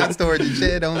not be on storage and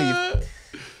shed. Only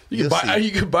You you'll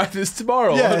see. can buy this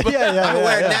tomorrow. yeah. I'm gonna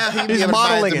wear it now. He'll be He's able to buy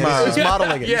modeling it. tomorrow. He's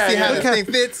modeling it. Yeah, See how yeah. this thing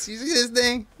fits? You see this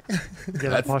thing? Yeah,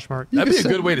 that Poshmark. That'd be a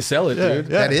can good way to sell it, dude.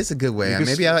 Yeah. That is a good way. can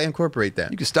Maybe I'll incorporate that.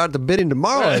 You can start the bidding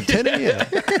tomorrow at 10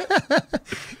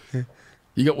 a.m.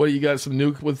 You got some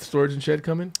new with storage and shed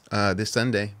coming? This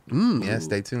Sunday. Yeah,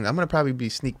 stay tuned. I'm gonna probably be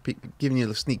giving you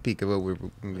a sneak peek of what we're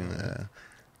gonna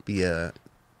be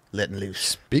letting loose.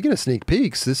 Speaking of sneak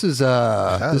peeks, this is look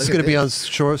going to at be on this.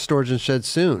 Storage and Shed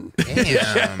soon.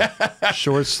 Damn.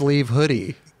 Short sleeve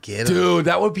hoodie. Get 'em. Dude,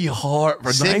 that would be hard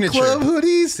for Signature nightclub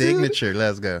hoodies. Signature.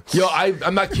 Let's go. Yo,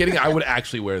 I'm not kidding. I would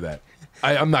actually wear that.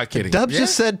 I'm not kidding. Dub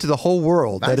just said to the whole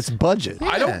world that Nice. it's budget.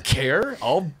 I don't care.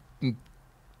 I'll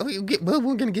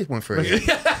We're gonna get one for you.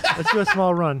 Let's do a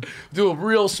small run. do a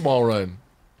real small run.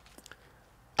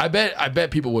 I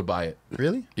bet people would buy it.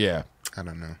 Really? Yeah. I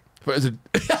don't know. But is it,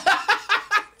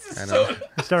 I know.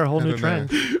 Let's start a whole new don't know.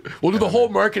 trend. we'll do the whole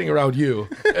marketing around you.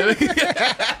 And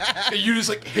you just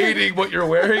like hating what you're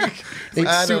wearing.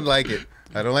 I don't like it.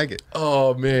 I don't like it.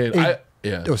 Oh man.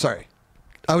 Yeah. Oh, sorry.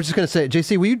 I was just going to say,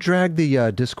 JC, will you drag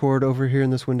the Discord over here in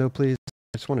this window, please?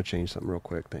 I just want to change something real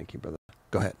quick. Thank you, brother.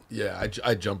 Go ahead. Yeah,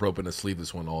 I jump rope in a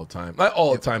sleeveless one all the time. Not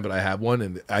all the time, but I have one,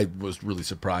 and I was really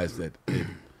surprised that it,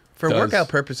 For does. workout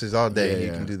purposes all day, Yeah, you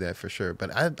yeah. can do that for sure.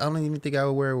 But I don't even think I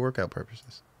would wear it workout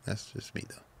purposes. That's just me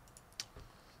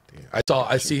though. I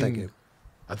Thank seen you.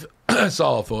 I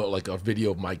saw a photo, like a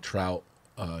video of Mike Trout.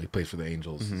 He plays for the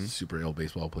Angels. He's a super ill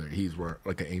baseball player. He's wearing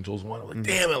like an Angels one. I'm like,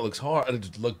 damn, it looks hard. And it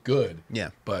just looked good. Yeah.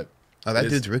 But Oh, that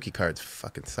it's- dude's rookie card's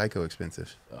fucking psycho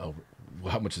expensive.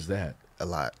 how much is that? A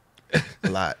lot. A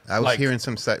lot. I was Like- hearing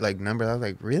some numbers. I was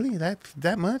like, really?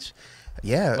 That much?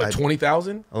 Yeah. Like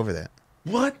 20,000? over that.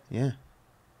 What? Yeah.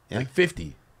 Yeah. Like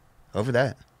 50, Over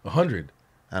that. 100.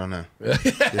 I don't know.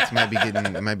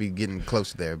 It might be getting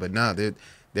close there, but no, dude.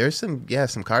 There's some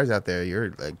cars out there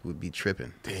you're like would be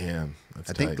tripping. Damn, that's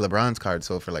I think tight. LeBron's card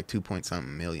sold for like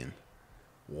 2-point-something million.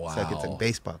 Wow. It's like it's a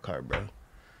baseball card, bro.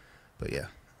 But yeah.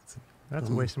 That's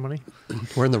a waste of money.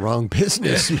 We're in the wrong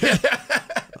business. man.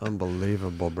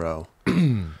 Unbelievable, bro.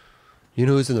 You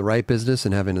know who's in the right business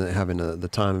and having the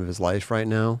time of his life right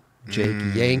now? Jake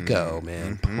Yanko,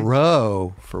 man.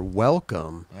 Pro for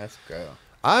Welcome. Let's go.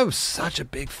 I was such a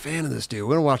big fan of this dude. We're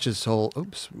going to watch his whole...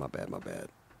 Oops, my bad.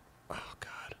 Oh,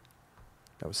 God.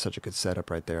 That was such a good setup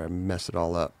right there. I messed it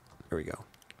all up. Here we go.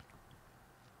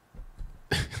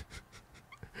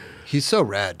 He's so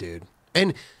rad, dude.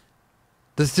 And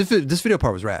this video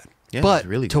part was rad. Yeah, but it's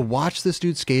really to good. watch this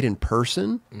dude skate in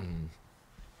person,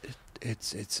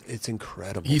 it's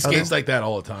incredible. He skates like that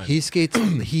all the time. He skates.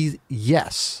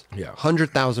 Yes. Yeah.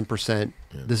 100,000%.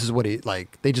 This is what he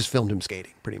like. They just filmed him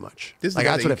skating, pretty much. This is like the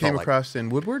guy that's that what you it came felt like. across in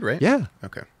Woodward, right? Yeah.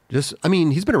 Okay. Just, I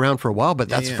mean, he's been around for a while, but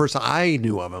that's yeah. the first I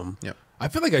knew of him. Yep. I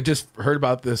feel like I just heard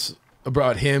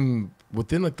about him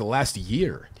within like the last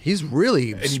year. He's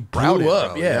really And he sprouted, blew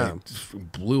up. bro. Yeah. He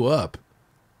just blew up.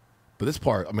 But this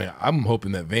part, I mean, I'm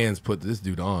hoping that Vans put this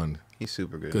dude on He's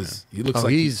super good. because he looks Oh,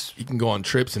 like he's- he can go on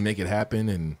trips and make it happen.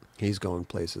 And He's going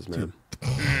places, man.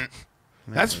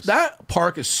 that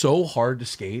park is so hard to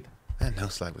skate. Man. That no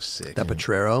slide was sick. That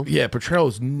Potrero. Yeah, Potrero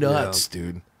is nuts,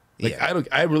 dude. Like Yeah.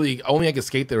 I really only I could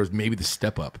skate there was maybe the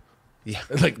step up. Yeah.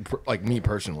 Like me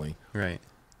personally. Right.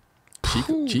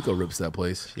 Chico rips that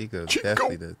place. Chico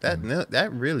definitely does.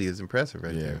 That really is impressive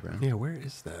right there, bro. Yeah, where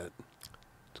is that?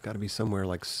 It's got to be somewhere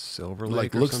like Silver Lake.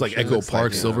 Like or looks some like shit. Echo Looks like,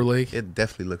 Park, yeah. Silver Lake. It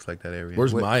definitely looks like that area.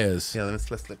 Where's Maya's? Yeah, let's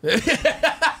look.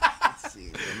 Let's see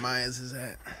where Maya's is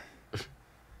at.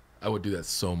 I would do that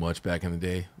so much back in the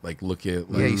day. Like look at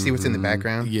like, Yeah, you see what's in the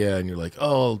background? yeah, and you're like,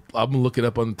 oh, I'm gonna look it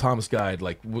up on the Thomas Guide,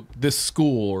 like this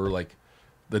school or like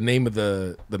the name of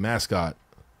the mascot.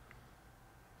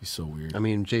 He's so weird. I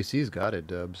mean, JC's got it,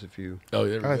 Dubs. If you Oh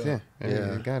yeah, Oh, yeah.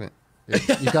 Yeah. You got it.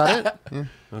 you got it, Yeah.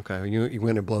 Okay. You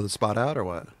going to blow the spot out or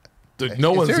what? Dude,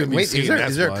 no one's gonna be Wait, seeing is there, that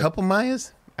is there a spot. couple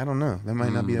Mayas? I don't know. That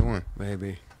might not be the one.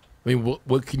 Maybe. I mean,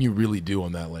 what can you really do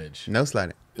on that ledge? No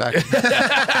sliding. Back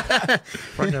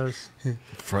Front nose.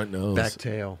 Front nose. back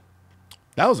tail,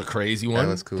 That was a crazy one.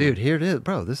 That was cool. dude. Here it is,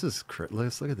 bro. This is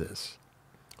let's look at this.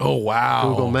 Oh wow.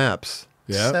 Google Maps.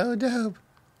 Yeah. So dope.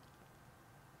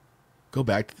 Go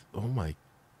back. Oh my.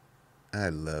 I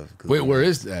love Google Wait, where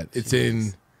Maps. is that? It's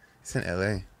in. It's in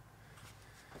L.A.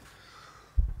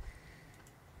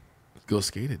 Go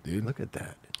skate it, dude. Look at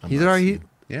that. I'm He's not already. seeing-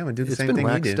 Yeah, I'm going to do the It's same been thing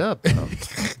he waxed did. up. Bro.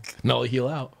 No, heel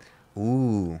out.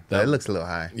 Ooh, that looks a little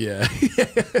high. Yeah.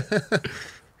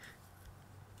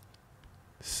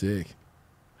 Sick.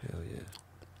 Hell yeah.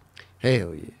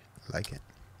 Hell yeah. I like it.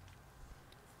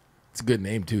 It's a good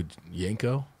name too.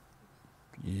 Yanko.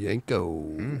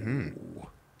 Yanko.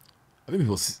 I think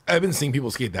I've been seeing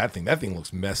people skate that thing. That thing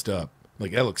looks messed up.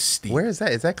 Like that looks steep. Where is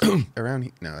that? Is that around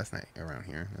here? No, that's not around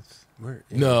here. That's Where?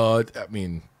 No, I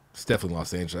mean it's definitely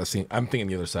Los Angeles. I'm thinking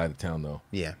the other side of town though.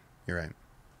 yeah. You're right.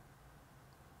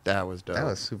 That was dope. That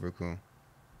was super cool.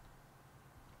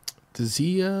 Does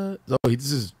he?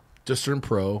 This is just turned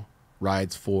pro.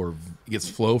 Rides for. He gets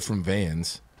flow from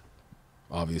Vans.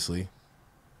 Obviously.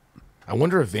 I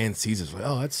wonder if Vans sees this. Like,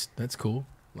 oh, that's cool.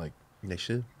 Like They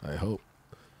should. I hope.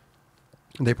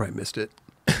 They probably missed it.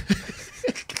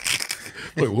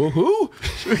 Wait, who?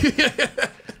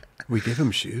 We give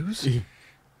him shoes.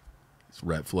 It's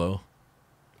Rep Flow.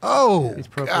 Oh, He's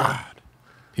Pro God.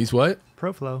 He's what?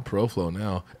 Pro Flow. Pro Flow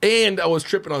now. And I was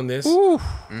tripping on this.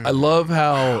 I love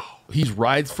how he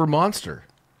rides for Monster.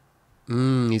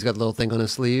 He's got the little thing on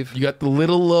his sleeve. You got the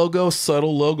little logo,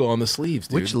 subtle logo on the sleeves,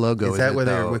 dude. Which logo is, Is that it, where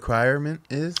their though? requirement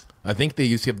is? I think they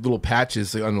used to have little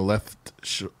patches on the left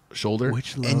shoulder.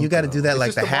 Which logo? And you got to do that It's like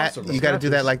just the the hat. monster You got to do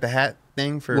that logo. like the hat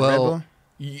thing for Well, Red Bull.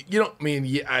 You don't I mean?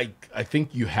 Yeah, I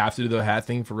think you have to do the hat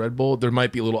thing for Red Bull. There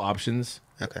might be little options,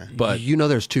 Okay. but you know,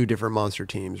 there's two different Monster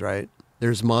teams, right?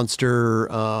 There's Monster,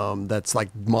 that's like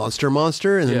Monster,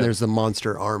 and then Yeah. there's the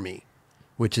Monster Army,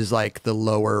 which is like the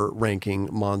lower ranking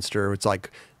Monster. It's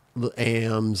like the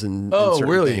AMs and Oh, certain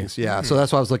really? things. Yeah. So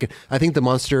that's why I was looking. I think the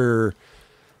Monster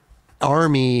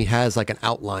Army has like an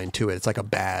outline to it. It's like a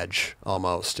badge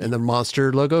almost, and the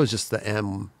Monster logo is just the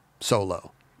M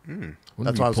solo.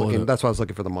 That's why I was looking. That's why I was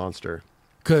looking for the Monster.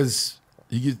 because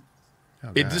you.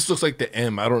 It God. just looks like the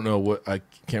M. I don't know what. I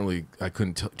can't really. I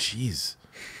couldn't tell. Jeez,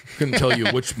 couldn't tell you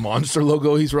which Monster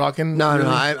logo he's rocking. No, really.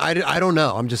 I don't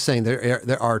know. I'm just saying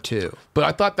there are two. But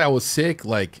I thought that was sick.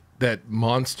 Like that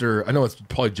Monster. I know it's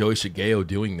probably Joey Shigeo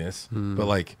doing this, but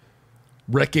like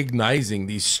recognizing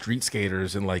these street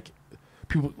skaters and like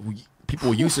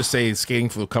people used to say skating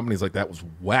for companies like that was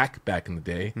whack back in the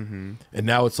day, and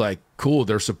now it's like cool.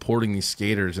 They're supporting these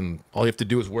skaters, and all you have to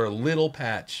do is wear a little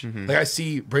patch. Like I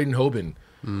see Braden Hoban,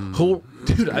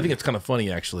 dude. I think it's kind of funny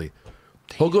actually.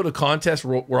 He'll go to contests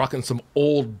rocking some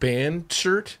old band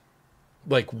shirt,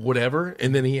 like whatever,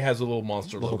 and then he has a little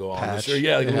Monster logo on the patch. shirt.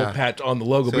 Yeah, like a little Yeah. patch on the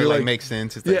logo. So but it you're like like, makes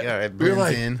sense. It's like, Yeah, all right, you're blends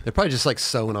like- in. They're probably just like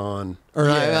sewn on, or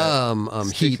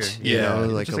heat. Sticker. You Yeah. know,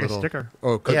 like Just a like a little sticker.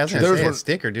 Oh, Yeah, I was gonna There was say one- a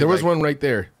sticker, dude. there was like- one right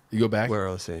there. You go back, where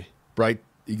else see? right?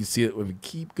 You can see it when we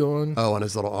keep going. Oh, on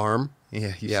his little arm.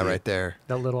 Yeah, you Yeah, see it. right there.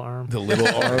 That little arm. The little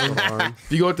arm. Little arm.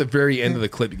 If you go at the very end of the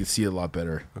clip, you can see it a lot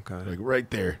better. Okay. Like right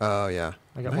there. Oh yeah.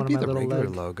 I got Might one be on my the little regular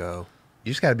leg. logo.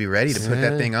 You just got to be ready to put Yeah.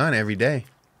 that thing on every day,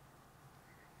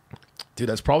 Dude,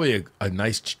 that's probably a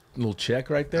nice little check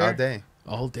right there. all day.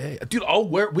 All day. Dude,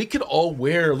 we could all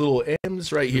wear little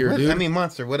M's right here, What- dude. I mean,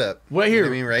 Monster, what up? Right You know here. what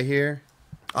I mean, right here.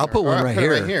 I'll put Or one I'll right put it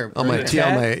here, right here. on my Right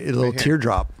on my here. little Right here.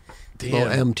 teardrop. Damn. Little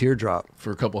M teardrop.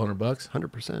 For a couple $100.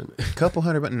 100%. Couple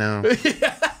hundred, but no.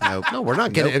 Nope. No, we're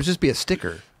not getting Nope. it. It'll just be a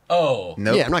sticker. Oh.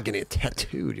 Nope. Yeah, I'm not getting it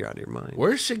tattooed. You're out of your mind.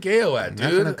 Where's Shigeo at, Not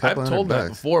for dude? a couple I've told $100 that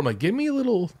before. I'm like, let me get a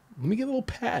little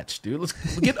patch, dude. Let's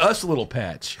get us a little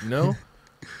patch, you know?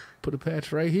 Put a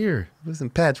patch right here. Put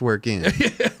some patchwork in.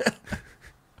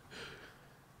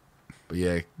 But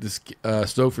yeah, this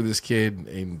stoked for this kid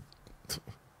and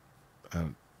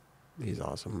He's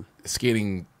awesome.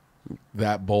 skating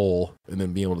that bowl and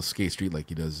then being able to skate street like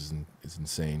he does is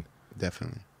insane.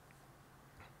 Definitely.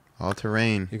 All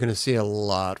terrain. You're gonna see a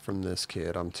lot from this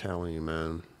kid. I'm telling you,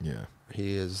 man. Yeah.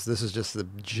 He is. This is just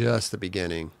the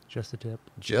beginning. Just the tip.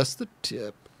 Just the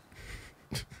tip.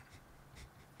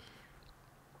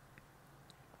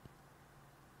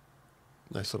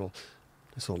 Nice little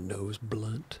nose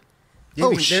blunt.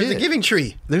 Giving, shit! There's a giving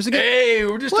tree. There's a Hey,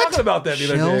 we were just talking about that the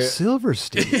Shel other day.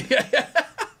 Silverstein.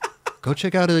 Go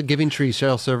check out a Giving Tree,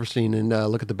 Shel Silverstein, and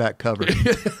look at the back cover.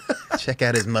 Check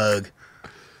out his mug.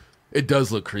 It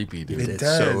does look creepy, dude. It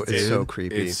does, It's so dude.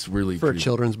 creepy. It's really for creepy. a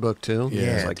children's book too.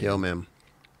 Yeah, It's like, dude. yo, man.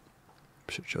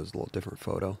 Shows a little different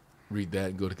photo. Read that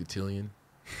and go to Cotillion.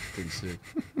 Pretty sick.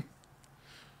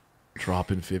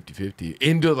 Dropping 50-50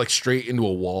 into like straight into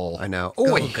a wall. I know.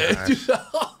 Oh, Oh, gosh.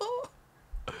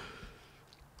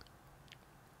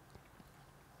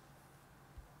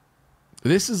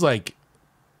 This is like,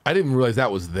 I didn't realize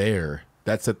that was there.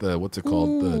 That's at the, what's it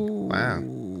called? The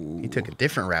Wow. He took a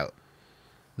different route.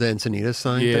 the Encinitas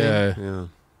sign Yeah. thing. Yeah.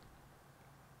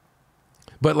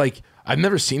 But like, I've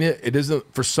never seen it. It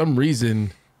doesn't, for some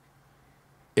reason,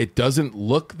 it doesn't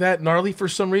look that gnarly for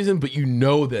some reason, but you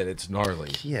know that it's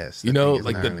gnarly. Yes. You that know, thing is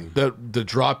like gnarly. the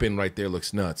drop in right there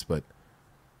looks nuts, but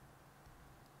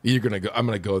you're gonna go. I'm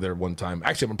gonna go there one time.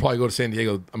 Actually, I'm gonna probably go to San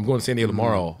Diego. I'm going to San Diego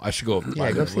tomorrow. I should go.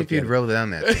 Yeah, go see if you'd roll down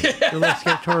that thing. The little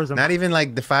skate tourism. Not even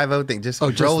like the 5-0 thing. Just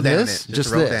Oh, just roll down this? it. Just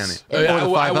roll this? down it. Oh, yeah, Or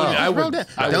the I 5-0. would- I Just roll would- down.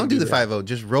 I would Don't do the that. 5-0.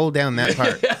 Just roll down that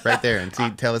part right there and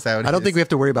tell us how it is. I don't think we have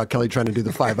to worry about Kelly trying to do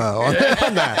the 5-0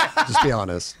 on that. Just be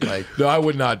honest. Like, No, I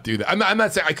would not do that. I'm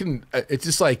not saying I couldn't. It's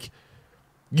just like,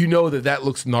 you know that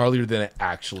looks gnarlier than it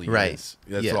actually Right. is.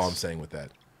 That's Yes. all I'm saying with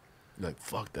that. You're like,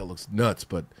 fuck, that looks nuts.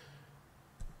 But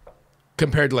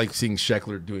compared to like seeing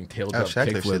Sheckler doing tail Oh, jump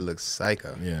Shackler kickflip, shit looks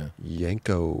psycho. yeah.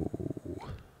 Yanko.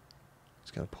 He's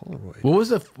got a Polaroid.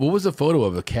 What was the photo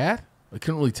of a cat? I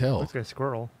couldn't really tell. Looks like a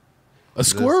squirrel. A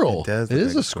squirrel. It does It look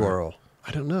is like a squirrel.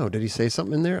 I don't know. Did he say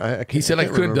something in there? I can't, He said I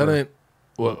can't couldn't have done remember. it.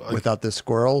 Well, Without the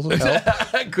squirrels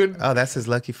help? I couldn't. Oh, that's his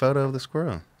lucky photo of the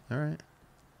squirrel. All right.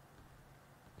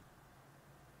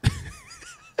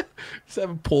 Just have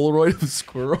a Polaroid of a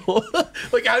squirrel.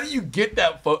 Like, how do you get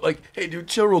that photo? Like, hey, dude,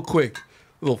 chill real quick.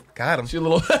 Little, Got him. see a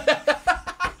little.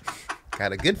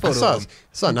 Got a good I photo saw, of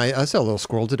him. I saw a little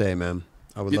squirrel today, man.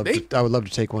 I would Yeah, love to. I would love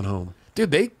to take one home.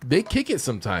 Dude, they kick it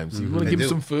sometimes. You want to They give them do.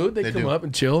 some food? They They come do. up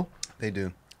and chill. They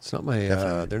do. It's not my.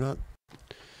 Definitely. They're not.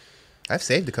 I've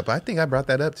saved a couple. I think I brought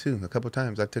that up too a couple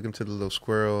times. I took him to the little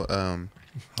squirrel,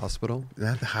 Hospital.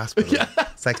 not the hospital.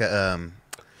 It's like a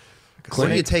where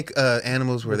do you take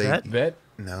animals where The they vet? Vet?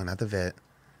 no, not the vet,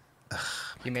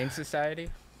 Humane Society?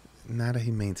 not a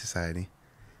humane society.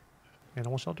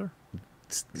 Animal shelter?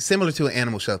 It's similar to an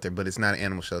animal shelter, but it's not an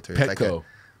animal shelter. It's Petco.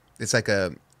 like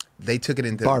a. They took it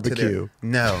into Barbecue. To their,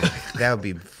 no, that would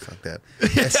be fucked up.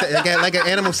 It's like an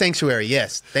animal sanctuary.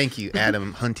 Yes, thank you,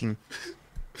 Adam Hunting.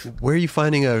 Where are you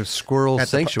finding a squirrel At the-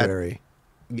 sanctuary?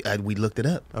 We looked it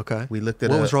up. Okay. We looked it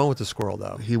What up. was wrong with the squirrel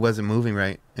though? He wasn't moving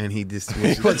right, and he just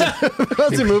was,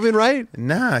 Was it moving right?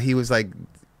 nah. He was like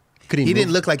Could he move?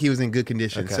 didn't look like he was in good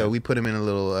condition. Okay. So we put him in a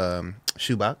little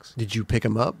shoebox. Did you pick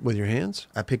him up with your hands?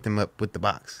 I picked him up with the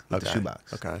box, with the Okay.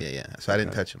 shoebox. Okay. Yeah, yeah. So I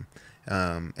didn't touch him.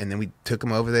 And then we took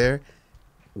him over there.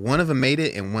 One of them made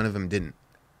it, and one of them didn't.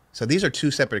 So these are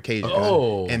two separate occasions.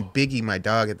 Oh. And Biggie, my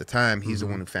dog at the time, he's the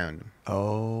one who found him.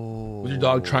 Oh. Was your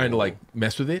dog trying to like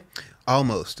mess with it?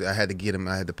 Almost. I had to get him.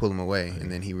 I had to pull him away,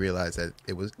 and then he realized that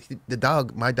it was the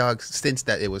dog. My dog sensed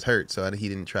that it was hurt, so he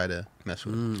didn't try to mess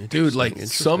with it. Dude, like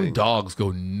some Interesting. dogs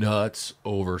go nuts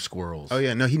over squirrels. Oh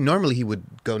yeah, no. He would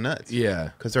go nuts. Yeah.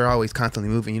 because they're always constantly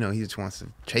moving. You know, he just wants to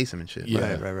chase him and shit.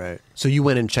 Yeah. Right. So you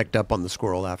went and checked up on the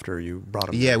squirrel after you brought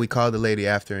him. Yeah, we called the lady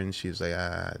after, and she was like,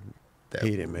 that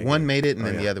He didn't make one it. made it, and Oh,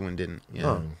 then yeah. the other one didn't. Yeah.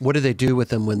 Huh. What did they do with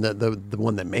them when the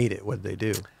one that made it? What did they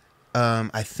do?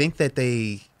 I think that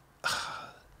they.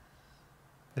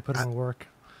 They put him to work.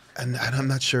 And I'm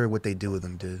not sure what they do with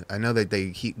them, dude. I know that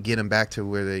they get them back to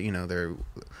where they, they're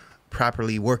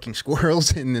properly working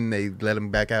squirrels, and then they let them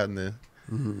back out in the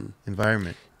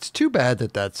environment. It's too bad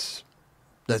that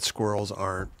squirrels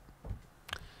aren't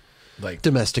Like,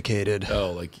 domesticated.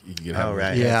 like you can have Oh, right.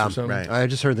 pets Yeah, or something? right. I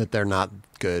just heard that they're not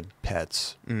good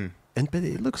pets, Mm. but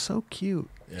they look so cute.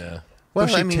 Yeah. Well,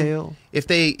 Bushy I mean, tail.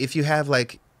 if you have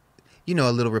like, a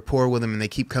little rapport with them, and they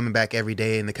keep coming back every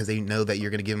day, and because they know that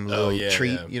you're gonna give them a Oh, little yeah,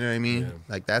 treat, yeah. you know what I mean? Yeah.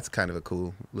 Like that's kind of a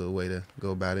cool little way to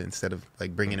go about it instead of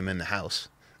like bringing them in the house.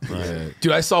 Yeah.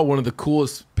 Dude, I saw one of the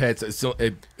coolest pets. It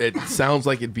sounds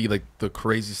like it'd be like the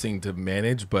craziest thing to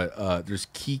manage, but there's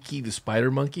Kiki the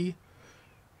spider monkey.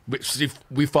 Which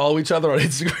we follow each other on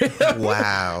Instagram.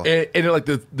 Wow. and like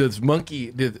this monkey,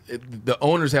 the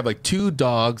owners have like two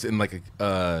dogs and like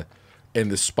and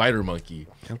the spider monkey,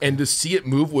 and to see it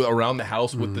move around the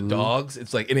house with the dogs,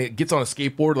 it's like, and it gets on a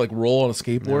skateboard, like roll on a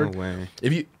skateboard. No way.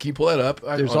 Can you pull that up?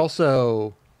 There's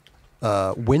also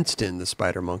Winston the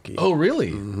spider monkey. Oh,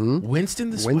 really? Winston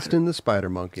the spider. Winston the spider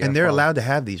monkey. And they're allowed to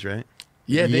have these, right?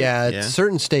 Yeah, yeah, yeah.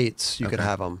 certain states you could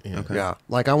have them. Yeah. Okay. Yeah,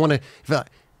 like I want to,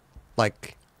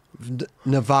 like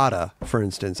Nevada, for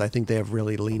instance. I think they have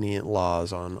really lenient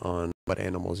laws on what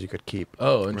animals you could keep.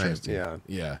 Oh, interesting. Yeah.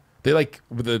 Yeah. They like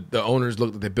the owners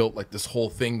looked. They built like this whole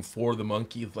thing for the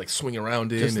monkey, like swing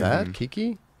around in. Just that, and,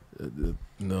 Kiki?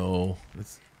 No,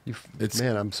 it's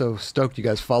Man, I'm so stoked you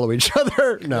guys follow each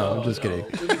other. No, I'm just kidding.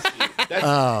 Let me see.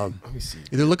 Let me see.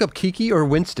 Either look up Kiki or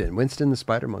Winston. Winston the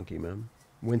spider monkey, man.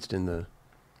 Winston the.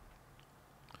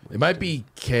 It might be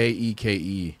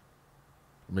Keke.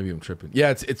 Maybe I'm tripping. Yeah,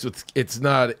 it's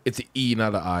not. It's an E,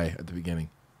 not an I at the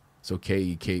beginning. So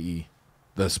Keke,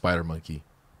 the spider monkey.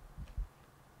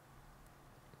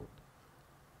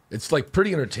 It's like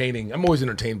pretty entertaining. I'm always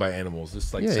entertained by animals.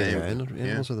 It's like Yeah, Yeah.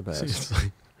 animals are the best. It's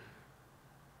like,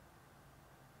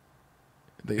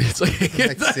 it's like,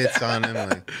 Like sits on him.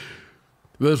 Like,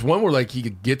 there's one where like he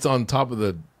gets on top of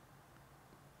the.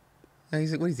 what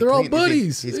is he? They're all clean-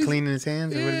 buddies. He's cleaning his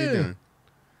hands. Or what is he Yeah. doing?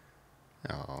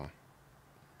 Oh,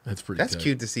 That's pretty. that's tight.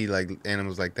 cute to see. Like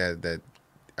animals like that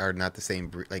are not the same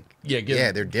breed. Like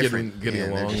Yeah, they're different. Getting Yeah,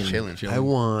 along, they're just and chilling. I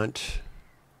want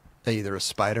either a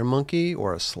spider monkey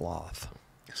or a sloth.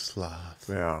 Sloth.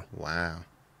 Yeah, Wow.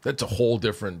 That's a whole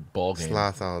different ball game.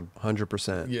 Sloth all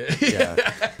 100%. Yeah.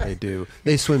 Yeah, they do.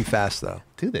 They swim fast though.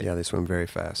 Do they? Yeah, they swim very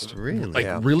fast. really. Like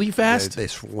Yeah. really fast. They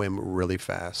swim really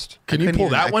fast. Can you couldn't pull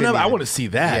even- that I one up? couldn't I even- want to see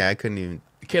that. Yeah, I couldn't even.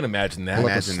 I can't imagine that. Pull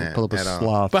up Imagine that Pull up a at all.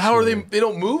 sloth. But how are they? swimming. They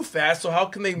don't move fast. So how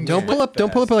can they? Don't pull up.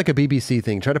 Don't pull up like a BBC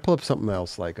thing. Try to pull up something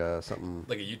else, like something.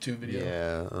 like a YouTube video.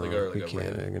 Yeah, Like we a can't.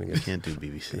 random- I'm gonna You get can't do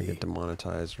BBC. get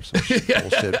demonetized or some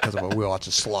bullshit because of we watch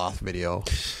a sloth video.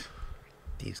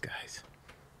 These guys.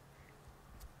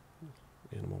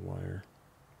 Animal wire.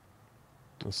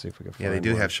 Let's see if we can find Yeah, they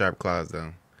do one. have sharp claws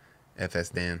though. FS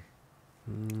Dan.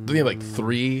 Do they have like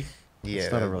 3? Yeah.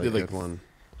 It's not a really they're good like- one.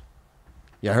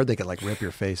 Yeah, I heard they could like rip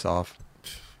your face off.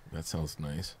 That sounds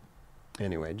nice.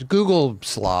 Anyway, Google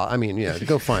sloth. I mean, yeah,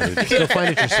 go find it. Go find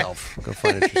it yourself. Go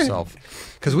find it yourself.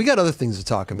 Because we got other things to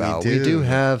talk about. We do do.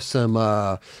 have some.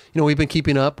 We've been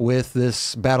keeping up with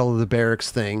this Battle of the Barracks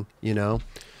thing.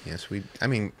 Yes, I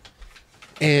mean,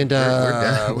 And We're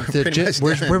done. We're pretty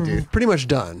much done, we're dude. pretty much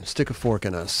done. Stick a fork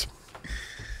in us.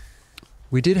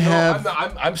 We did No, have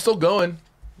I'm still going.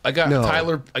 I got No.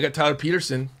 Tyler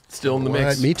Peterson still in the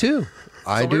mix. me too.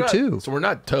 I So do we're not- too. So we're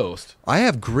not toast. I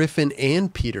have Griffin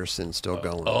and Peterson still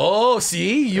going. Oh,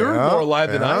 see, you're Yeah, more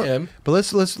alive than I yeah. am. But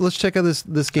let's check out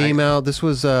this game out. This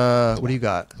was what do you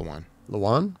got? Luan.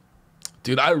 Luan?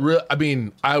 Dude, I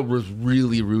was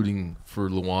really rooting for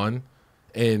Luan,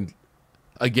 and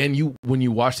again, when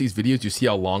you watch these videos, you see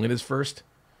how long it is first,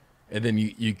 and then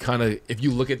you kind of, if you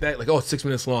look at that, like, oh, it's 6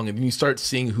 minutes long, and then you start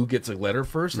seeing who gets a letter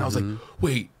first, and I was like,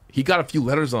 wait, he got a few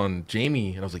letters on Jamie,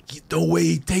 and I was like, no way,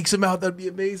 he takes him out, that'd be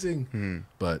amazing,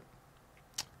 but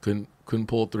couldn't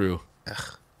pull it through.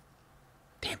 Ugh.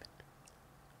 Damn it.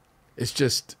 It's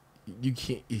just you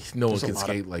can't. No one There's can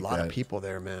skate a like lot that. of people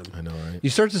there, man. I know, right? You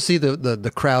start to see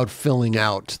the crowd filling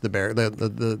out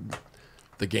the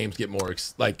The games get more people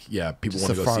just want the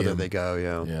to go see farther him. they go.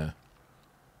 Yeah. Yeah.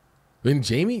 I mean,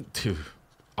 Jamie, too,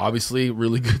 obviously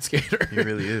really good skater. He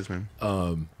really is, man.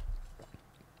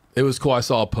 It was cool. I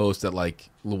saw a post that like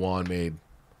Luan made,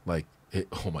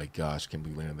 oh my gosh, can't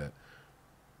believe we landed that.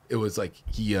 It was like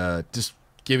he just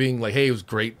giving like, hey, it was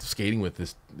great skating with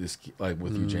this like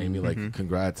with you, Jamie. Like,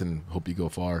 congrats and hope you go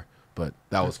far. But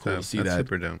that was cool to see That's that.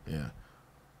 super dope. Yeah.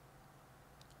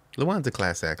 Luan's a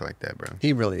class act like that, bro.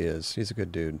 He really is. He's a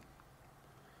good dude.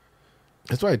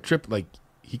 That's why I tripped. Like,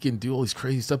 he can do all these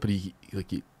crazy stuff, but he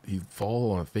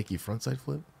fall on a fakey frontside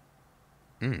flip.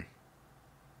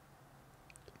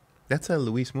 That's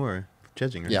Luis Moore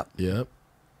judging, right? Yeah. Yep.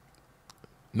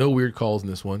 No weird calls in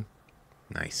this one.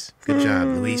 Nice. Good job,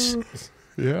 Luis.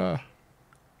 Yeah.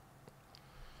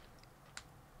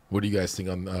 What do you guys think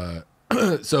on?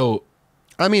 So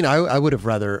I mean, I would have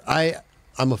rather.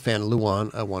 I'm a fan of Luan.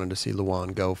 I wanted to see Luan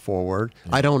go forward.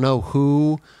 I don't know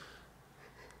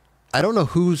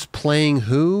who's playing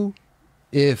who.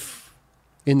 If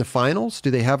in the finals,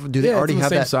 do they already have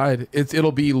same that? side?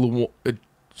 It'll be it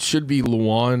should be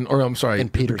Luan, or I'm sorry,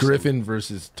 And Peterson. Griffin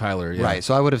versus Tyler. Yeah. Right.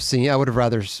 So I would have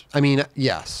rather. I mean,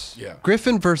 yes. Yeah.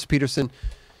 Griffin versus Peterson.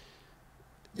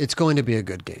 It's going to be a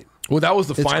good game. Well, that was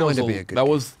the It's finals. going to be a good That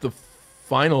game. was the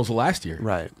finals last year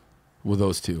Right. with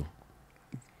those two.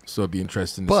 So it'd be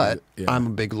interesting to But see. Yeah. I'm a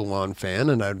big Luan fan,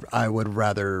 and I would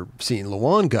rather see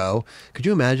Luan go. Could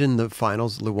you imagine the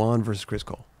finals, Luan versus Chris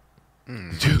Cole?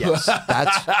 Yes,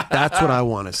 that's what I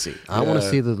want to see. I want to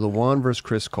see the Luan versus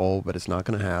Chris Cole, but it's not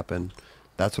going to happen.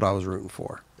 That's what I was rooting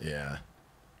for. Yeah.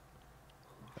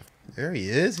 There he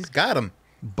is. He's got him.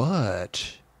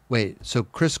 But wait, so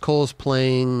Chris Cole's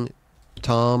playing Nick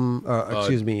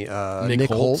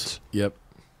Holt. Yep.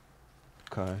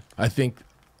 Okay. I think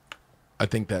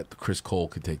that Chris Cole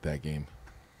could take that game.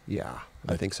 Yeah,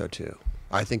 I think so too.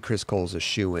 I think Chris Cole's a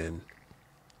shoe-in.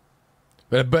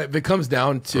 But if it comes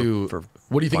down to for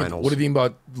what do you think? finals. What do you think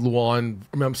about Luan?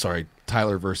 I'm sorry,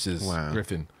 Tyler versus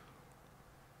Griffin.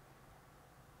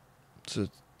 So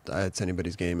it's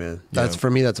anybody's game, man. That's for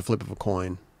me. That's a flip of a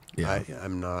coin. Yeah.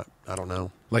 I'm not. I don't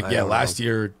know. Last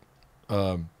year,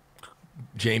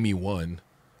 Jamie won,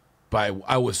 but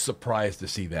I was surprised to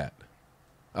see that.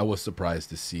 I was surprised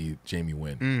to see Jamie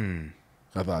win.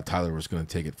 I thought Tyler was going to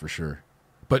take it for sure.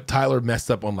 But Tyler messed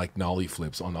up on like nollie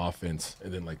flips on offense,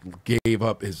 and then like gave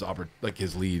up his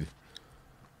his lead.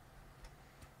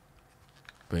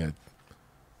 But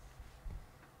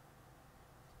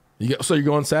yeah, so you're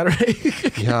going Saturday?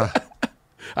 Yeah.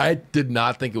 I did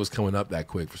not think it was coming up that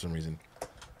quick for some reason.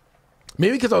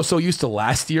 Maybe because I was so used to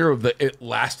last year of it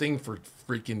lasting for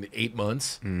freaking 8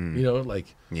 months.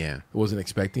 Yeah. I wasn't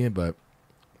expecting it, but.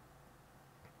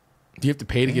 Do you have to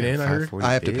pay to get in? I heard.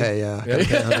 I have to pay. Yeah, I gotta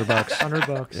pay $100.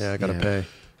 $100. Yeah, I gotta pay.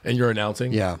 And you're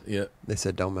announcing? Yeah. Yeah. They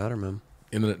said don't matter, man.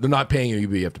 And they're not paying you,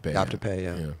 but you have to pay. You have to pay.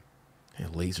 Yeah. Yeah,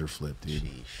 laser flip, dude.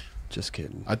 Just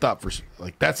kidding. I thought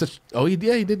that's a. Oh, he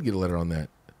did get a letter on that.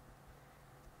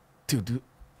 Dude,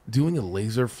 doing a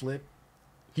laser flip.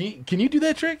 Can you do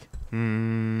that trick?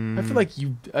 I feel like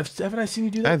haven't I seen you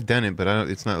do that? I've done it, but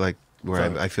it's not like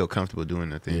where I feel comfortable doing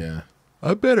that thing. Yeah.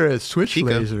 I'm better at switch Chico.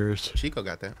 lasers. Chico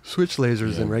got that. Switch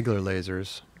lasers and regular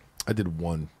lasers. I did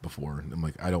one before, and I'm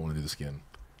like, I don't want to do this again.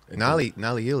 Nollie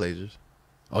heel lasers.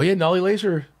 Oh yeah, nollie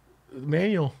laser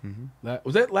manual.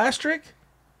 Was that last trick?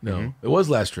 No, it was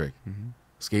last trick.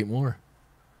 Skate more.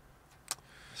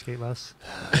 Skate less.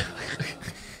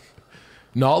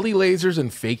 Nollie lasers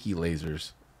and fakie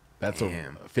lasers. That's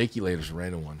Damn. a fakie laser's a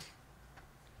random one.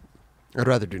 I'd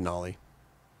rather do nollie.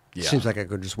 Yeah. Seems like I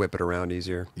could just whip it around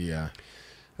easier. Yeah.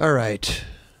 All right.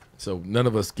 So none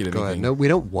of us get anything. Go ahead. No, we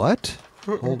don't. What?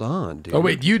 Hold on, dude. Oh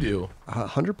wait, you do.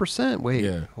 100%. Wait.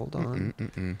 Yeah. Hold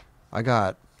on. I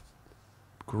got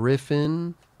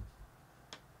Griffin.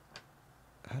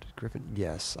 How did Griffin?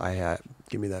 Yes, I had.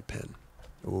 Give me that pen.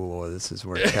 Oh, this is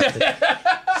where it kept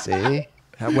it. See?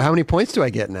 How many points do I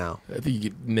get now? I think you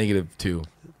get -2.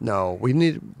 No, we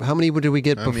need. How many did we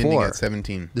get I'm ending before? at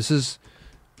 17. This is.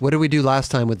 What did we do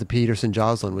last time with the Peterson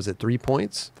Joslin? Was it 3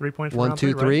 points? 3 points. For 1, round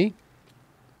 2, three, 3. right?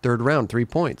 Third round, 3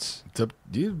 points. It's up.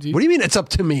 Do you, What do you mean it's up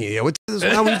to me? What's this?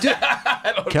 How we do?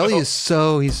 Kelly is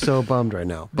he's so bummed right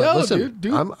now. But No, listen,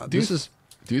 dude, this is.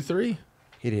 do 3.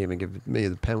 He didn't even give me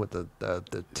the pen with the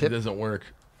It tip. doesn't work.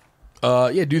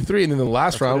 Yeah, do 3, and then the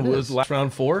last what round it was is. last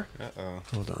round 4.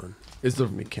 Hold on. Is the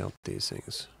Let me count these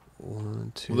things.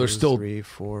 1, 2, there's still- 3,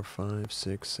 4, 5,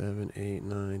 6, 7, 8,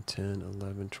 9, 10,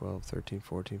 11, 12, 13,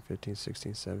 14, 15,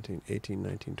 16, 17, 18,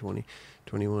 19, 20,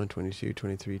 21, 22,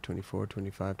 23, 24,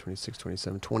 25, 26,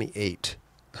 27, 28.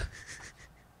 I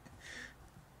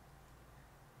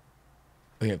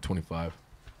think at 25.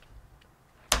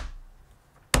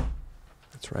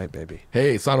 That's right, baby.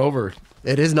 Hey, it's not over.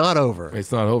 It is not over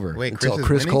It's not over. Wait, until Chris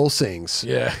Chris is winning? Cole sings.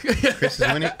 Yeah. Chris is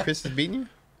winning. Chris is beating you.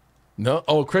 No.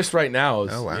 Oh, Chris right now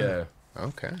is. Oh wow. Yeah.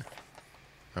 Okay.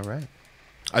 All right.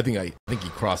 I think he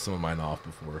crossed some of mine off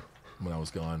before when I was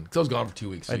gone. Because I was gone for 2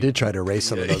 weeks. I did try to erase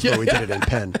some of those, but we did it in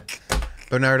pen.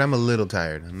 Bernard, I'm a little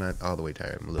tired. I'm not all the way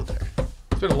tired. I'm a little tired.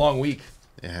 It's been a long week.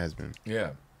 It has been.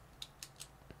 Yeah.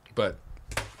 But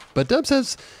But Dub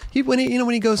says when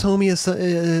he goes home, he has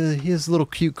little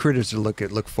cute critters to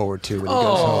look forward to when he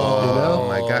goes home. You know? Oh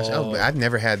my gosh! Oh, I've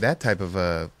never had that type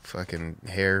of fucking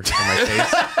hair on my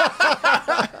face.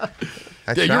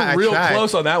 you're real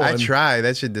close on that one. I try.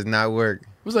 That shit does not work.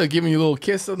 was that giving you a little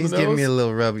kiss on He's the nose? giving me a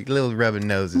little rubbing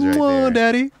noses right Whoa,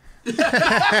 there. Daddy.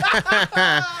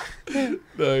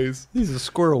 Nice. He's a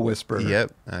squirrel whisperer.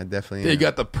 Yep, I definitely. Yeah, you am.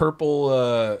 got the purple.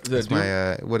 That's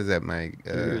my. What is that? My.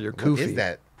 Your what kufi. is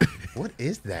that? What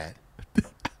is that?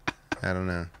 I don't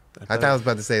know. I thought I was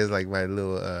about to say it's like my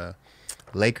little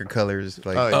Laker colors,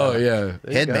 like Oh yeah.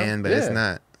 headband, but it's Yeah.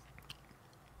 not.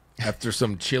 After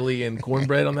some chili and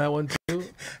cornbread on that one too.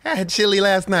 I had chili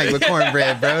last night with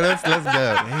cornbread, bro. Let's go.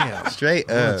 Damn. Straight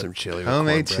I want up. some chili with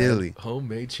Homemade cornbread. chili.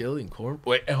 Homemade chili and corn.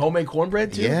 Wait, homemade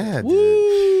cornbread too. Yeah, dude.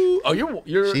 Woo! Oh,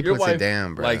 your She puts wife it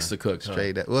down, bro. likes to cook.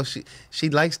 Straight up. Well, she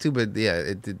likes to, but yeah,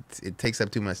 it takes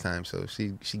up too much time. So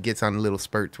she gets on little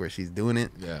spurts where she's doing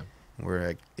it. Yeah. We're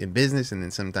like, in business, and then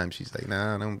sometimes she's like,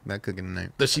 "Nah, I'm not cooking tonight."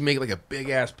 Does she make like a big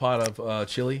ass pot of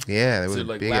chili? Yeah, it Does was it,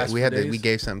 like, big. last We for had days? we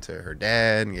gave some to her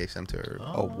dad and gave some to her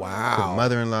Oh wow.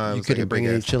 mother-in-law. It You was couldn't like a bring big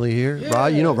any ass- chili here, Yeah.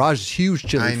 Raj. You know Raj is a huge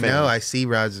chili I fan. know. I see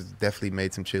Raj has definitely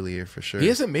made some chili here for sure. He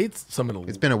hasn't made some in a.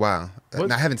 It's been a while.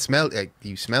 What? I haven't smelled it.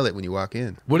 You smell it when you walk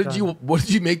in. What did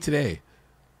you make today,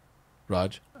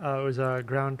 Raj? It was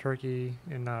ground turkey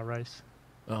and rice.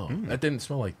 Oh, that didn't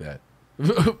smell like that.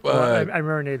 Well, I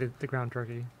marinated the ground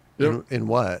turkey. In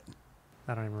what?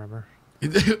 I don't even remember.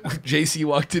 JC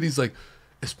walked in. He's like,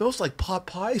 "It smells like pot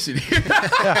pies in here." Pot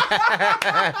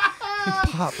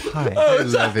pie. I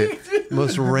love it.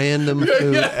 Most random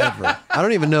food ever. I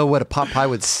don't even know what a pot pie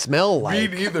would smell Me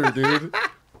like. neither, dude.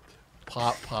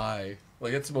 Pot pie.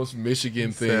 Like that's the most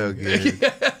Michigan thing. So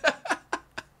good.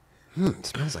 It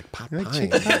smells like pot pie.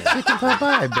 Chicken pot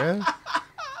pie, bro.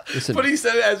 Listen, But he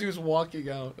said it as he was walking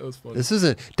out. It was funny. this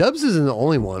isn't Dubs isn't the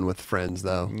only one with friends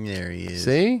though. There he is.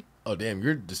 See? Oh damn,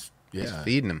 you're just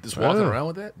feeding him. just walking Oh. around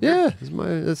with that. Yeah,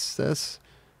 that's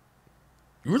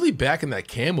You're really back in that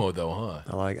camo though,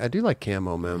 huh? I do like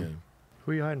camo, man. Yeah.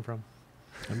 Who are you hiding from?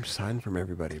 I'm just hiding from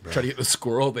everybody, bro. Try to get the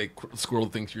squirrel. The squirrel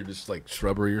thinks you're just like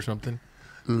shrubbery or something.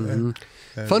 Fun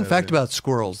fact about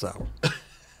squirrels though.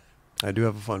 I do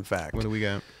have a fun fact. What do we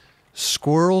got?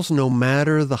 Squirrels, no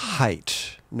matter the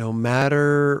height, no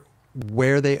matter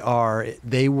where they are,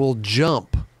 they will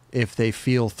jump if they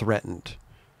feel threatened.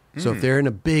 So if they're in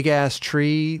a big ass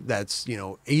tree that's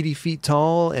 80 feet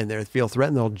tall and they feel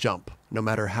threatened, they'll jump no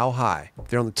matter how high. If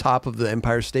they're on the top of the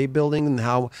Empire State Building and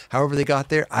however they got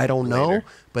there, I don't know. Later.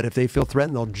 But if they feel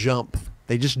threatened, they'll jump.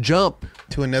 They just jump.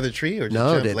 To another tree or just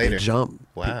No, jump they later? jump.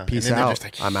 Wow. Peace And then they're out. just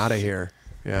like, I'm out of here.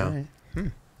 Yeah. All right.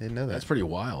 Didn't know that. That's pretty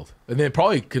wild. And they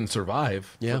probably can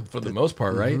survive. Yeah. For the most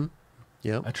part, right?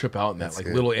 Yep. I trip out in that. That's Like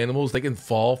good. little animals, they can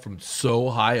fall from so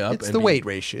high up. It's and the be- weight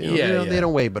ratio. Yeah, They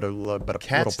don't weigh but a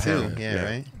Cats little too. pound. Yeah,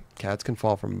 right. Cats can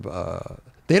fall from.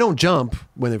 They don't jump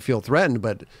when they feel threatened,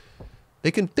 but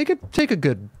they can take a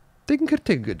good. They can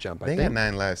take a good jump. I They think. got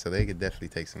 9 lives, so they could definitely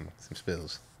take some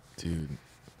spills. Dude,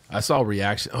 I saw a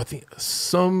reaction. Oh, I think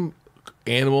some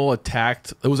animal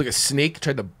attacked. It was like a snake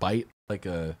tried to bite like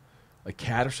a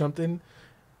cat or something.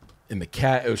 And the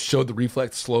cat, it showed the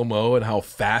reflex slow mo and how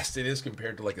fast it is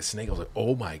compared to like a snake. I was like,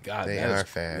 oh my god, They that are is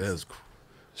fast. That is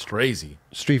crazy.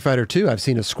 Street Fighter 2. I've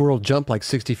seen a squirrel jump like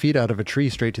 60 feet out of a tree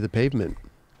straight to the pavement.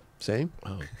 Same.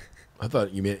 Oh, I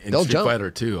thought you meant in They'll Street jump.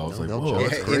 Fighter 2. I was like, they'll whoa, jump.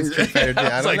 that's Yeah, crazy. in Street Fighter 2. I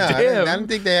was don't like, know. I damn. don't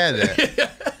think they had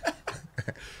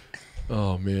that.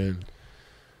 Oh man.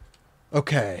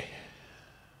 Okay.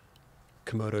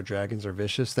 Komodo dragons are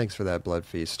vicious. Thanks for that blood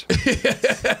feast.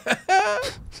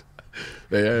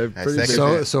 Yeah, I pretty second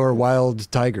big. that. So are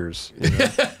wild tigers.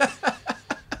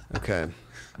 Okay.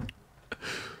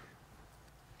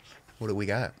 What do we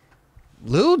got?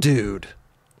 Little dude.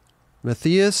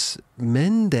 Matheus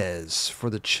Mendes for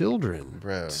the children.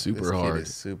 Bro, Super this kid hard.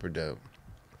 is super dope.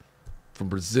 From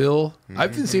Brazil. I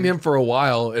haven't seen him for a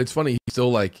while. It's funny. He's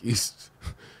still like he's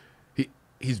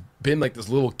been like this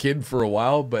little kid for a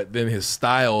while, but then his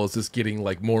style is just getting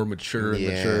like more mature and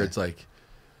mature. Yeah. It's like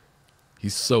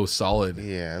he's so solid.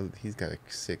 Yeah, he's got a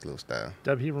sick little style.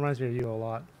 Dub, he reminds me of you a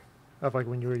lot, of like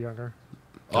when you were younger.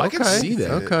 Oh, I can see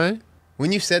that. Okay.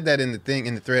 When you said that in the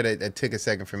thread, it took a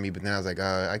second for me, but then I was like,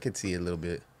 oh, I could see it a little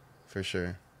bit for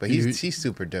sure. But he's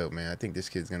super dope, man. I think this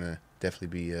kid's gonna definitely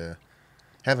be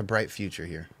have a bright future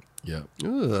here. Yeah.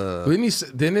 Ugh.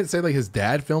 Didn't it say like his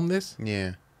dad filmed this?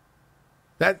 Yeah,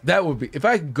 That would be if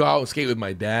I could go out and skate with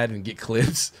my dad and get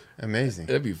clips. amazing.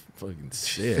 That'd be fucking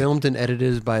sick. Filmed and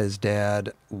edited by his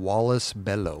dad, Wallace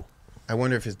Bello. I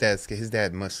wonder if his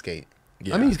dad must skate.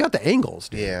 Yeah. I mean, he's got the angles,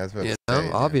 dude. Yeah, I was about You to know, say,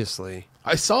 yeah. obviously.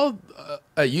 I saw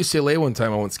at UCLA one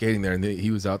time. I went skating there, and he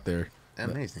was out there.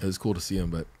 Amazing. It was cool to see him,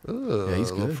 but Ugh, Yeah,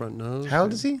 he's little good. front nose. How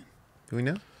old is he? Do we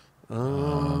know? I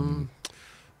don't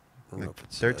know if it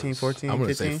 13, says. 14, I'm gonna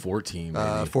 15? say 14.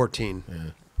 Maybe. 14.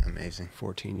 Yeah. Amazing.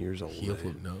 14 years old. Heel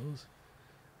flip nose.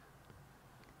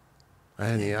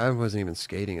 I wasn't even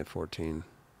skating at 14.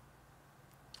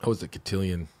 I was a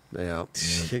cotillion. Yeah.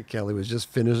 Kelly was just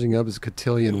finishing up his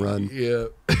cotillion run. Yeah.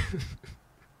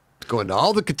 Going to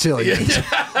all the cotillions.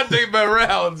 I take my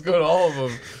rounds. Go to all of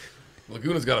them.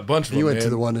 Laguna's got a bunch of them. You went to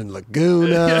man. the one in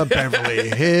Laguna, Beverly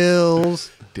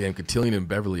Hills. Damn, Cotillion in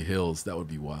Beverly Hills. That would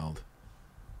be wild.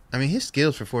 I mean, his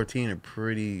skills for 14 are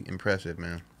pretty impressive,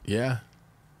 man. Yeah.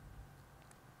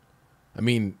 I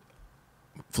mean,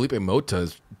 Felipe Mota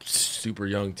is super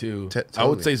young too. I would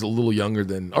Totally. say he's a little younger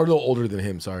than, or a little older than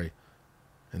him. Sorry.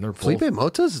 And they're both. Felipe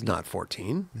Mota's not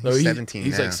 14. No, He's 17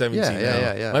 He's now. like 17 Yeah, now.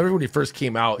 yeah. I remember when he first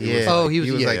came out. Yeah. Oh, he was-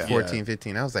 he was yeah, like yeah. 14,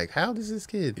 15. I was like, how old is this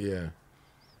kid? Yeah.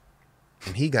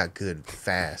 And he got good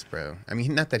fast, bro. I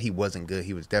mean, not that he wasn't good.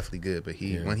 He was definitely good, but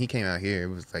when he came out here, it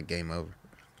was like game over.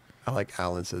 I like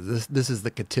Alan says this is the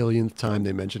cotillionth time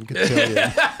they mentioned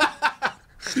cotillion.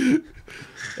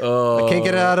 I can't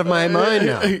get it out of my mind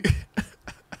now.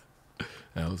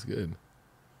 That was good.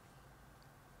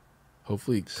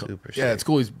 Hopefully, Super yeah, sick. it's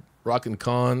cool. He's rocking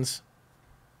cons.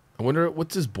 I wonder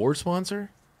what's his board sponsor.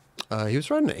 He was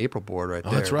riding an April board right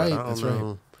there. Oh, that's but right, I don't that's know.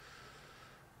 right.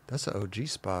 That's an OG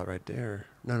spot right there.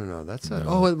 No. That's a. No.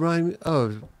 Oh, it rhymed.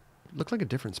 Oh, looked like a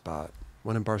different spot.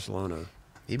 One in Barcelona.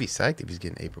 He'd be psyched if he's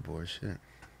getting April board. Shit.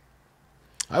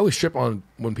 I always trip on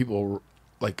when people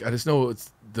like. I just know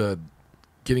it's the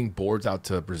getting boards out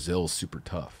to Brazil is super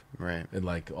tough, Right. and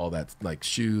like all that, like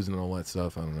shoes and all that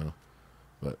stuff. I don't know,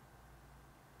 but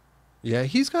Yeah,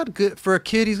 he's got good for a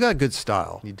kid. He's got good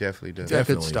style. He definitely does. He's got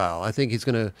good Definitely. style. I think he's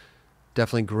gonna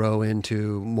definitely grow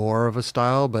into more of a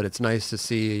style. But it's nice to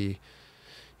see.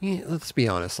 Yeah, let's be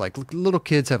honest. Like little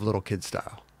kids have little kid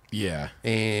style, yeah,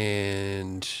 He's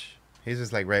and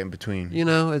just like right in between. you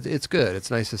know it's good. It's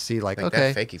nice to see. Like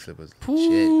okay, that fakie flip was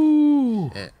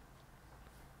Ooh. shit. Yeah.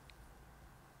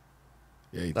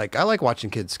 Yeah, he- like I like watching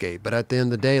kids skate, but at the end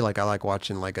of the day, like I like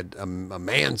watching like a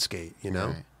man skate. You know.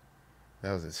 Right.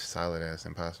 That was a solid ass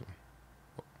impossible.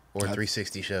 Or That's-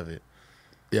 360 shove it.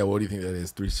 yeah. What do you think that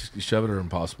is? 360 shove it or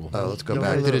impossible? Oh, let's go You back.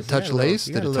 got a Did little- it touch you got a little- lace?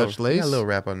 you Did got a it little- touch You lace? got a little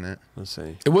wrap on that. Let's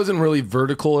see. It wasn't really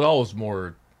vertical at all. It was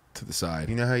more to the side.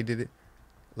 You know how he did it?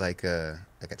 Like a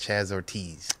Chaz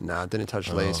Ortiz. Nah, it didn't touch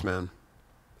Oh. lace, man.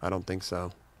 I don't think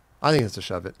so. I think it's a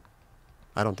shove it.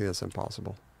 I don't think that's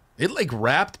impossible. It like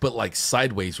wrapped, but like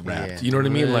sideways wrapped. Yeah. You know what I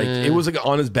mean? Like it was like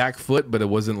on his back foot, but it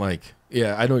wasn't like.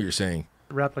 Yeah, I know what you're saying.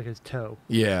 Wrapped like his toe.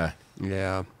 Yeah,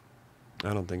 Yeah,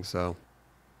 I don't think so.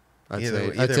 I'd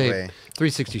Either say way.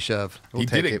 360 shove. he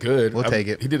take did it it. good. We'll take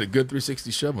it. He did a good 360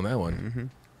 shove on that one. Mm-hmm.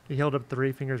 He held up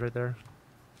 3 fingers right there.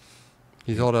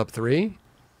 He's held up 3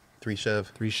 3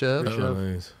 shove. shove. Oh, shove.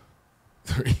 nice.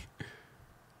 3.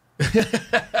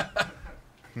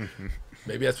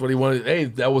 Maybe that's what he wanted. Hey,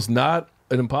 that was not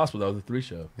an impossible. That was a 3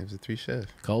 shove. It was a 3 shove.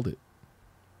 Called it.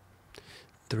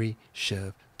 3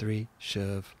 shove. 3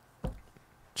 shove.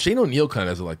 Shane O'Neill kind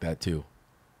of does it like that too.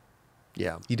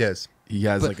 Yeah. He does. He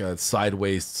has But- like a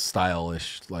sideways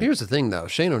stylish. Like Here's the thing, though.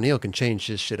 Shane O'Neill can change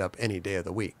his shit up any day of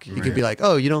the week. He could be like,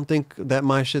 "Oh, you don't think that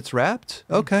my shit's wrapped?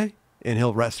 Okay," and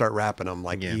he'll start wrapping them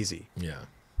like Yeah. easy. yeah.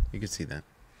 You could see that.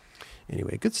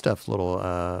 Anyway, good stuff, little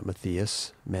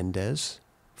Matheus Mendes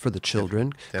for the children.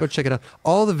 Go Definitely. check it out.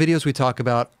 All the videos we talk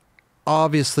about,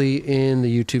 obviously in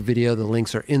the YouTube video, the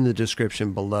links are in the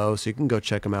description below, so you can go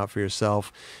check them out for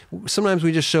yourself. Sometimes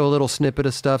we just show a little snippet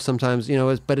of stuff. Sometimes, you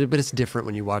know, but it's different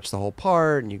when you watch the whole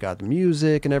part and you got the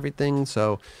music and everything.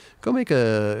 So go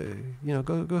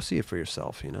go see it for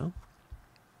yourself. You know,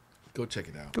 Go check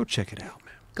it out. go check it out,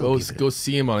 man. Go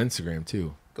see him on Instagram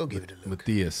too. Go give it a look.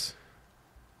 Matthias.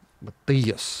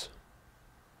 Matthias.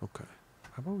 Okay.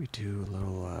 How about we do a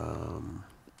little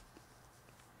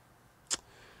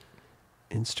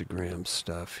Instagram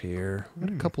stuff here? We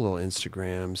got a couple little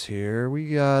Instagrams here. We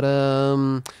got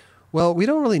well, we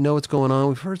don't really know what's going on.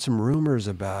 We've heard some rumors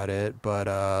about it, but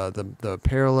the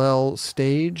parallel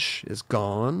stage is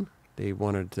gone. They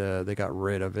got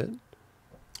rid of it.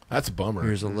 That's a bummer.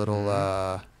 Here's a little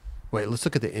wait, let's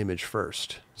look at the image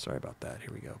first. Sorry about that. Here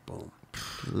we go. Boom.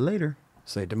 Later.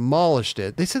 So they demolished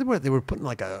it. They said they were putting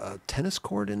like a tennis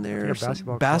court in there, think a or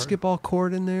basketball basketball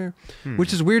court in there,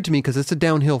 which is weird to me because it's a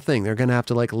downhill thing. They're gonna have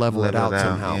to like level it out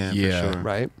somehow, Yeah, Yeah. for sure.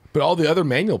 right? But all the other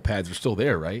manual pads are still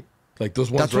there, right? Like those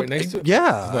ones right next to it?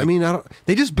 Yeah, Like- I mean,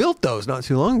 they just built those not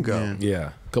too long ago,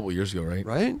 Yeah. A couple of years ago, right?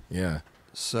 right? Yeah.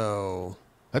 So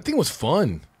That thing was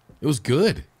fun. It was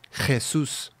good.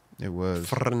 Jesus It was.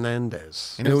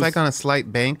 Fernandez. And it was like on a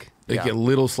slight bank. Like Yeah. a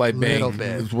little slight bang. Little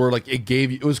bit. It was where like it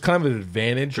gave you. It was kind of an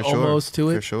advantage For almost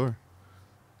sure. to it. For sure.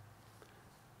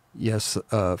 Yes,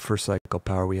 for Cycle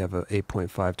Power, we have a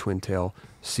 8.5 twin tail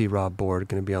C-Rod board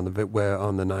going to be on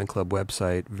the 9 Club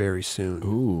website very soon.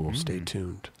 Ooh. Stay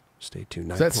tuned. Stay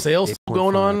tuned. Is that sales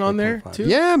going on there, 8.5. too?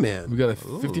 Yeah, man. We got a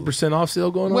 50% off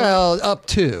sale going on. Well, up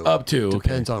to. Up to, okay.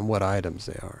 Depends on what items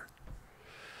they are.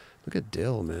 Look at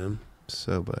Dill, man.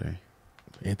 So buttery.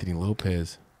 Anthony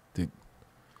Lopez, dude.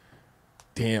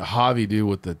 Damn, Javi, dude,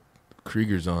 with the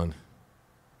Kriegers on.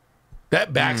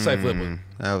 That backside flip was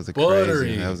That was a Buttery.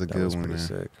 crazy. That was a That good was one, pretty man.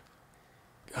 sick.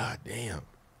 God damn.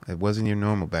 It wasn't your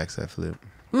normal backside flip.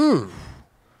 Hmm.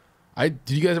 Did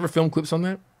you guys ever film clips on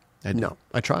that? I did. No,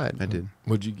 I tried. I did.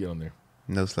 What'd you get on there?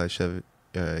 No slide shove it.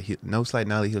 no slide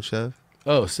nollie heel shove.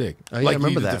 Oh, sick. Oh, yeah, like I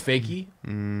remember you did that. the fakie?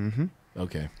 Mm-hmm.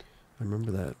 Okay. I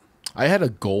remember that. I had a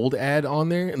gold ad on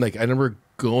there, and like I remember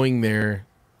going there.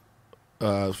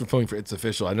 For filming for It's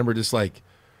Official. I remember just like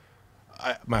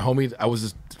my homie. I was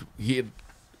just he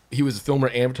was a filmer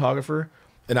and photographer,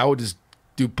 and I would just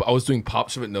I was doing pop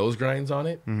shove it nose grinds on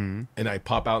it, and I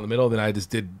pop out in the middle. Then I just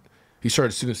did. He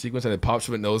started shooting a sequence. I did pop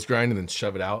shove it nose grind and then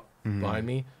shove it out behind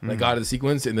me. And I got the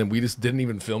sequence, and then we just didn't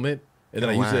even film it. And then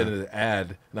I used it in an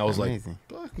ad, and I was Amazing.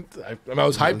 like, I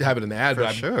was hyped to have it in the ad, For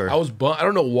but sure. I was I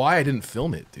don't know why I didn't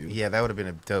film it, dude. Yeah, that would have been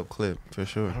a dope clip for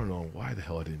sure. I don't know why the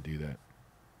hell I didn't do that.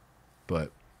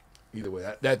 But either way,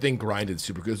 that thing grinded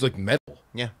super good. It was like metal.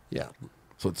 Yeah. Yeah.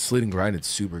 So it slid and grinded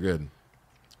super good.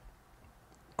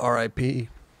 R.I.P.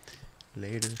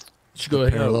 Later. You should go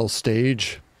ahead. Parallel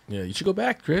stage. Yeah, you should go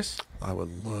back, Chris. I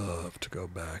would love to go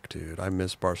back, dude. I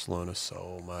miss Barcelona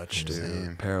so much, dude.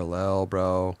 Same. Parallel,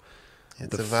 bro.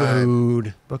 It's The a vibe.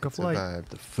 food, Book a It's a flight. vibe.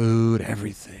 the food,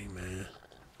 everything, man.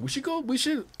 We should go. We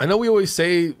should. I know we always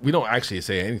say we don't actually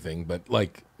say anything, but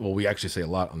like, well, we actually say a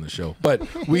lot on the show. But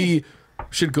we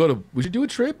should go to. We should do a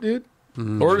trip, dude.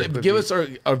 Or give us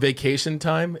our vacation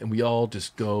time, and we all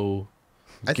just go.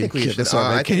 I think we Get should. this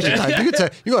on vacation time. You can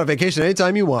go on vacation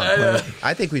anytime you want. man.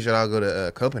 I think we should all go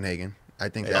to Copenhagen. I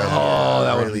think that.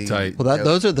 That would be tight. Well,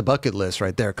 those are the bucket lists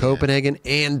right there. Copenhagen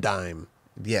and Dime.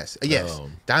 Yes.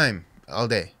 Oh. Dime all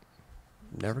day.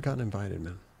 Never gotten invited,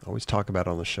 man. Always talk about it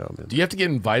on the show, man. Do you have to get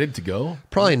invited to go?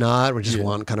 Probably not. We just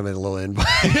want kind of a little invite.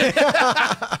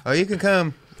 Oh, you can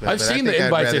come. I've But I seen think the I'd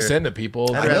invites they rather- send to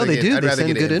people. I'd I know rather they get- do. I'd They rather send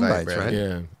get an good invite, invites, bro. right?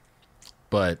 Yeah,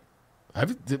 but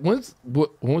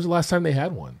when was the last time they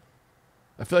had one?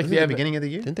 I feel like Was they it the have beginning of the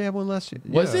year? Didn't they have one last year?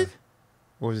 Was Yeah. it?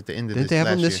 Or was it the end of Didn't they have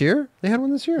one this year? They had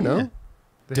one this year, no? Yeah.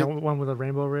 They had one with a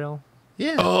rainbow rail.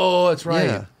 Yeah. Oh, that's right.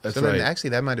 Yeah. That's so then right.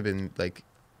 actually, that might have been like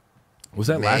Was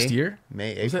that May? last year?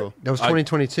 May, Was it? April. That was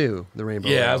 2022, the Rainbow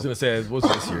Yeah, I Rail. was gonna say it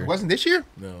wasn't this year. Wasn't this year?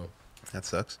 No, That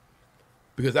sucks.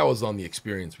 because that was on the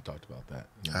experience. We talked about that.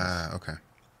 Okay.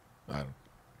 I don't.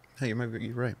 Hey,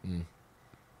 you're right.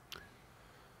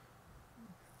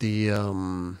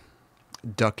 The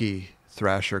Ducky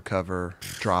Thrasher cover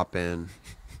drop in.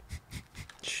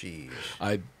 Sheesh.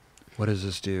 I What does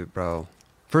this do, bro?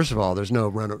 First of all, there's no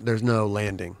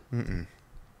landing.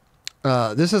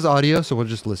 This is audio, so we'll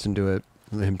just listen to it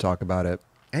and let him talk about it.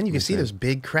 And you can see Okay. those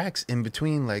big cracks in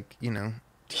between, like,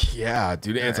 yeah,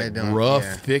 dude. And it's I like don't- rough,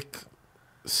 yeah. thick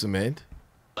cement.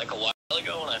 Like a while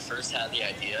ago when I first had the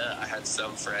idea, I had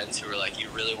some friends who were like, you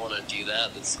really want to do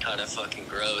that? That's kind of fucking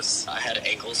gross. I had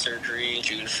ankle surgery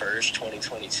June 1st,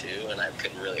 2022, and I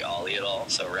couldn't really ollie at all.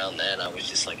 So around then, I was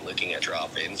just like looking at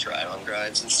drop-ins, ride-on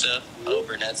grinds and stuff.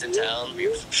 Burnet's in town.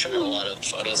 We've shot a lot of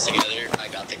photos together. I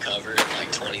got the cover in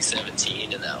like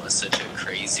 2017, and that was such a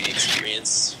crazy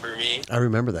experience for me. I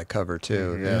remember that cover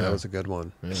too. Yeah, that was a good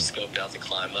one. I scoped out the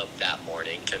climb up that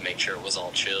morning to make sure it was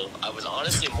all chill. I was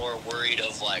honestly more worried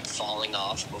of like falling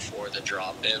off before the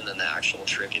drop in than the actual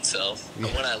trick itself.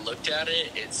 But when I looked at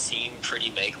it, it seemed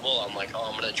pretty makeable. I'm like,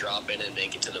 oh, I'm gonna drop in and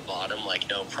make it to the bottom, like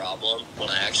no problem. When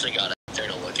I actually got out there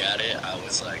to look at it, I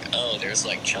was like, oh, there's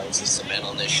like chunks of cement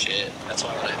on this shit. That's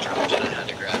why when I dropped it, I had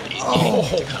to grab it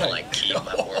to kind of like keep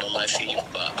my board on my feet.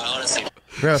 But I honestly,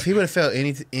 bro, if he would have felt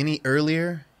any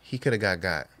earlier, he could have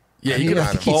got. Yeah, I you mean, could I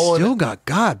have think he fallen. still got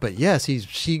God, but yes,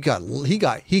 he got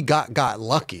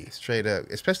lucky. Straight up,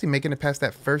 especially making it past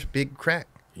that first big crack.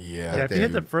 Yeah, Yeah, if he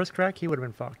hit dude. the first crack, he would have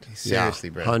been fucked. Seriously,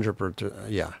 bro. 100%.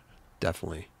 Yeah,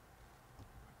 definitely.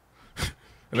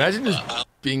 Imagine just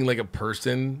being like a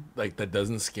person like that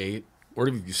doesn't skate, or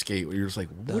if you skate, where you're just like,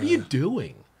 what are you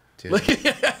doing? Dude.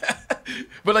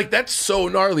 But like that's so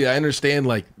gnarly. I understand.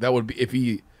 Like that would be if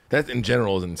he. That in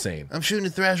general is insane. I'm shooting a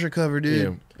Thrasher cover, dude.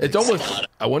 Yeah. It's almost.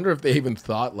 I wonder if they even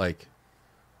thought like,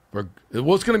 well,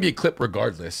 it's going to be a clip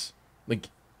regardless. Like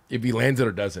if he lands it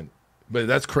or doesn't. But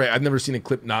that's correct. I've never seen a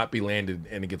clip not be landed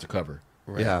and it gets a cover.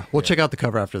 Right. Yeah, we'll check out the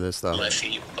cover after this though. my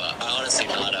feet, but I honestly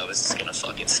thought I was just gonna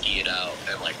fucking ski it out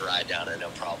and like ride down it, no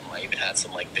problem. I even had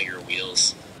some like bigger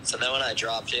wheels. So then when I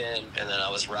dropped in and then I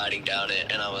was riding down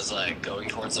it and I was like going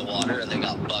towards the water and then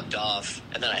got bucked off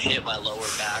and then I hit my lower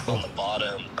back on the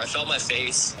bottom. I felt my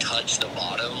face touch the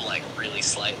bottom like really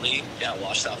slightly. Yeah, I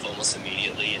washed off almost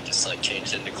immediately and just like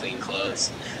changed into clean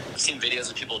clothes. I've seen videos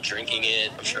of people drinking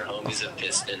it. I'm sure homies have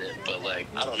pissed in it, but like,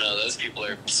 I don't know. Those people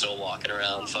are still walking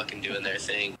around fucking doing their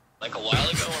thing. Like a while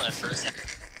ago when I first had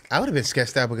I would have been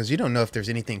sketched out because you don't know if there's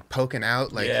anything poking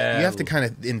out. Like Yeah. you have to kind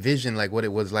of envision like what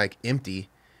it was like empty,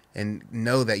 and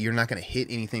know that you're not going to hit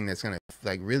anything that's going to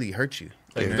like really hurt you.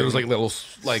 Like, there was like little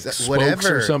like spokes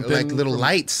whatever, or something, like little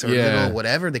lights or little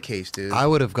whatever the case, dude. I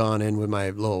would have gone in with my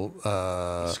little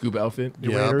scuba outfit.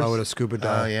 Yeah, I would have scuba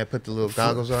dived. Oh yeah, put the little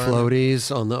goggles on,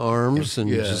 floaties on the arms, and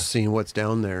just seeing what's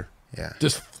down there. Yeah,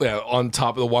 just on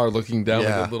top of the water, looking down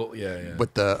like a little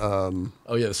with the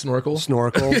the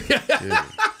snorkel,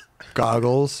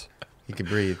 goggles. You can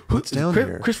breathe. What's down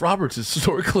there? Chris Roberts is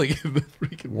snorkeling in the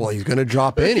freaking. Well, he's gonna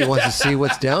drop in. He wants to see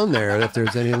what's down there. If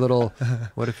there's any little,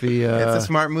 what if he? It's a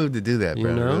smart move to do that, bro.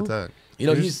 You know, Real talk. You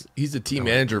know, he's the team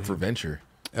manager for Venture.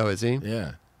 Oh, is he?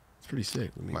 Yeah, it's pretty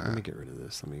sick. Let me get rid of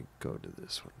this. Let me go to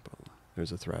this one. Boom.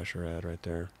 There's a Thrasher ad right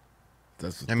there.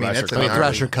 That's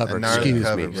Thrasher cover.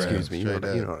 Excuse me. Excuse me. You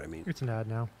know what I mean. It's an ad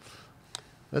now.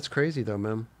 That's crazy though,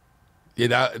 man.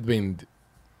 Yeah, I mean,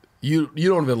 you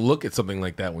don't even look at something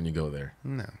like that when you go there.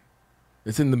 No.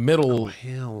 It's in the middle. Oh,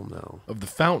 hell no. Of the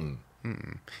fountain.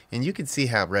 Mm-mm. And you could see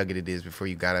how rugged it is before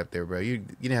you got up there, bro. You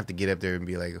didn't have to get up there and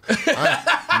be like,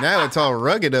 now it's all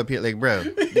rugged up here. Like, bro,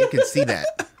 you can see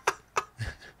that.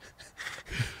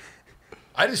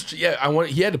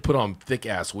 He had to put on thick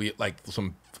ass wheel, like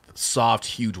some soft,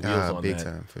 huge wheels on big that.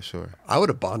 time for sure. I would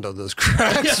have bondoed those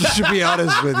cracks. To be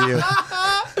honest with you.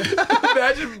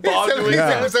 Imagine bondoing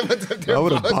that. I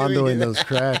would have bondoing those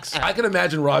cracks. I can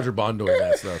imagine Roger bondoing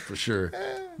that stuff for sure.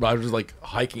 Roger's like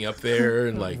hiking up there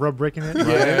and like rub breaking it.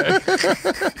 Yeah.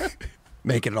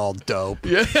 Making it all dope.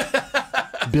 Yeah.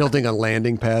 Building a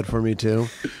landing pad for me too.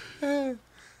 I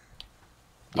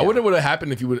wonder what would have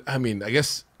happened if you would. I mean, I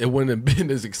guess it wouldn't have been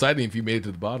as exciting if you made it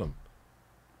to the bottom.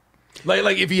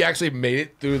 Like if he actually made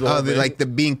it through the. Oh, like the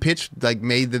being pitched, like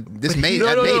made the this but made. No,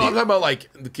 I'm talking about like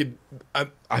the kid.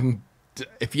 I'm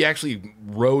if he actually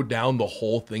rode down the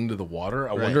whole thing to the water,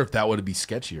 I wonder if that would be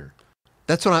sketchier.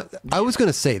 That's what I was going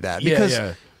to say that because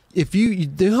if you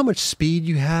know how much speed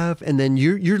you have, and then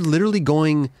you're literally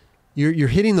going, you're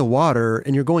hitting the water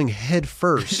and you're going head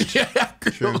first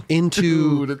into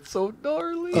Dude, it's so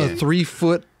gnarly. a 3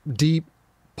 foot deep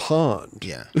pond.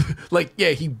 Yeah,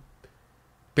 he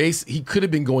could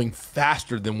have been going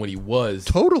faster than what he was.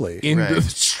 Totally.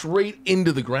 Straight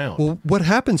into the ground. Well, what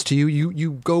happens to you?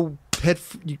 You go head.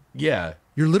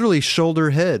 You're literally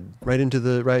shoulder head right into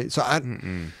the right. So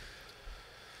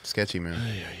sketchy, man.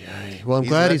 Well, I'm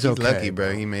glad he's okay. Lucky,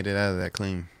 bro. He made it out of that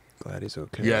clean. Glad he's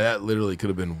okay. Yeah, that literally could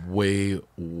have been way,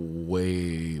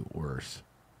 way worse.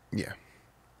 Yeah.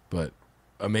 But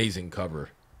amazing cover.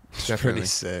 It's pretty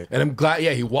sick. And I'm glad,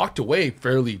 he walked away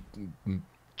fairly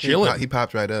chilling. He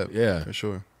popped right up. Yeah. For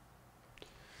sure.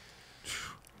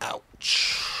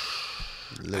 Ouch.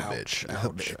 A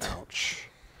little bit. Ouch.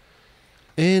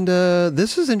 And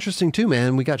this is interesting too,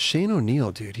 man. We got Shane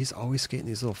O'Neill, dude. He's always skating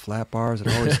these little flat bars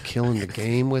and always killing the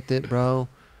game with it, bro.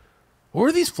 Where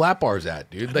are these flat bars at,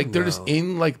 dude? Like they're just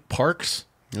in like parks.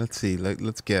 Let's see.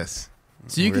 Let's guess.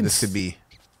 So you where can this could be.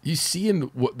 You see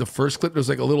in the first clip, there's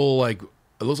like a little like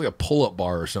it looks like a pull-up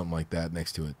bar or something like that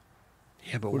next to it.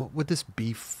 Yeah, but what would this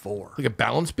be for? Like a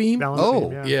balance beam? Balance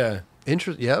beam, yeah.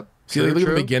 Yep. See, look at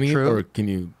the beginning, or can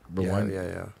you rewind?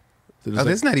 Yeah. So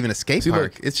this is not even a skate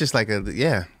park. It's just like a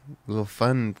little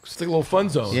fun. It's like a little fun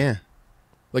zone. Yeah.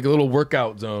 Like a little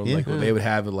workout zone. Yeah. Like what they would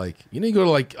have it like, you go to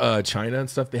like China and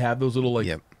stuff. They have those little like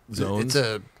zones.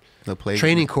 It's a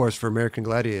training course for American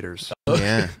gladiators.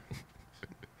 Yeah.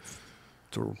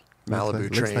 It's a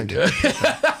Malibu trained.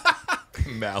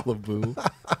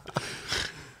 Malibu.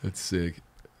 That's sick.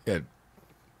 Yeah.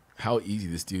 How easy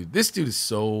this dude is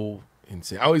so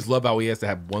insane. I always love how he has to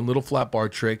have one little flat bar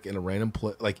trick and a random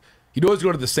play. Like he'd always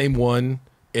go to the same one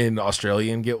in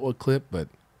Australia and get one clip, but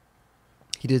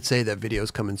he did say that video's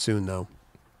coming soon, though.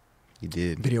 He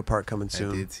did. Video part coming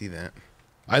soon. I did see that.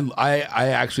 I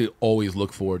actually always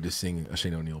look forward to seeing a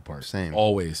Shane O'Neill part. Same.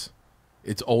 Always.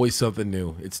 It's always something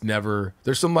new. It's never.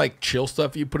 There's some like chill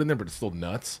stuff you put in there, but it's still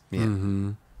nuts. Yeah.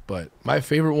 Mm-hmm. But my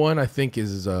favorite one, I think,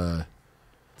 is the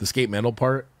skate mental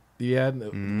part he had.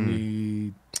 Not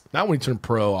when he turned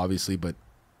pro, obviously, but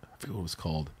I forget what it was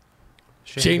called.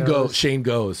 Shane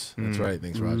Goes. That's right.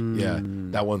 Thanks, Roger. Yeah,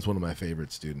 that one's one of my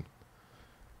favorites, dude.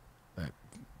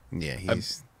 Yeah,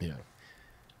 he's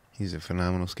a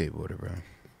phenomenal skateboarder, bro.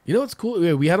 You know what's cool?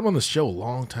 Yeah, we had him on the show a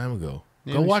long time ago.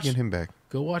 Yeah, go watch get him back.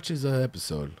 Go watch his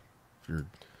episode if you're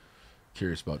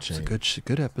curious about Shane. It's a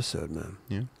good episode, man.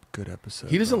 Yeah, good episode.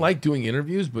 He doesn't like doing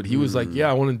interviews, but he was like, "Yeah,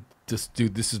 I want to just do.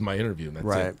 This is my interview, and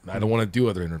that's it. I don't want to do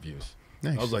other interviews."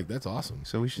 Nice. I was like, "That's awesome."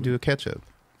 So we should do a catch up.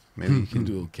 Maybe you can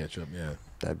do a catch up. Yeah,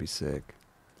 that'd be sick.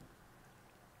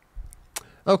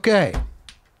 Okay,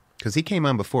 because he came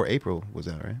on before April was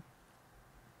out, right?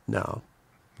 No,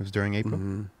 it was during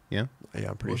April. Yeah. Yeah,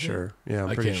 I'm pretty Was it? sure. Yeah, I'm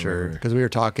I pretty can't sure. remember. Because we were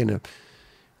talking.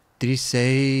 Did he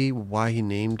say why he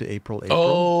named April?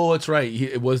 Oh, that's right.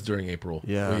 It was during April.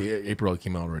 Yeah. April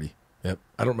came out already. Yep.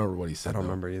 I don't remember what he said. I don't though.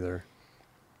 remember either.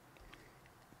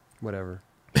 Whatever.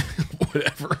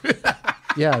 Whatever.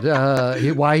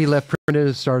 Yeah, why he left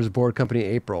Primitive Stars Board Company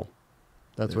April.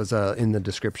 That was in the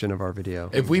description of our video.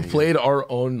 If we played our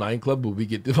own 9 Club, would we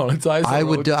get demonetized? I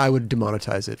would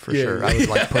demonetize it for sure. I would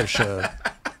like push.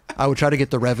 I would try to get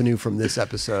the revenue from this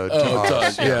episode. To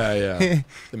ours. Yeah.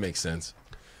 That makes sense.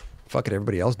 Fuck it,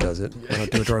 everybody else does it. We don't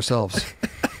do it to ourselves.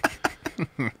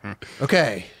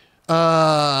 Okay,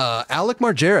 Alec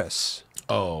Majerus.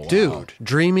 Oh, wow. Dude,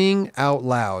 dreaming out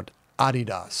loud.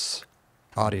 Adidas.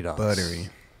 Buttery.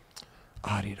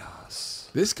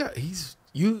 Adidas. This guy,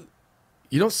 you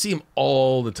don't see him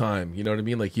all the time. You know what I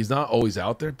mean? Like, he's not always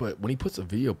out there, but when he puts a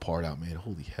video part out, man,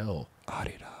 holy hell.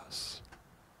 Adidas.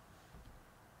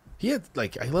 He had,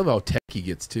 like, I love how tech he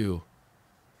gets, too.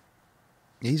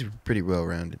 He's pretty well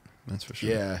rounded. That's for sure.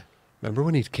 Yeah. Remember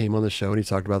when he came on the show and he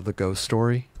talked about the ghost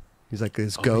story? He's like,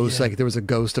 this ghost, yeah. like there was a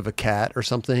ghost of a cat or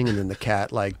something, and then the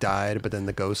cat like died, but then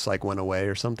the ghost like went away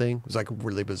or something. It was like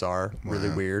really bizarre, really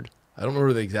weird. I don't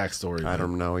remember the exact story. I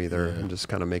don't know either. Yeah. I'm just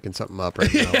kind of making something up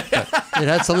right now. But it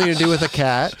had something to do with a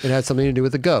cat. It had something to do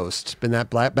with a ghost. And that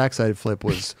black backside flip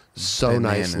was so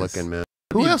nice looking, man.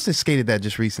 Who else has skated that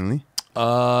just recently?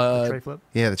 Tray flip.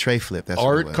 Yeah, the tray flip. That's what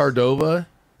Art it was. Cardova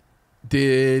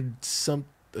did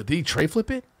he tray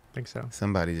flip it? I think so.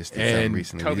 Somebody just did And something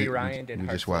recently. Toby Ryan did We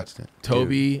hard just flip. watched it.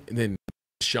 Toby, and then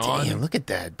Sean. Damn, look at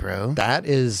that, bro. That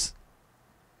is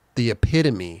the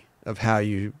epitome of how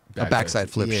a backside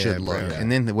flip should bro. look.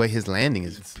 And then the way his landing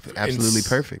is absolutely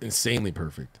perfect. Insanely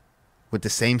perfect. With the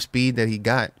same speed that he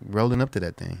got rolling up to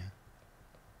that thing.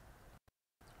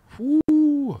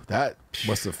 Woo, that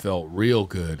must have felt real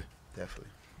good. Definitely.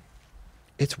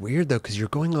 It's weird though, because you're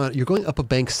going up a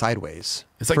bank sideways.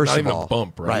 It's like first not of even all. a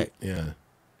bump, right? Yeah.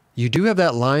 You do have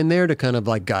that line there to kind of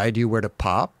like guide you where to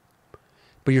pop,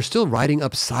 but you're still riding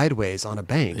up sideways on a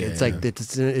bank. Yeah, it's like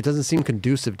it doesn't seem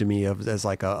conducive to me as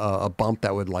like a bump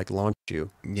that would like launch you.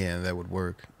 Yeah, that would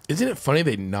work. Isn't it funny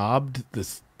they knobbed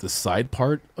the side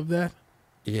part of that?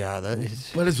 Yeah, that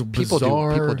is. But it's People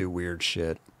bizarre. do weird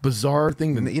shit. Bizarre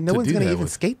thing to, No one's do going to that even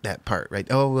with. skate that part, right?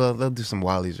 Oh, well, they'll do some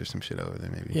wallies or some shit over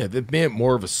there, maybe. Yeah, they made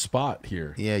more of a spot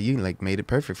here. Yeah, you like made it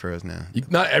perfect for us now.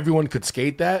 Not everyone could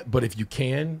skate that, but if you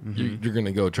can, Mm-hmm. you're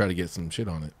gonna go try to get some shit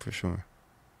on it. For sure.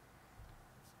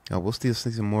 Oh, we'll still see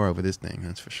some more over this thing,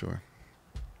 that's for sure.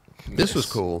 This was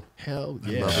cool. Hell I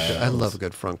yeah! love a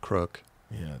good front crook.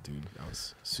 Yeah, dude, that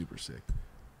was super sick.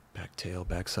 Back tail,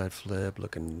 backside flip,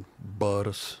 looking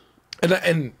butters.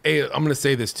 And hey, I'm gonna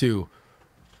say this too.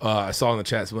 I saw in the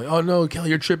chat, something like, "Oh no, Kelly,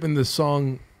 you're tripping. This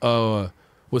song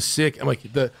was sick." I'm like,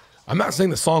 I'm not saying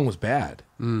the song was bad.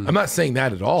 I'm not saying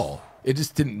that at all. It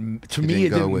just didn't. To me, it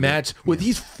didn't match.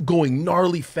 He's going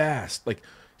gnarly fast, like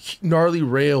gnarly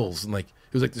rails, and like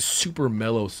it was like this super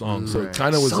mellow song. So it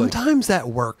kind of was. Sometimes that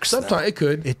works. Sometimes it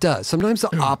could. It does. Sometimes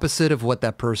the opposite of what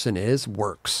that person is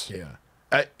works.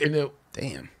 Yeah.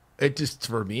 Damn. It just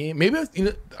for me, maybe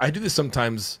I do this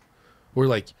sometimes, where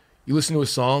like you listen to a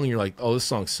song and you're like, oh, this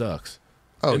song sucks.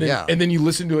 Oh and then, yeah. And then you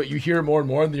listen to it, you hear it more and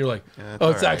more, and then you're like,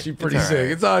 oh, it's actually pretty sick. Right.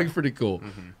 It's actually pretty cool.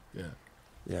 Yeah.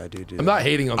 Yeah, I do. I'm not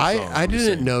hating on the song. I I'm just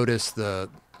didn't saying. notice I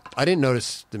didn't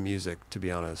notice the music, to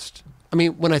be honest. I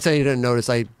mean, when I say I didn't notice,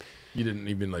 You didn't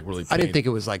even like really. I didn't think it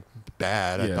was like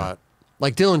bad. I Yeah. thought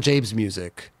like Dylan Jabe's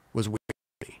music was weird.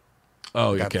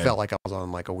 Oh, I okay. felt like I was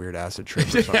on like a weird acid trip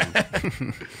or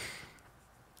something.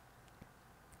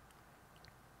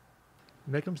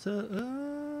 Make them so.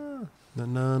 No,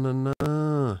 no, no,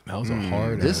 no. That was a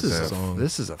hard. This ass is song.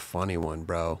 this is a funny one,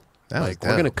 bro. That was Like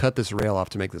we're gonna dope. cut this rail off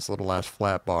to make this little last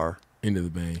flat bar Into the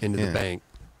bank. into the Yeah. bank.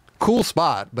 Cool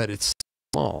spot, but it's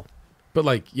small. But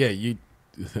like, yeah,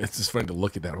 it's just funny to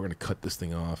look at that. We're gonna cut this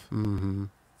thing off. Mm-hmm.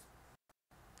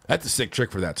 That's a sick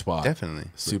trick for that spot. Definitely.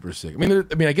 Super sick.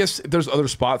 I guess if there's other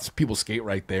spots people skate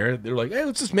right there. They're like, hey,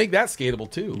 let's just make that skatable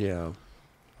too. Yeah.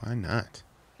 Why not?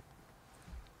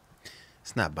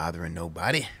 It's not bothering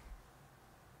nobody.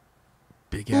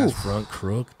 Big ass front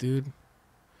crook, dude.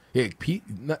 Yeah, Pete.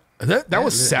 That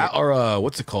was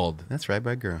what's it called? That's right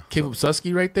by girl. Caleb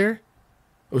Susky right there,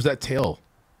 or was that tail?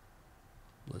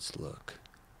 Let's look.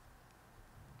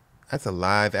 That's a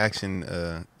live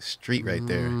action street right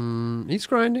there. He's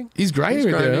grinding. He's grinding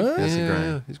He's right there. grinding. Huh? That's a Yeah, grind.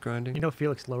 yeah, he's grinding. You know,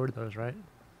 Felix lowered those, right?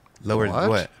 Lower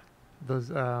what?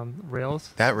 Those rails.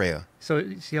 That rail. So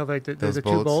you see how like there's Those the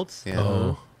two bolts. Yeah.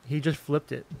 Oh. He just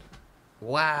flipped it.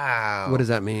 Wow. What does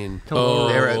that mean? To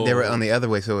lower They it. were on the other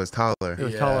way, so it was taller. It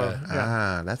was Yeah. taller.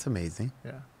 Yeah. Ah, that's amazing.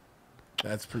 Yeah.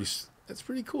 That's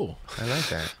pretty cool. I like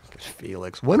that.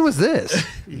 Felix. When was this?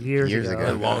 Years A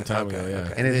ago. long time ago,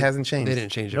 yeah. And it hasn't changed. They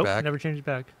didn't change it Nope, back. never changed it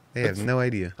back. They have no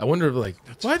idea. I wonder if like,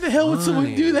 why the hell would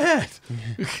someone do that?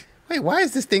 Wait, why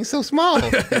is this thing so small?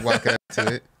 They walk up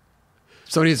to it.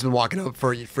 Somebody who's been walking up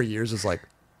for years is like,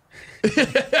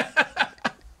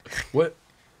 What?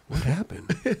 what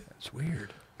happened? It's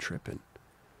weird. Tripping.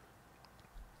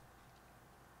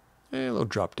 Hey, a little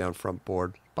drop down front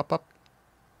board. Pop up.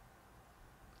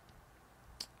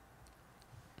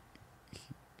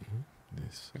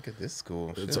 Look at this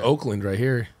school. It's Shit. Oakland right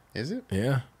here. Is it?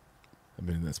 Yeah. I've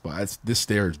been in that spot. This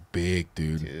stair is big,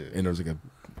 dude. Dude. And there was like a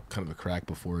kind of a crack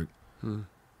before it. I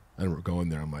remember going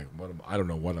there. I'm like, I don't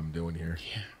know what I'm doing here.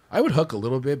 Yeah. I would hook a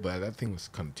little bit, but that thing was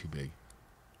kind of too big.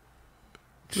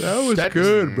 That was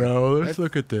good, bro. Let's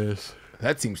look at this.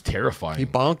 That seems terrifying. He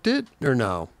bonked it or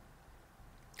no?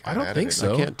 I don't Out of think it.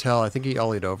 so. I can't tell. I think he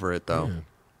ollied over it though. Yeah.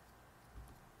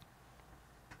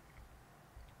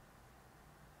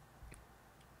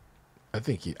 I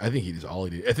think he just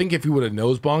ollied it. I think if he would have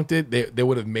nose bonked it, they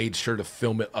would have made sure to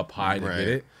film it up high to Right. get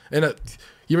it. And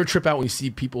you ever trip out when you see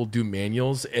people do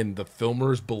manuals and the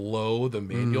filmer's below the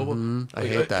manual? I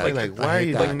hate that. Like, I why are hate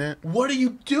you that. doing that? What are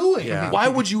you doing? Yeah. Why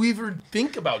would you even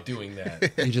think about doing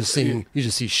that? You just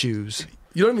see shoes.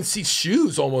 You don't even see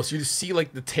shoes almost. You just see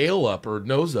like the tail up or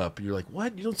nose up. You're like,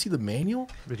 what? You don't see the manual?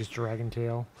 They just dragon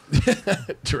tail.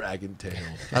 Dragon tail.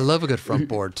 I love a good front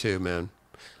board too, man.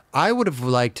 I would have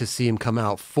liked to see him come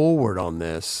out forward on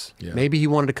this. Yeah. Maybe he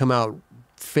wanted to come out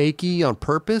fakey on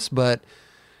purpose, but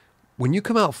when you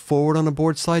come out forward on a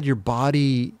board slide, your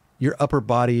upper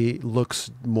body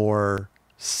looks more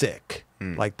sick.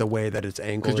 Like the way that it's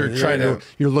angled. 'Cause you're trying to-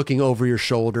 you're looking over your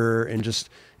shoulder and just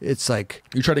it's like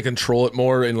You try to control it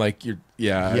more and like you're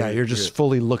you're just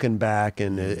fully looking back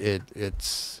and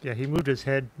it's Yeah, he moved his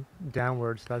head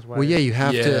downwards. That's why. well, yeah, you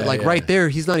have to Yeah, like yeah. right there.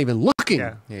 He's not even looking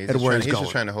Yeah. Yeah, he's, at just where trying, he's he's going.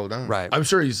 just trying to hold on. Right. I'm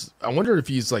sure I wonder if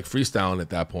he's like freestyling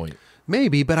at that point.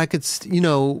 Maybe, but I could,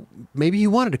 maybe he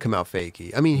wanted to come out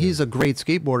fakey. I mean, he's a great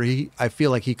skateboarder. I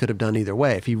feel like he could have done either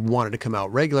way. If he wanted to come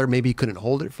out regular, maybe he couldn't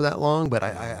hold it for that long, but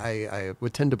I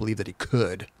would tend to believe that he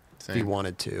could if he Same.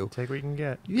 wanted to. Take what you can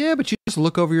get. Yeah, but you just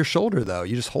look over your shoulder, though.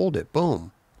 You just hold it.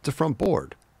 Boom. It's a front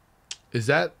board. Is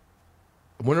that?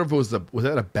 I wonder if it was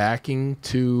that a backing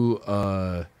to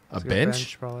a It's a good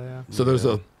bench? probably, yeah. So there's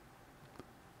a.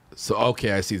 So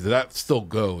okay, I see. So that still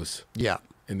goes, Yeah.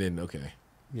 and then okay,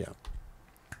 Yeah.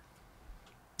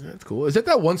 that's cool. Is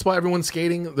that one spot everyone's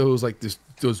skating? Those like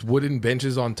those wooden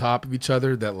benches on top of each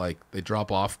other that like they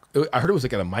drop off. I heard it was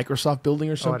like at a Microsoft building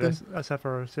or Oh, something. that's that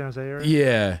for San Jose area?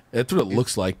 Yeah, that's what it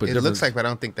looks like. But It different- looks like, but I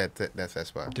don't think that's that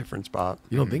spot. Different spot.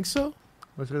 you don't think so?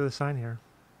 Let's go to the sign here.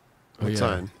 Oh, What yeah.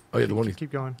 sign? Oh yeah, the one.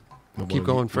 Keep going. the Keep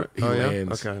one going. he Oh, yeah?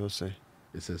 lands. Okay, let's see.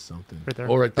 It says something. Right there.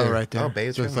 Oh, right there. Oh, right there. Oh,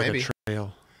 Bay So it's Trail, like maybe. a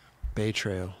trail. Bay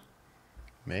Trail.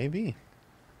 Maybe.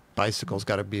 Bicycle's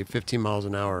got to be 15 miles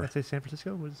an hour. Did I say San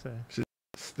Francisco? What did it say?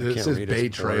 I It can't says read it. Bay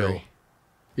It's Trail. blurry.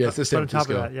 Yeah, it says San But on top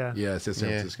of Francisco. that, yeah. it says San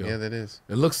Francisco. Yeah, that is.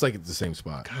 It looks like it's the same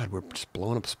spot. God, we're just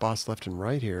blowing up spots left and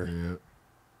right here. Yeah.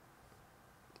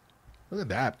 Look at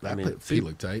that. That mean, feet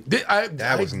look tight.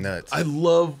 That was nuts. I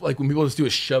love like when people just do a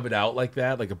shove it out like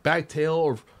that, like a back tail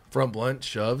or front blunt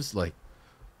shoves. Like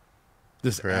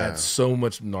this Bruh. adds so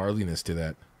much gnarliness to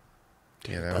that.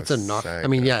 Yeah, that That's was enough. sick, I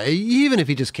mean, though. yeah, even if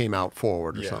he just came out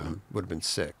forward or Yeah. something, would have been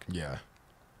sick. Yeah.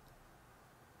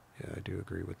 Yeah, I do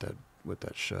agree with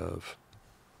that shove.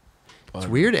 Fun. It's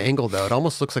weird angle though. It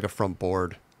almost looks like a front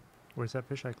board. Where's that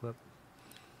fisheye clip?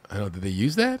 I don't know. Did they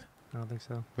use that? I don't think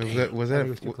so. Was that was I that think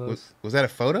it was too close. was that a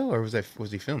photo or was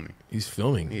he filming? He's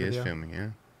filming. He is Video. filming. Yeah.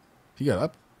 He got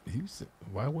up.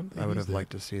 Why wouldn't they I would use have that?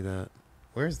 liked to see that.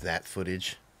 Where's that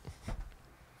footage?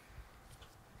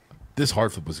 This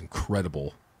hard flip was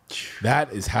incredible.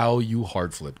 That is how you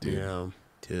hard flip, dude. Yeah.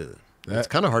 Dude. It's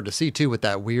kind of hard to see too with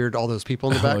that weird all those people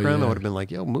in the Oh, background. yeah. I would have been like,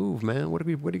 "Yo, move, man! What are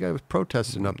you guys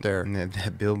protesting up there?" And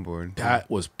that billboard. That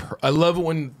was. I love it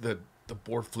when the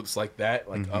board flips like that,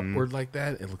 like upward like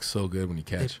that. It looks so good when you It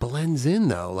catch. blends in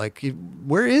though. Like,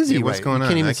 where is he? Yeah, what's right? going You on?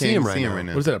 can't even I see can't him even right see him now. right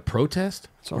now. What is that? A protest?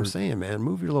 That's what I'm saying, man.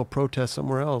 Move your little protest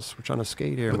somewhere else. We're trying to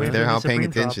skate here, But man. they're the all paying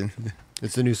Supreme drop. attention.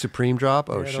 It's the new Supreme drop.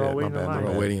 Oh Yeah, they're shit, all my waiting in bad. line. My We're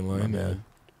all bad. waiting in My line. bad. Yeah.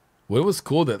 Well, it was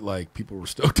cool that like people were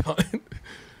stoked on it.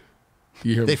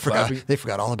 You hear They them forgot. clapping? They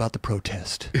forgot all about the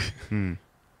protest. Hmm.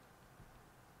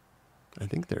 I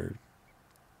think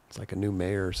it's like a new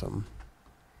mayor or something.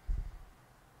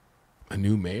 A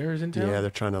new mayor is in town. Yeah, they're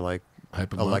trying to like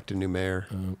Hype him up. elect a new mayor.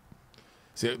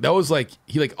 See, that was like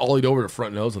he like ollied over the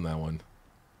front nose on that one.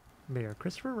 Mayor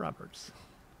Christopher Roberts.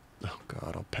 Oh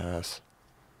God, I'll pass.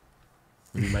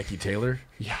 Maybe Mikey Taylor.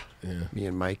 Yeah, Yeah. me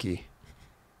and Mikey.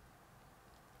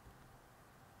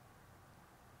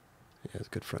 Yeah, it's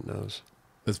good front nose.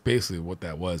 That's basically what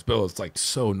that was. But it's like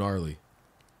so gnarly.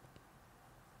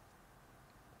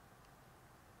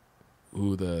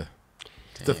 Ooh, the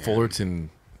Fullerton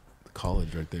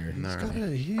College right there.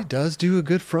 He does do a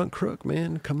good front crook,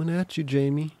 man. Coming at you,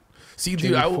 Jamie. See,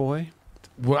 dude, Foy.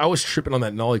 when I was tripping on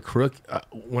that nollie crook,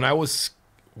 when I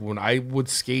would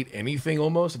skate anything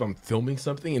almost, if I'm filming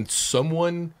something and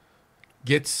someone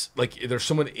gets like there's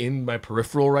someone in my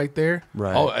peripheral right there,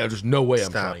 right? There's no way I'm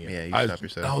Stop. trying it. Yeah, you stop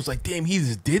yourself. I was like, damn, he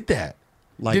just did that.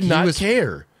 Like did not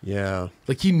care. Yeah.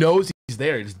 Like he knows he's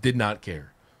there. He just did not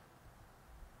care.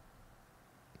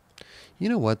 You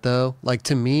know what though? Like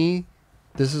to me,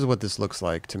 this is what this looks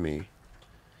like to me.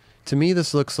 To me,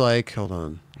 this looks like. Hold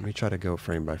on. Let me try to go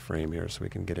frame by frame here so we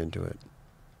can get into it.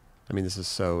 I mean, this is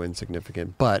so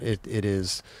insignificant, but it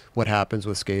is what happens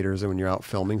with skaters and when you're out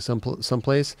filming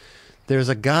someplace. There's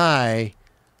a guy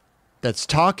that's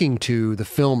talking to the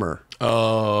filmer.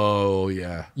 Oh,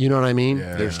 yeah. You know what I mean?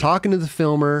 Yeah. They're talking to the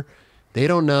filmer. They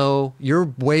don't know. You're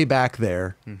way back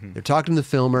there. Mm-hmm. They're talking to the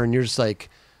filmer, and you're just like,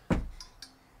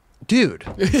 dude,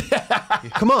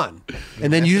 come on.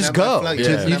 And then you just go. You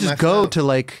just go to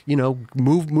like, you know,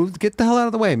 move, get the hell out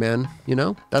of the way, man. You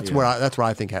know, that's where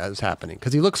I think is happening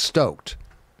because he looks stoked.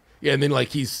 Yeah, and then like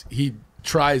he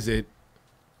tries it,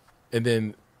 and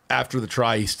then after the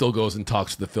try, he still goes and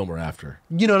talks to the filmer after.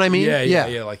 You know what I mean?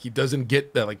 Yeah. Like he doesn't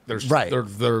get that. Like there's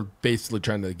they're basically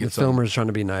trying to get the filmer's trying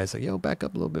to be nice. Like, yo, back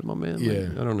up a little bit, my man. Yeah.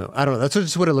 Like, I don't know. That's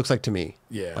just what it looks like to me.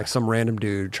 Yeah. Like some random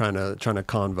dude trying to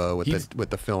convo with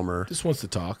the filmer. Just wants to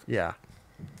talk. Yeah.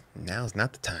 Now's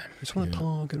not the time. I just want to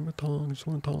talk. Get him a tongue. I just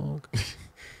want to talk.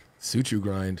 Suit you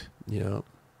grind. Yeah.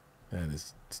 That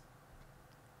is.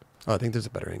 Oh, I think there's a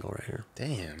better angle right here.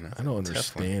 Damn. I don't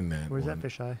understand that. Where's one. that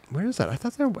fisheye? Where is that? I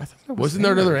thought there was. Wasn't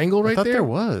there another angle right I thought there? there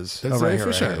was. That's right right here,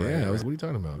 fisheye. right here, Yeah. right here. What are you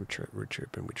talking about? We're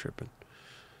tripping.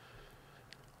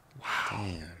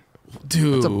 Damn.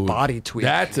 Dude, That's a body tweak.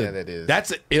 That is.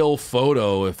 That's an ill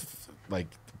photo. If like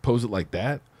pose it like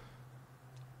that.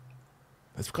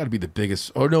 That's got to be the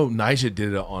biggest. Oh no, Nyjah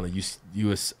did it on a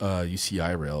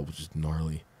UCI rail, which is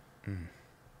gnarly. Mm.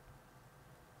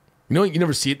 You know, you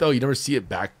never see it though. You never see it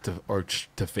back to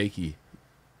fakie,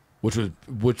 which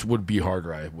would be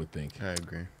harder. I would think. I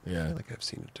agree. Yeah, I feel like I've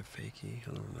seen it to fakie.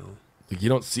 I don't know. Like you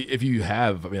don't see if you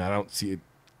have. I mean, I don't see it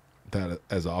that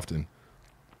as often.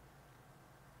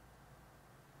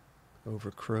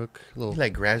 Over crook. Little. He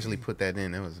like gradually put that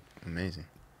in. That was amazing.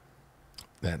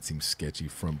 That seems sketchy.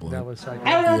 Front blunt. That was psycho.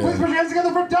 Everyone put your hands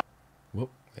together for Duck.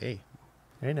 Whoop. Hey.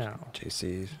 Hey now.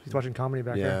 JC. He's watching comedy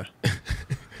back Yeah. there.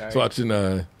 He's watching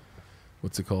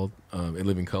what's it called? A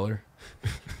Living Color.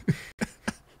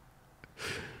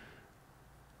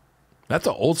 That's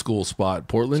an old school spot,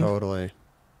 Portland. Totally.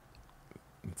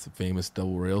 It's a famous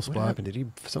double rail What spot. happened?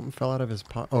 Did something fell out of his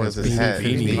pot? Oh, It was his his hat.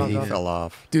 beanie fell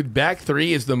off. Dude, back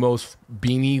three is the most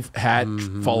beanie hat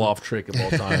fall off trick of all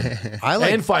time. I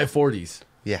like. And 540s.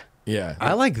 Yeah. Yeah.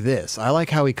 I like this. I like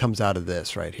how he comes out of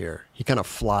this right here. He kind of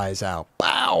flies out.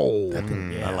 Bow.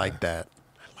 I like that.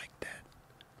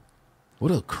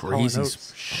 What a crazy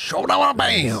notes. Shoulder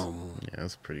bam. Yeah, that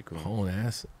was pretty cool. hauling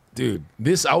ass. Dude,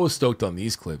 I was stoked on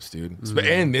these clips, dude.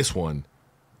 And this one.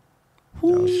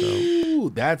 Woo,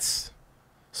 that's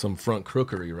some front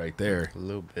crookery right there. A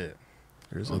little bit.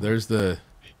 So there's the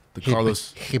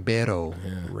Carlos Ribeiro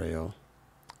rail.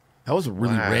 That was a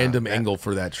really Wow, random angle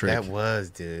for that trick. That was,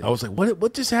 dude. I was like,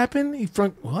 what just happened? He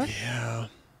front what? Yeah.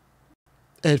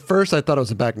 At first, I thought it was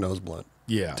a back nose blunt.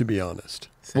 Yeah. To be honest.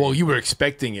 Well, you were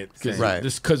expecting it, Right.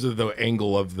 just because of the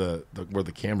angle of the where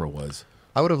the camera was.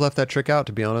 I would have left that trick out.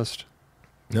 To be honest.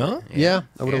 No? Yeah,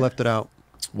 I would have left it out.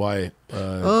 Why?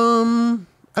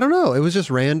 I don't know. It was just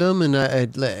random and I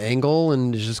angle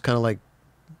and it's just kind of like.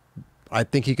 I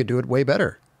think he could do it way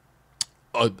better.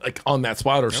 Like on that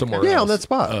spot or somewhere else? Yeah, on that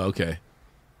spot. Oh, okay.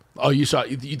 Oh, you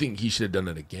think he should have done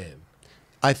it again?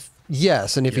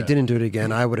 Yes, and if he Yeah. didn't do it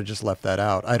again, I would have just left that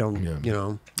out. I don't, you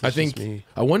know. I it's think just me.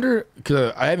 I wonder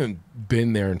because I haven't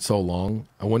been there in so long.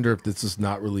 I wonder if this is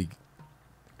not really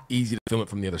easy to film it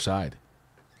from the other side.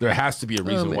 There has to be a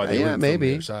reason why they wouldn't film the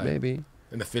maybe, other side. maybe.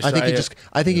 And the fish.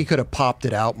 I think he could have popped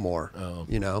it out more. Oh,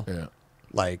 you know, yeah.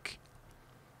 like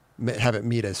have it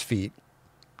meet his feet,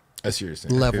 I see what you're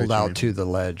saying. leveled out to the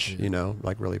ledge. You know,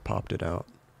 like really popped it out.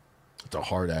 It's a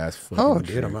hard ass. Oh,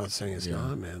 dude, I'm not saying it's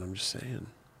not, man. I'm just saying,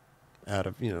 out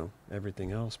of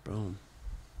everything else, boom.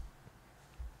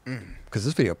 Because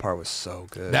this video part was so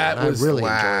good. That man. was I really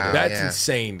wow. enjoyed it. That's Yeah.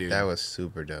 insane, dude. That was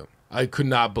super dope. I could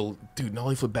not believe, dude.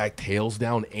 Nollie flip back, tails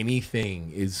down,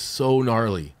 anything is so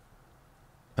gnarly.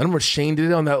 I remember Shane did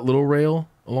it on that little rail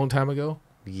a long time ago.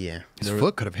 Yeah. His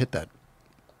foot could have hit that.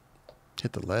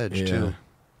 Hit the ledge, Yeah. too.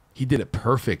 He did it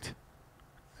perfect.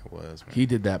 It was. Man. He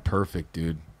did that perfect,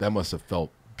 dude. That must have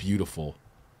felt beautiful.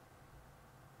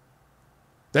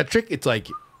 That trick, it's like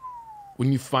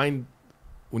when you find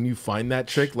that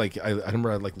trick, like I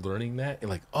remember like learning that and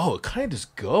like, oh, it kind of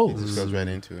just goes. It just goes right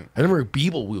into it. I remember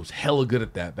Beeble was hella good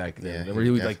at that back then. Yeah, Remember he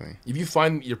was like, definitely. if you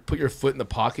find you put your foot in the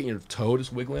pocket and your toe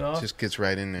just wiggling off, Just gets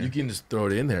right in there. you can just throw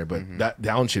it in there. But that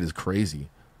down shit is crazy,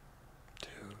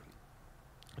 dude.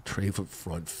 Tray foot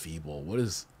front feeble.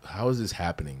 How is this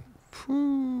happening?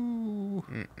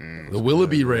 The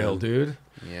Willoughby rail, dude.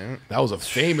 Yeah. That was a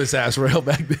famous ass rail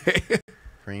back then.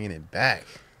 Bringing it back.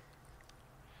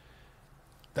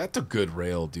 That's a good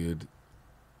rail, dude.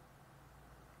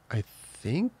 I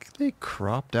think they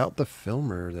cropped out the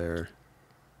filmer there.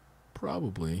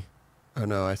 Probably. Oh,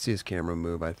 no, I see his camera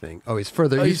move, I think. Oh, he's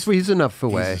further. Oh, he's enough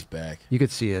away. He's just back. You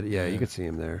could see it. Yeah, Yeah. you could see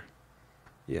him there.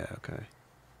 Yeah, okay.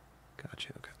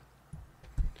 Gotcha, okay.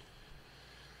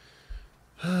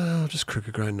 Oh, just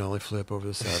crooked grind nollie flip over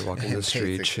the sidewalk in the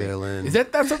street, Basically. chilling.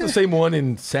 That's not the same one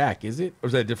in Sac, is it? Or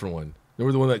is that a different one?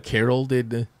 Remember the one that Carol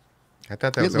did? I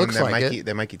thought that It was the one looks that like Mikey, it.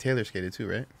 that Mikey Taylor skated too,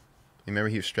 right? You remember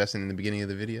he was stressing in the beginning of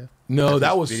the video? No, That's that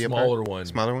his was video smaller part? one.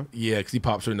 Smaller one? Yeah, because he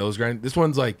pops her nose grind. This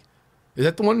one's like, is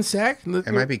that the one in Sac?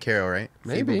 It might be Carol, right?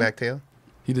 Maybe. Feeble back tail?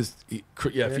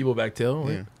 Feeble back tail.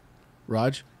 Right? Yeah.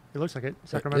 Raj? It looks like it.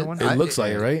 Sacramento one. It looks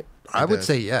like it, right? I would does.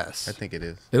 say yes. I think it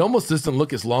is. It almost doesn't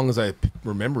look as long as I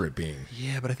remember it being.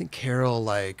 Yeah, but I think Carol,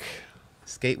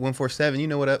 Skate 147, you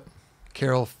know what up?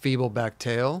 Carol feeble back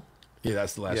tail. Yeah,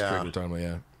 that's the last Yeah. trick we're talking about,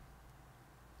 yeah.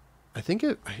 I think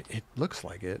it looks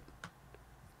like it.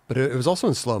 But it was also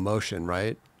in slow motion,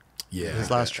 right? Yeah. His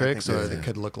last I trick, think so that's it it.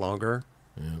 could look longer.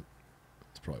 Yeah.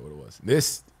 That's probably what it was.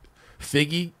 This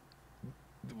Figgy,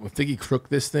 when Figgy crooked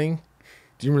this thing,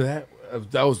 do you remember that?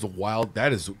 That was the wild.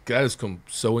 That is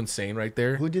so insane right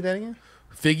there. Who did that again?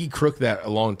 Figgy crooked that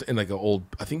in like an old.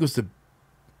 I think it was the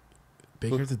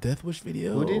Baker the Death Wish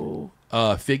video. Who did?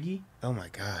 Figgy. Oh my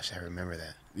gosh, I remember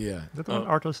that. Yeah. Is that the one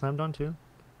Arto slammed on too?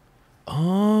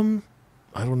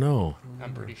 I don't know.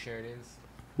 I'm pretty sure it is.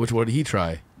 Which one did he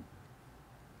try?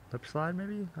 Lip slide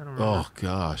maybe? I don't remember. Oh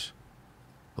gosh,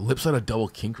 a lip side of double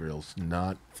kink rails,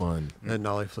 not fun. That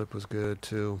nollie flip was good,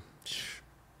 too.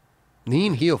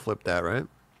 Neen heel flipped that, right?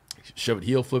 Shove it,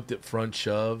 heel flipped it, front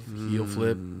shove, heel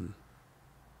flip.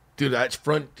 Dude, that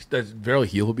very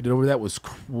heel flip he did over that was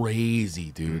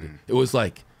crazy, dude. It was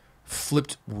like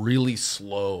flipped really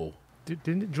slow.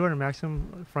 Didn't Jordan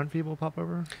Maxim front feeble pop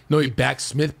over? No, he back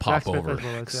Smith pop Backsmith over. as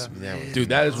well as, yeah. That was- Dude,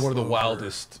 that is one of the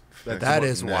wildest. That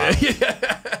is wild.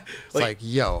 It's like,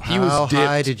 yo, he was how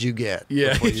high dipped. did you get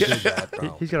Yeah. before you did that,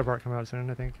 bro? He's got a part coming out soon,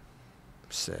 I think.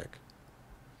 Sick.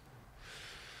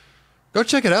 Go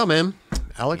check it out, man.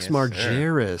 Alex Yes,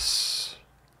 Majerus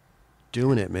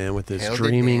doing it, man, with his Held it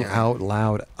dreaming down. out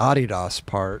loud Adidas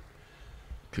part.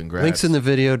 Congrats. Links in the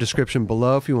video description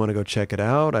below if you want to go check it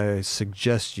out. I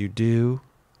suggest you do.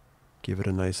 Give it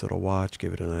a nice little watch.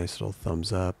 Give it a nice little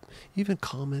thumbs up. Even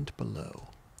comment below.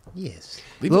 Yes.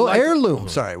 Leave a Little like- heirloom. Oh.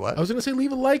 Sorry, what? I was gonna say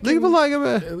leave a like. Leave a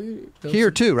and- like.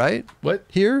 Here, too, right? What?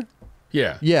 Here?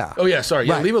 Yeah. Yeah. Oh yeah. Sorry.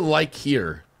 Yeah. Right. Leave a like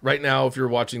here right now if you're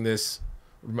watching this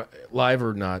live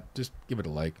or not. Just give it a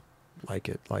like. Like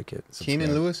it. Like it.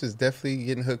 Keenan Lewis is definitely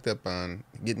getting hooked up on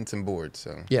getting some boards,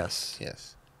 so. Yes.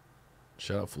 Yes.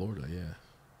 Shout out Florida. Yeah.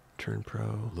 Turn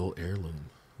pro. Little heirloom.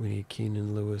 We need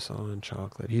Keenan Lewis on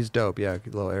chocolate. He's dope. Yeah,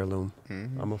 little heirloom.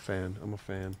 Mhm. I'm a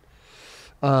fan.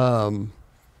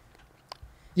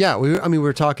 Yeah, we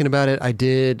were talking about it. I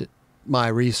did my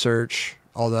research,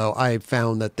 although I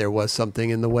found that there was something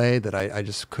in the way that I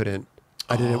just couldn't.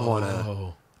 I didn't want to.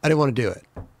 Oh. I didn't want to do it.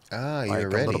 Ah, Like, you're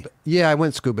a little ready. bit. Yeah, I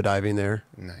went scuba diving there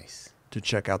Nice. to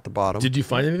check out the bottom. Did you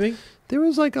find anything? There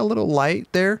was like a little light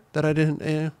there that I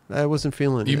didn't. I wasn't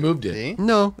feeling. You it. moved it. See?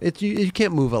 No, it's you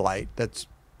can't move a light that's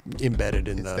embedded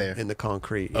in It's there. the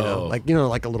concrete. You know, Oh. like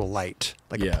like a little light,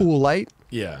 like Yeah. a pool light.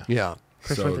 Yeah. Yeah.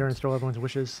 Chris So- went there and stole everyone's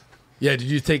wishes. Yeah. Did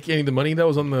you take any of the money that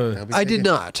was on the? Don't be I did taking-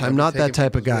 not. don't I'm be not that taking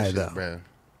type of people's guy, wishes, though. bro.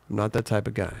 I'm not that type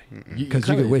of guy. You Because you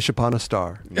kinda- could wish upon a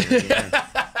star.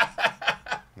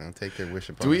 Don't take their wish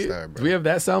Do upon a we? star, bro. Do we have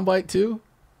that soundbite too?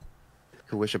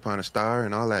 Could wish upon a star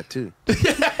and all that too.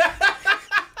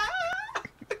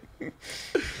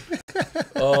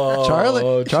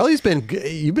 Oh, Charlie's been.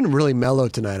 You've been really mellow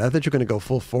tonight. I thought you were going to go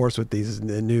full force with these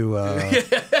new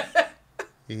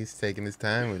He's taking his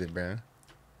time with it, bro.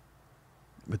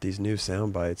 with these new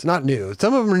sound bites. Not new.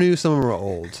 Some of them are new. Some of them are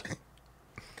old.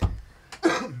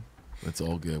 That's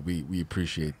all good. We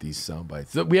appreciate these sound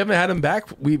bites. We haven't had him back.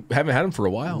 We haven't had him for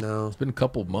a while. No. It's been a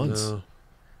couple months. No.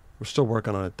 We're still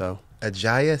working on it though.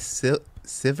 Ajaya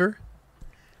Siver?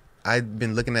 I've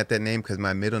been looking at that name because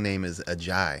my middle name is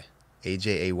Ajay,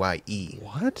 Ajaye.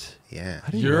 What? Yeah.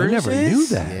 I never knew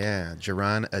that. Yeah,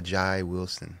 Jaron Ajay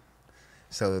Wilson.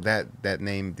 So that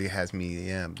name has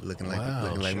me looking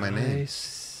like my name.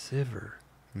 Siver.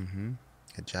 Mm-hmm.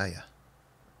 Ajaya.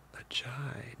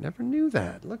 Ajay. Never knew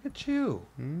that. Look at you.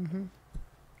 Mm-hmm.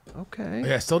 Okay.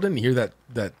 Yeah, I still didn't hear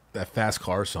that fast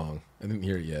car song. I didn't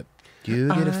hear it yet. You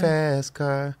get a fast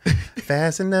car,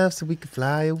 fast enough so we can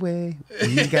fly away.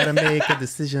 We gotta make a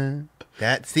decision. We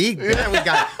got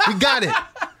it.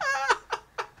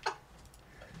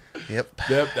 Yep.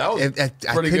 That was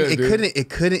pretty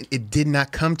good. It did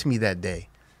not come to me that day.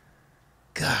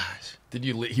 Gosh. Did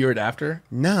you hear it after?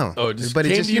 No. Oh, it just but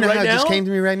came it just to you right how now? it just came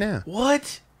to me right now.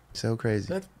 What? So crazy.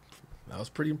 That was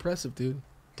pretty impressive, dude.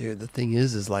 Dude, the thing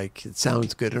is like it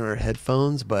sounds good in our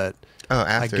headphones, but I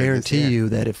after guarantee you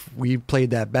that if we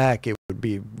played that back, it would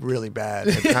be really bad.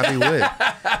 It probably would.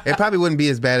 It probably wouldn't be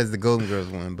as bad as the Golden Girls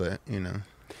one, but you know.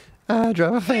 I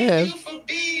drive a fast.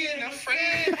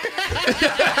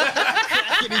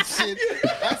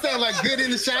 I sound like good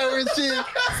in the shower and shit.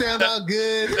 Sound all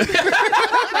good.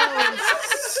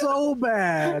 So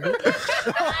bad.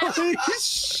 Holy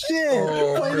shit.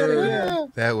 Play that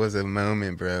again. That was a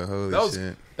moment, bro. Holy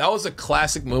shit. That was a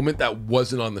classic moment that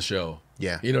wasn't on the show.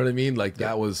 Yeah. You know what I mean? Like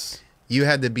that was. You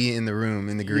had to be in the room,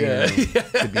 in the green room,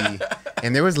 to be.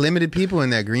 And there was limited people in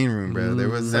that green room, bro. There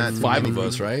was not like 5 of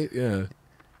us, right? Yeah.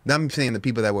 I'm saying the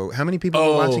people that were. How many people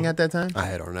were watching at that time?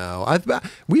 I don't know.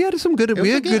 We had some good. We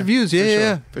had good views.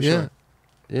 Yeah, for sure.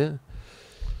 Yeah.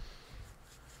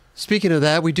 Speaking of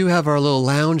that, we do have our little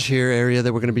lounge here area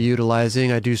that we're going to be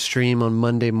utilizing. I do stream on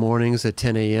Monday mornings at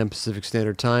 10 a.m. Pacific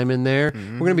Standard Time in there.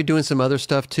 We're going to be doing some other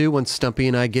stuff too once Stumpy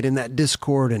and I get in that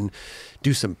Discord and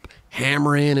do some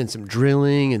hammering and some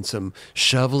drilling and some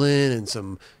shoveling and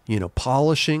some,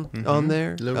 polishing on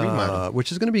there,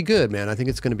 which is going to be good, man. I think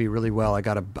it's going to be really well. I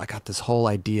got this whole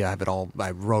idea. I have it all.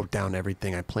 I wrote down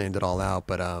everything. I planned it all out,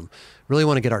 but really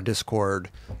want to get our Discord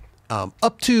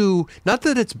up to, not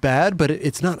that it's bad, but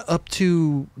it's not up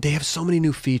to, they have so many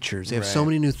new features. They have so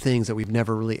many new things that we've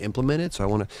never really implemented. So I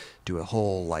want to do a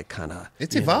whole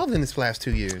it's evolved in this last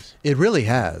 2 years. It really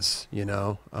has,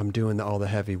 I'm doing all the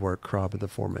heavy work, Crop of the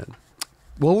foreman.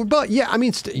 Well, but yeah, I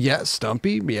mean,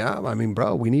 Stumpy. Yeah. I mean,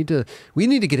 bro, we need to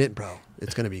get it, bro.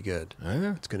 It's going to be good.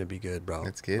 It's going to be good, bro.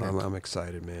 That's good. I'm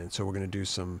excited, man. So we're going to do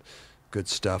some good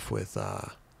stuff with,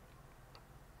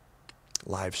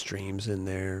 live streams in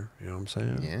there, you know what I'm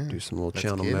saying? Yeah. Do some little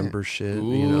channel member shit, get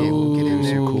in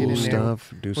there, cool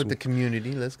stuff. With the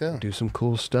community, let's go. Do some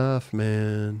cool stuff,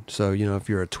 man. So, if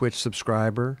you're a Twitch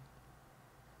subscriber,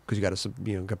 because you got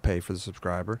to pay for the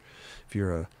subscriber. If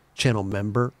you're a channel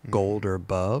member, gold or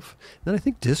above, then I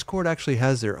think Discord actually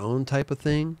has their own type of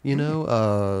thing,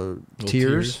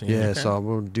 tiers. Yeah, so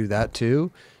we'll do that too.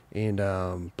 And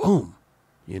boom.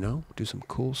 Do some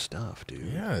cool stuff, dude.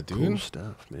 Yeah, dude. Cool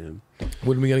stuff, man.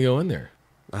 When are we gonna go in there?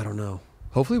 I don't know.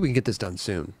 Hopefully we can get this done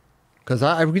soon. Because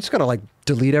we just gotta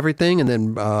delete everything and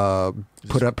then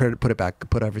put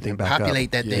everything back up.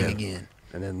 Populate that thing again.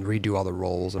 And then redo all the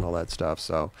roles and all that stuff.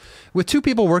 So with 2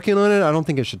 people working on it, I don't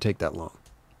think it should take that long.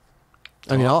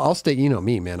 I mean, I'll stay.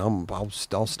 Me, man. I'll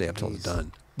stay up till it's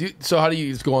done. So how do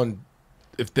you just go on?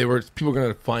 If people are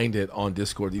gonna find it on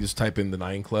Discord, you just type in the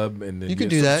 9 Club and then you can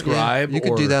do that. Subscribe. Yeah. You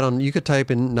could do that you could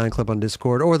type in 9 Club on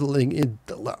Discord or the link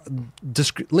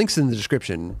links in the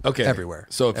description. Okay. Everywhere.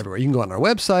 So everywhere. You can go on our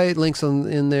website. Links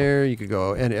in there. You could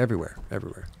go and everywhere.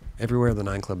 Everywhere the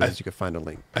 9 Club is, you could find a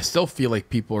link. I still feel like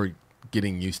people are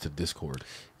getting used to Discord.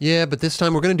 Yeah, but this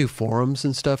time we're gonna do forums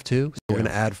and stuff too. So we're gonna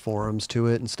add forums to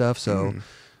it and stuff. So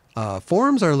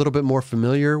forums are a little bit more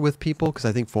familiar with people because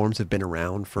I think forums have been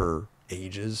around for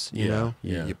ages,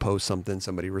 you post something,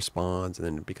 somebody responds, and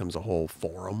then it becomes a whole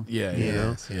forum.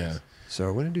 Yeah. So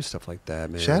we're gonna do stuff like that,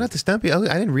 man. Shout out to Stumpy. Oh,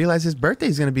 I didn't realize his birthday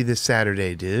is gonna be this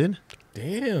Saturday, dude.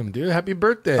 Damn, dude! Happy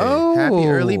birthday! Oh, happy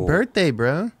early birthday,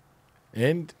 bro!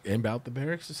 And about the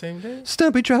barracks the same day.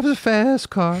 Stumpy drives a fast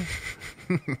car.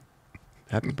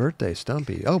 Happy birthday,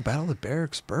 Stumpy! Oh, Battle of the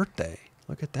Barracks birthday.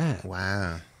 Look at that!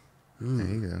 Wow. There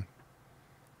you go.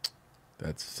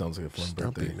 That sounds like a fun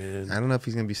Stumpy, birthday, man. I don't know if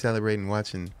he's gonna be celebrating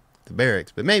watching the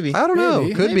barracks, but maybe. I don't know.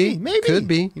 Could be. Could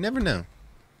be. You never know.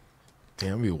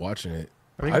 Damn, I'll be watching it.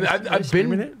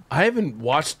 I haven't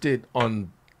watched it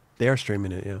on. They are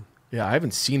streaming it. Yeah. Yeah, I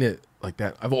haven't seen it like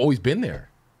that. I've always been there.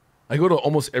 I go to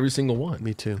almost every single one.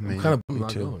 Me too. I'm kind of Me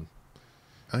not too. going.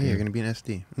 Oh yeah, you're gonna be in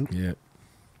SD. Yeah.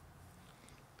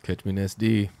 Catch me in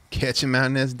SD. Catch him out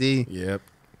in SD. Yep.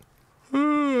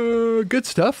 Good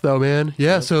stuff, though, man.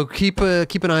 Yeah, so keep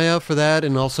an eye out for that,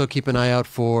 and also keep an eye out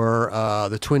for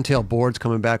the twin tail boards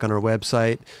coming back on our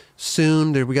website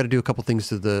soon. We got to do a couple things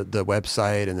to the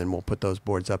website, and then we'll put those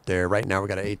boards up there. Right now, we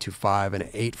got an 825 and an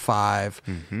 85,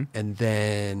 and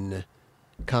then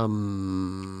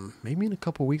come maybe in a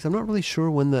couple weeks. I'm not really sure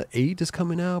when the 8 is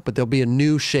coming out, but there'll be a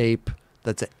new shape.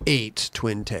 That's an 8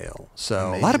 twin tail. So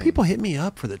Amazing. A lot of people hit me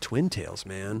up for the twin tails,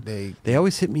 man. They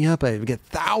always hit me up. I get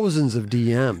thousands of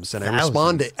DMs, and I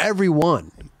respond to every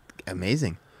one.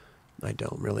 Amazing. I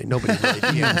don't really. Nobody really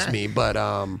DMs me, but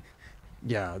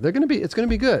yeah, it's gonna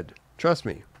be good. Trust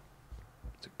me.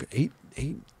 It's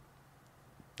a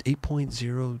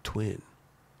 8.0 twin.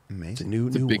 Amazing. It's a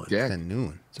new big one. deck. It's a new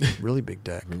one. It's a really big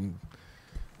deck.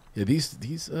 Yeah, these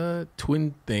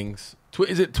twin things.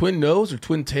 Is it twin nose or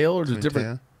twin tail, or is it different?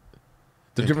 Tail.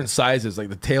 They're different sizes. Like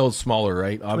the tail's smaller,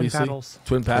 right? Obviously, paddles.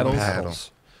 Twin paddles. Twin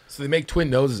paddles. So they make twin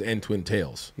noses and twin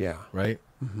tails. Yeah. Right.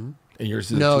 Mm-hmm. And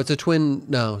yours is No, it's a twin.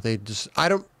 No, they just. I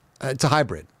don't. It's a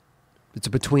hybrid. It's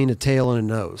between a tail and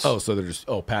a nose. Oh, so they're just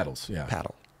paddles. Yeah.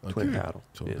 Paddle. Okay. Twin paddle.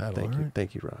 Twin Yeah, paddle. thank all you. right.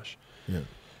 Thank you, Raj. Yeah.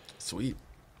 Sweet.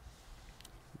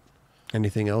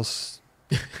 Anything else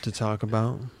to talk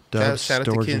about? Shout out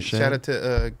to Ken. Shout out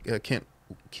to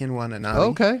Ken Wananabe. Oh,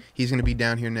 okay. He's going to be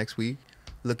down here next week.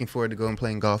 Looking forward to going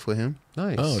playing golf with him.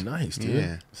 Nice. Oh, nice, dude.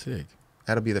 Yeah. Sick.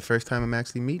 That'll be the first time I'm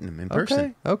actually meeting him in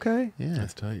person. Okay. Yeah.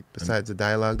 That's tight. Besides the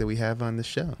dialogue that we have on the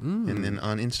show and then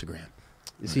on Instagram.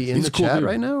 Is he in He's the a cool chat dude.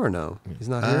 right now or no? He's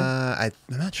not here. I'm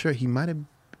not sure. He might have.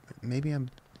 Maybe I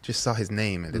just saw his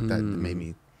name and that made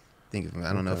me think of him.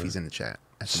 I don't know if he's in the chat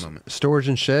at the moment. Storage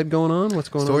and Shed going on? What's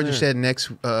going Storage on and there? Shed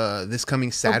next this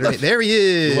coming Saturday. There he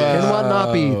is. Wow. Ken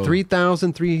Watanabe,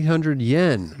 3,300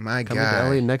 yen. My Coming to guy.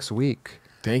 LA next week.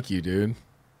 Thank you, dude.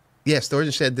 Yeah, Storage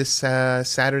and Shed this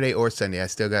Saturday or Sunday. I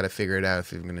still got to figure it out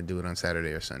if we're going to do it on Saturday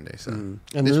or Sunday. So And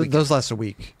this weekend. those last a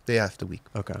week. Day after week.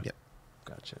 Okay. Yep.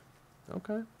 Gotcha.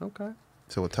 Okay.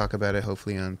 So we'll talk about it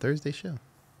hopefully on Thursday's show.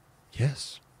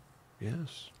 Yes.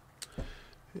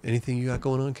 Anything you got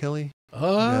going on, Kelly?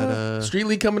 got, Street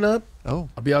League coming up. Oh.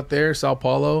 I'll be out there, Sao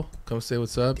Paulo. Come say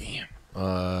what's up.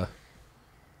 Damn.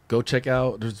 Go check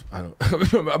out. I'm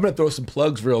gonna throw some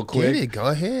plugs real quick. Get it. Go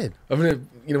ahead. I'm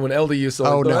gonna, when LD used to.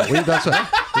 Oh, no. That's what,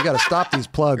 we got to stop these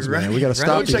plugs, man. We got to stop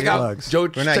Go these check out plugs. We're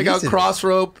not check out used to Cross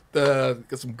Rope.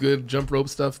 Got some good jump rope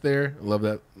stuff there. Love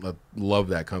that. Love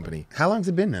that company. How long's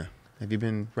it been now? Have you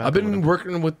been? I've been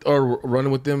working with or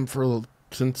running with them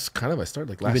since kind of I started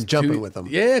like last. been jumping with them.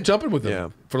 Yeah, jumping with them. Yeah.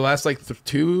 For the last like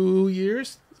 2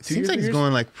 years. Seems like it's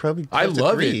going like probably. I close to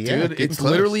love 3. it, Yeah, dude. getting It's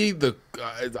close. literally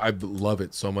I love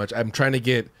it so much. I'm trying to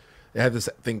get. They have this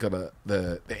thing called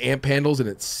the amp handles, and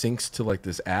it syncs to like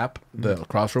this app, the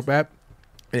Crossrope app,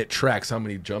 and it tracks how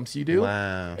many jumps you do.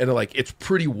 Wow. And it's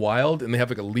pretty wild, and they have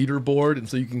like a leaderboard, and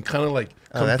so you can kind of like.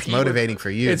 Oh, that's compete with- motivating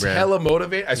for you, It's bro. hella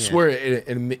motivating. I swear,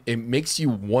 it makes you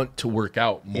want to work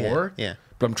out more. Yeah.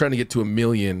 But I'm trying to get to 1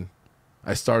 million.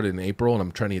 I started in April, and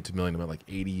I'm trying to get to 1 million. I'm at like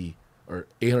 80 or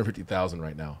 850,000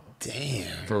 right now.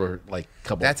 Damn. For like a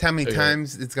couple. That's how many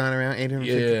times it's gone around?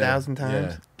 850,000 Yeah,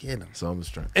 times? yeah. Get him. So I'm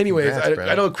just trying. Anyways, Congrats, bro.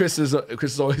 I know Chris is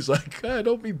always like,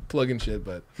 don't be plugging shit,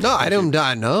 but No, I don't.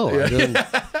 I know. I didn't.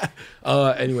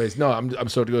 anyways, no, I'm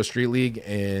starting to go to Street League,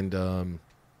 and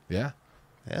yeah,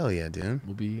 Hell yeah, dude.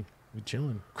 we'll be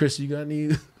chilling. Chris, you got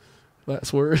any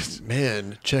last words?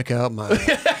 Man, check out my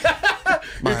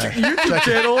YouTube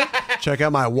channel. check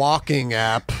out my walking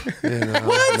app. You know,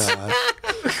 no,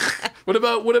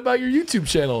 What about your YouTube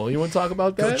channel? You want to talk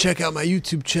about that? go check out my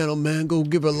YouTube channel, man. Go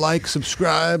give a like,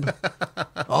 subscribe,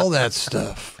 all that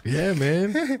stuff. Yeah,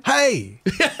 man. Hey,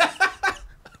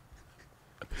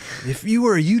 if you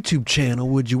were a YouTube channel,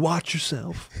 would you watch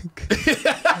yourself?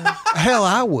 Hell,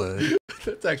 I would.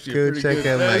 That's actually a Go pretty check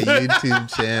good out my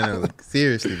YouTube channel.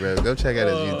 Seriously, bro. Go check out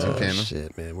his YouTube channel.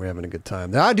 Shit, man, we're having a good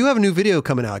time. I do have a new video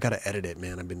coming out. I got to edit it,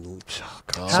 man. I've been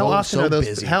How often are those?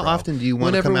 busy, How bro. often do you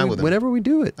want to Whenever come out we- with them? Whenever we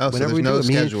do it. Oh, so whenever there's we no do it.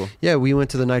 Me and- schedule. Yeah, we went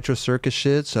to the Nitro Circus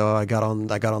shit, so I got on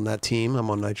that team. I'm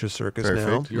on Nitro Circus now.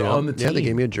 Perfect. You're yeah. on the Yeah, they team.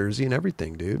 gave me a jersey and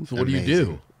everything, dude. So what do you Amazing.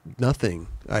 do? Nothing.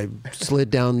 I slid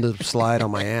down the slide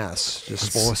on my ass.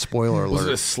 Just spoiler Was it a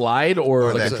alert. slide or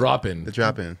like that- a drop in? The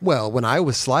drop in. Well, when I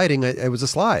was sliding, it was a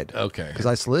slide. Okay. Because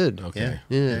I slid. Okay.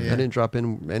 Yeah, I didn't drop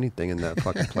in anything in that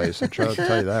fucking place. I'm trying to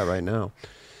tell you that right now.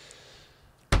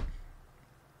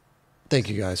 Thank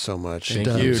you guys so much. Thank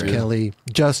Dubs, you, dude. Kelly,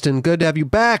 Justin, good to have you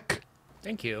back.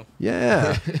 Thank you.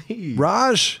 Yeah.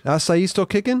 Raj, Acai still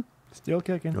kicking? Still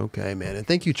kicking. Okay, man. And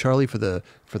thank you, Charlie, for the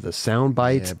sound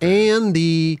bites Yeah, bro. and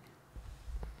the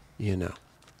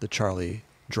Charlie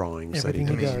drawings Everything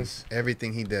that he he does. does.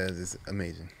 Everything he does is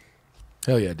amazing.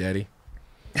 Hell yeah, daddy.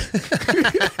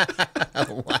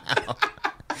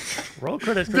 Roll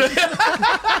credits. Chris.